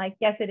again, like,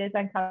 yes, it is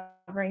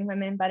uncovering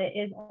women, but it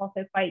is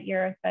also quite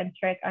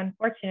Eurocentric,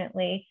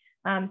 unfortunately.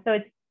 So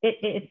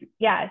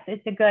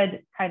it's a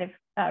good kind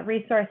of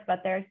resource,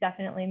 but there's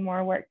definitely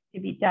more work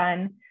to be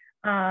done.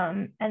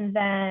 And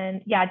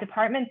then,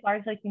 departments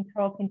largely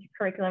control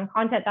curriculum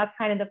content. That's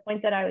kind of the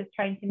point that I was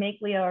trying to make,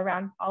 Leo,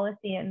 around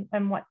policy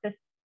and what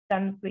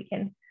systems we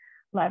can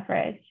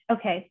leverage.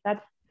 Okay,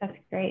 that's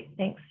great.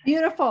 Thanks.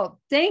 Beautiful.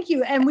 Thank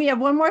you. And we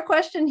have one more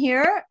question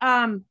here.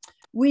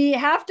 We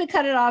have to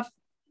cut it off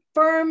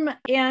firm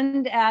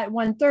end at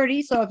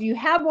 1:30. So if you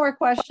have more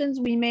questions,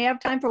 we may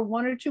have time for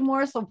one or two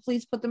more. So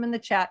please put them in the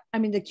chat. I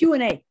mean, the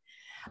Q&A,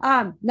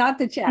 not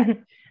the chat.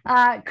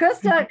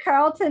 Krista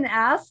Carlton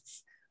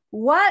asks,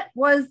 what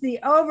was the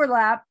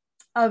overlap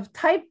of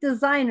type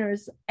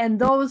designers and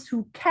those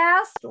who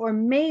cast or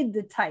made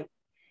the type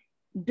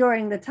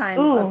during the time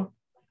of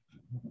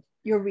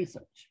your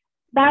research?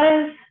 That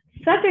is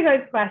such a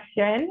good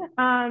question.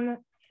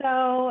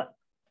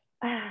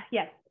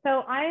 Yes,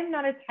 so I am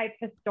not a type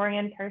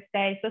historian per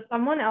se, so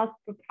someone else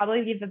would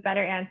probably give a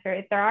better answer.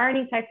 If there are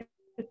any type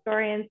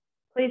historians,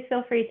 please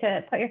feel free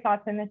to put your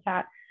thoughts in the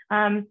chat.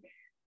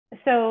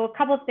 So a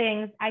couple of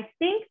things. I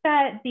think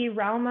that the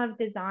realm of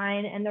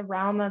design and the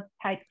realm of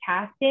type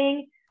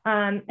casting,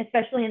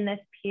 especially in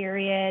this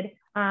period,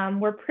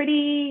 were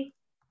pretty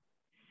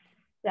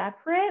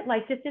separate,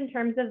 like just in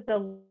terms of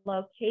the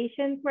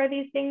locations where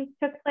these things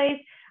took place.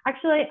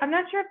 Actually, I'm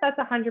not sure if that's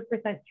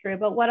 100% true,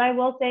 but what I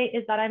will say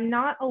is that I'm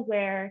not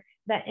aware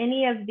that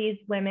any of these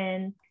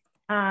women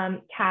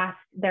cast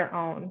their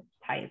own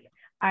type.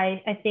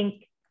 I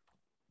think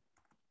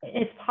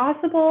it's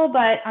possible,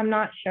 but I'm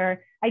not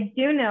sure. I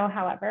do know,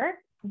 however,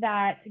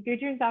 that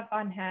Gudrun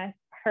von Hess,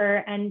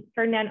 her and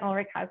Ferdinand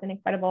Ulrich has an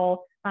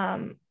incredible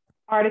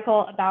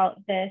article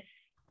about this,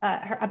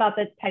 about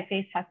the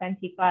typeface Hess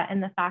Antiqua,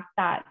 and the fact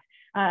that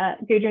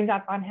Gudrun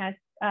von Hess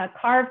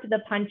carved the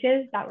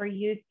punches that were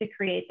used to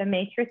create the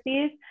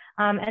matrices.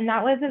 And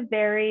that was a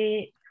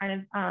very kind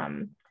of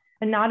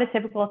not a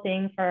typical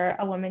thing for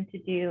a woman to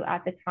do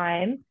at the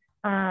time.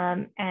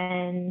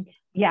 And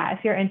yeah,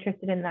 if you're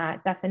interested in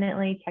that,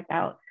 definitely check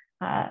out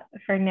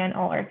Ferdinand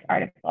Ulrich's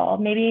article.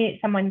 Maybe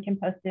someone can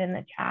post it in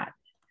the chat.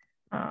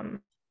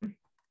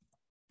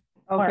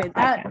 Okay,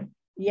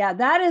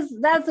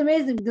 that's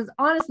amazing, because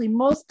honestly,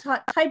 most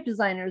type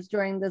designers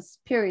during this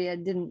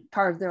period didn't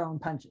carve their own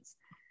punches.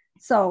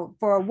 So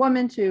for a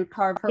woman to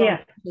carve her own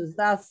punches,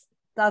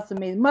 that's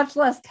amazing. Much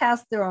less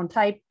cast their own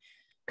type.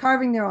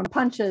 Carving their own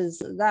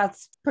punches,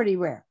 that's pretty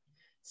rare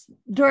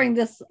during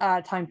this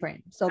time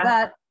frame. So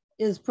that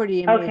is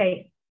pretty amazing.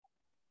 Okay.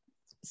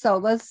 So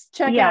let's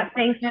check out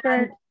thanks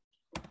for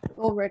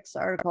Ulrich's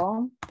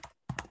article.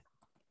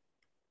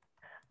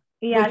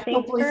 Yeah,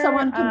 hopefully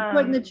someone can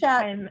put in the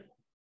chat.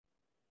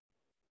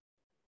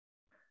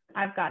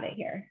 I've got it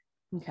here.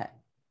 Okay.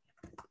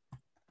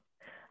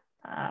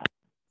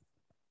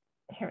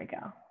 Here we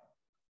go.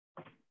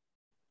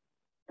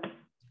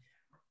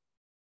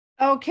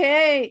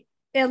 Okay.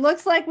 It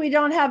looks like we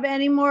don't have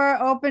any more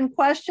open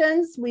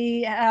questions.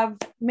 We have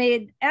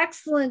made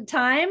excellent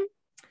time.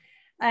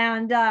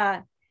 And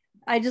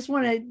I just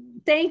want to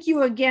thank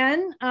you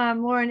again,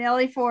 Lauren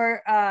Elle,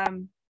 for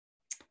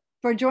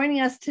for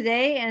joining us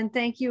today. And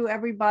thank you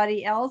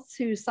everybody else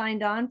who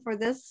signed on for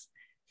this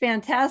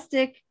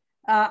fantastic,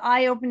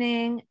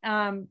 eye-opening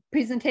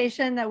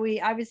presentation that we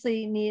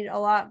obviously need a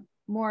lot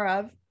more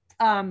of.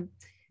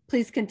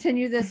 Please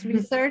continue this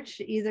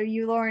research, either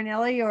you, Lauren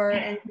Elle, or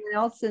anyone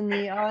else in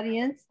the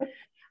audience.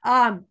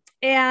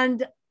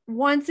 And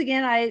once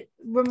again, I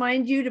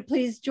remind you to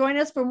please join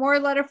us for more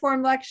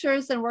letterform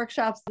lectures and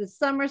workshops this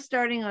summer,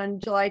 starting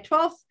on July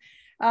 12th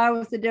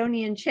with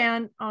Adoni and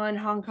Chan on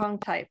Hong Kong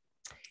type.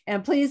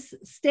 And please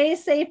stay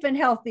safe and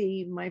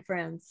healthy, my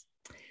friends.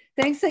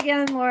 Thanks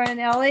again, Lauren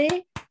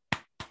Elle.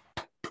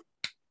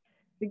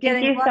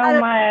 Thank you so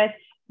much.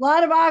 A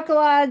lot of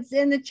accolades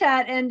in the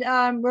chat,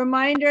 and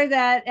reminder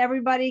that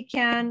everybody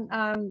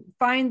can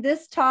find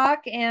this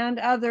talk and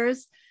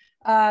others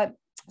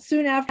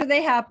soon after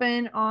they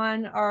happen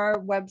on our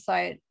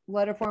website,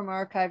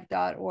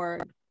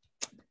 letterformarchive.org.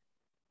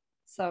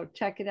 So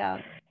check it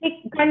out.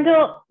 Hey,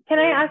 Grendel, can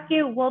I ask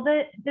you,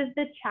 does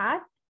the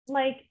chat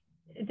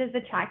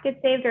get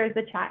saved, or is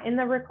the chat in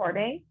the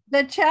recording?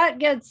 The chat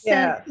gets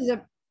sent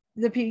to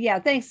the yeah,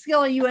 thanks,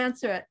 Skilla, you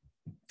answer it.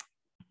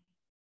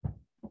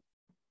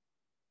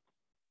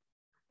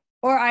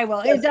 Or I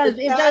will. Yes, it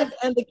does.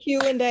 And the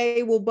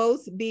Q&A will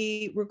both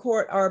be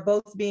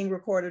being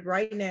recorded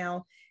right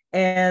now,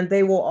 and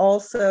they will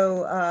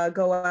also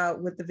go out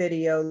with the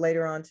video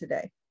later on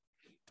today.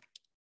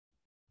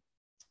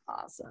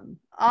 Awesome.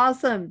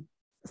 Awesome.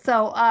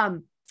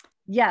 So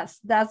yes,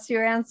 that's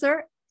your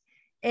answer.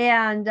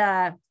 And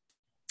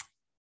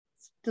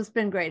it's just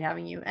been great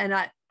having you. And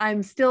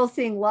I'm still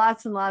seeing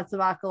lots and lots of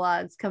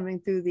accolades coming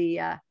through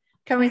the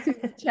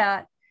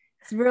chat.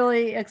 It's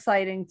really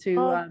exciting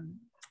to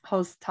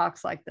host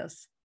talks like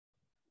this.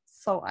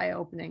 So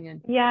eye-opening.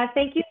 And yeah,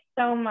 thank you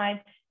so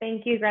much.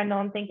 Thank you, Grendel,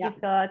 and thank you,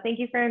 Phil. Thank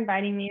you for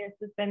inviting me. This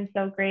has been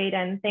so great.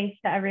 And thanks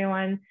to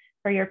everyone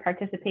for your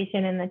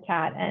participation in the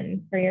chat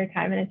and for your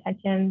time and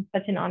attention.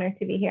 Such an honor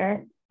to be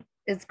here.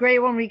 It's great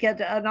when we get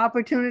an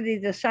opportunity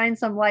to shine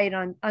some light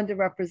on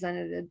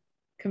underrepresented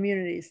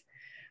communities.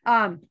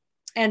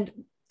 And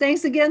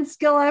thanks again,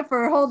 Skilla,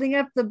 for holding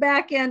up the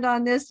back end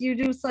on this. You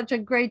do such a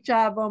great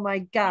job. Oh my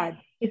God.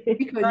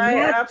 My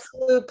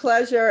absolute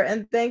pleasure.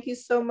 And thank you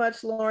so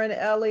much, Lauren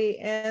Elle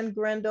and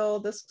Grendel.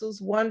 This was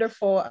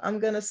wonderful. I'm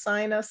going to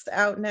sign us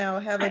out now.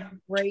 Have a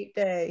great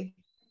day.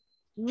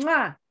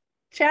 Mwah.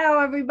 Ciao,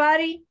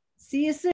 everybody. See you soon.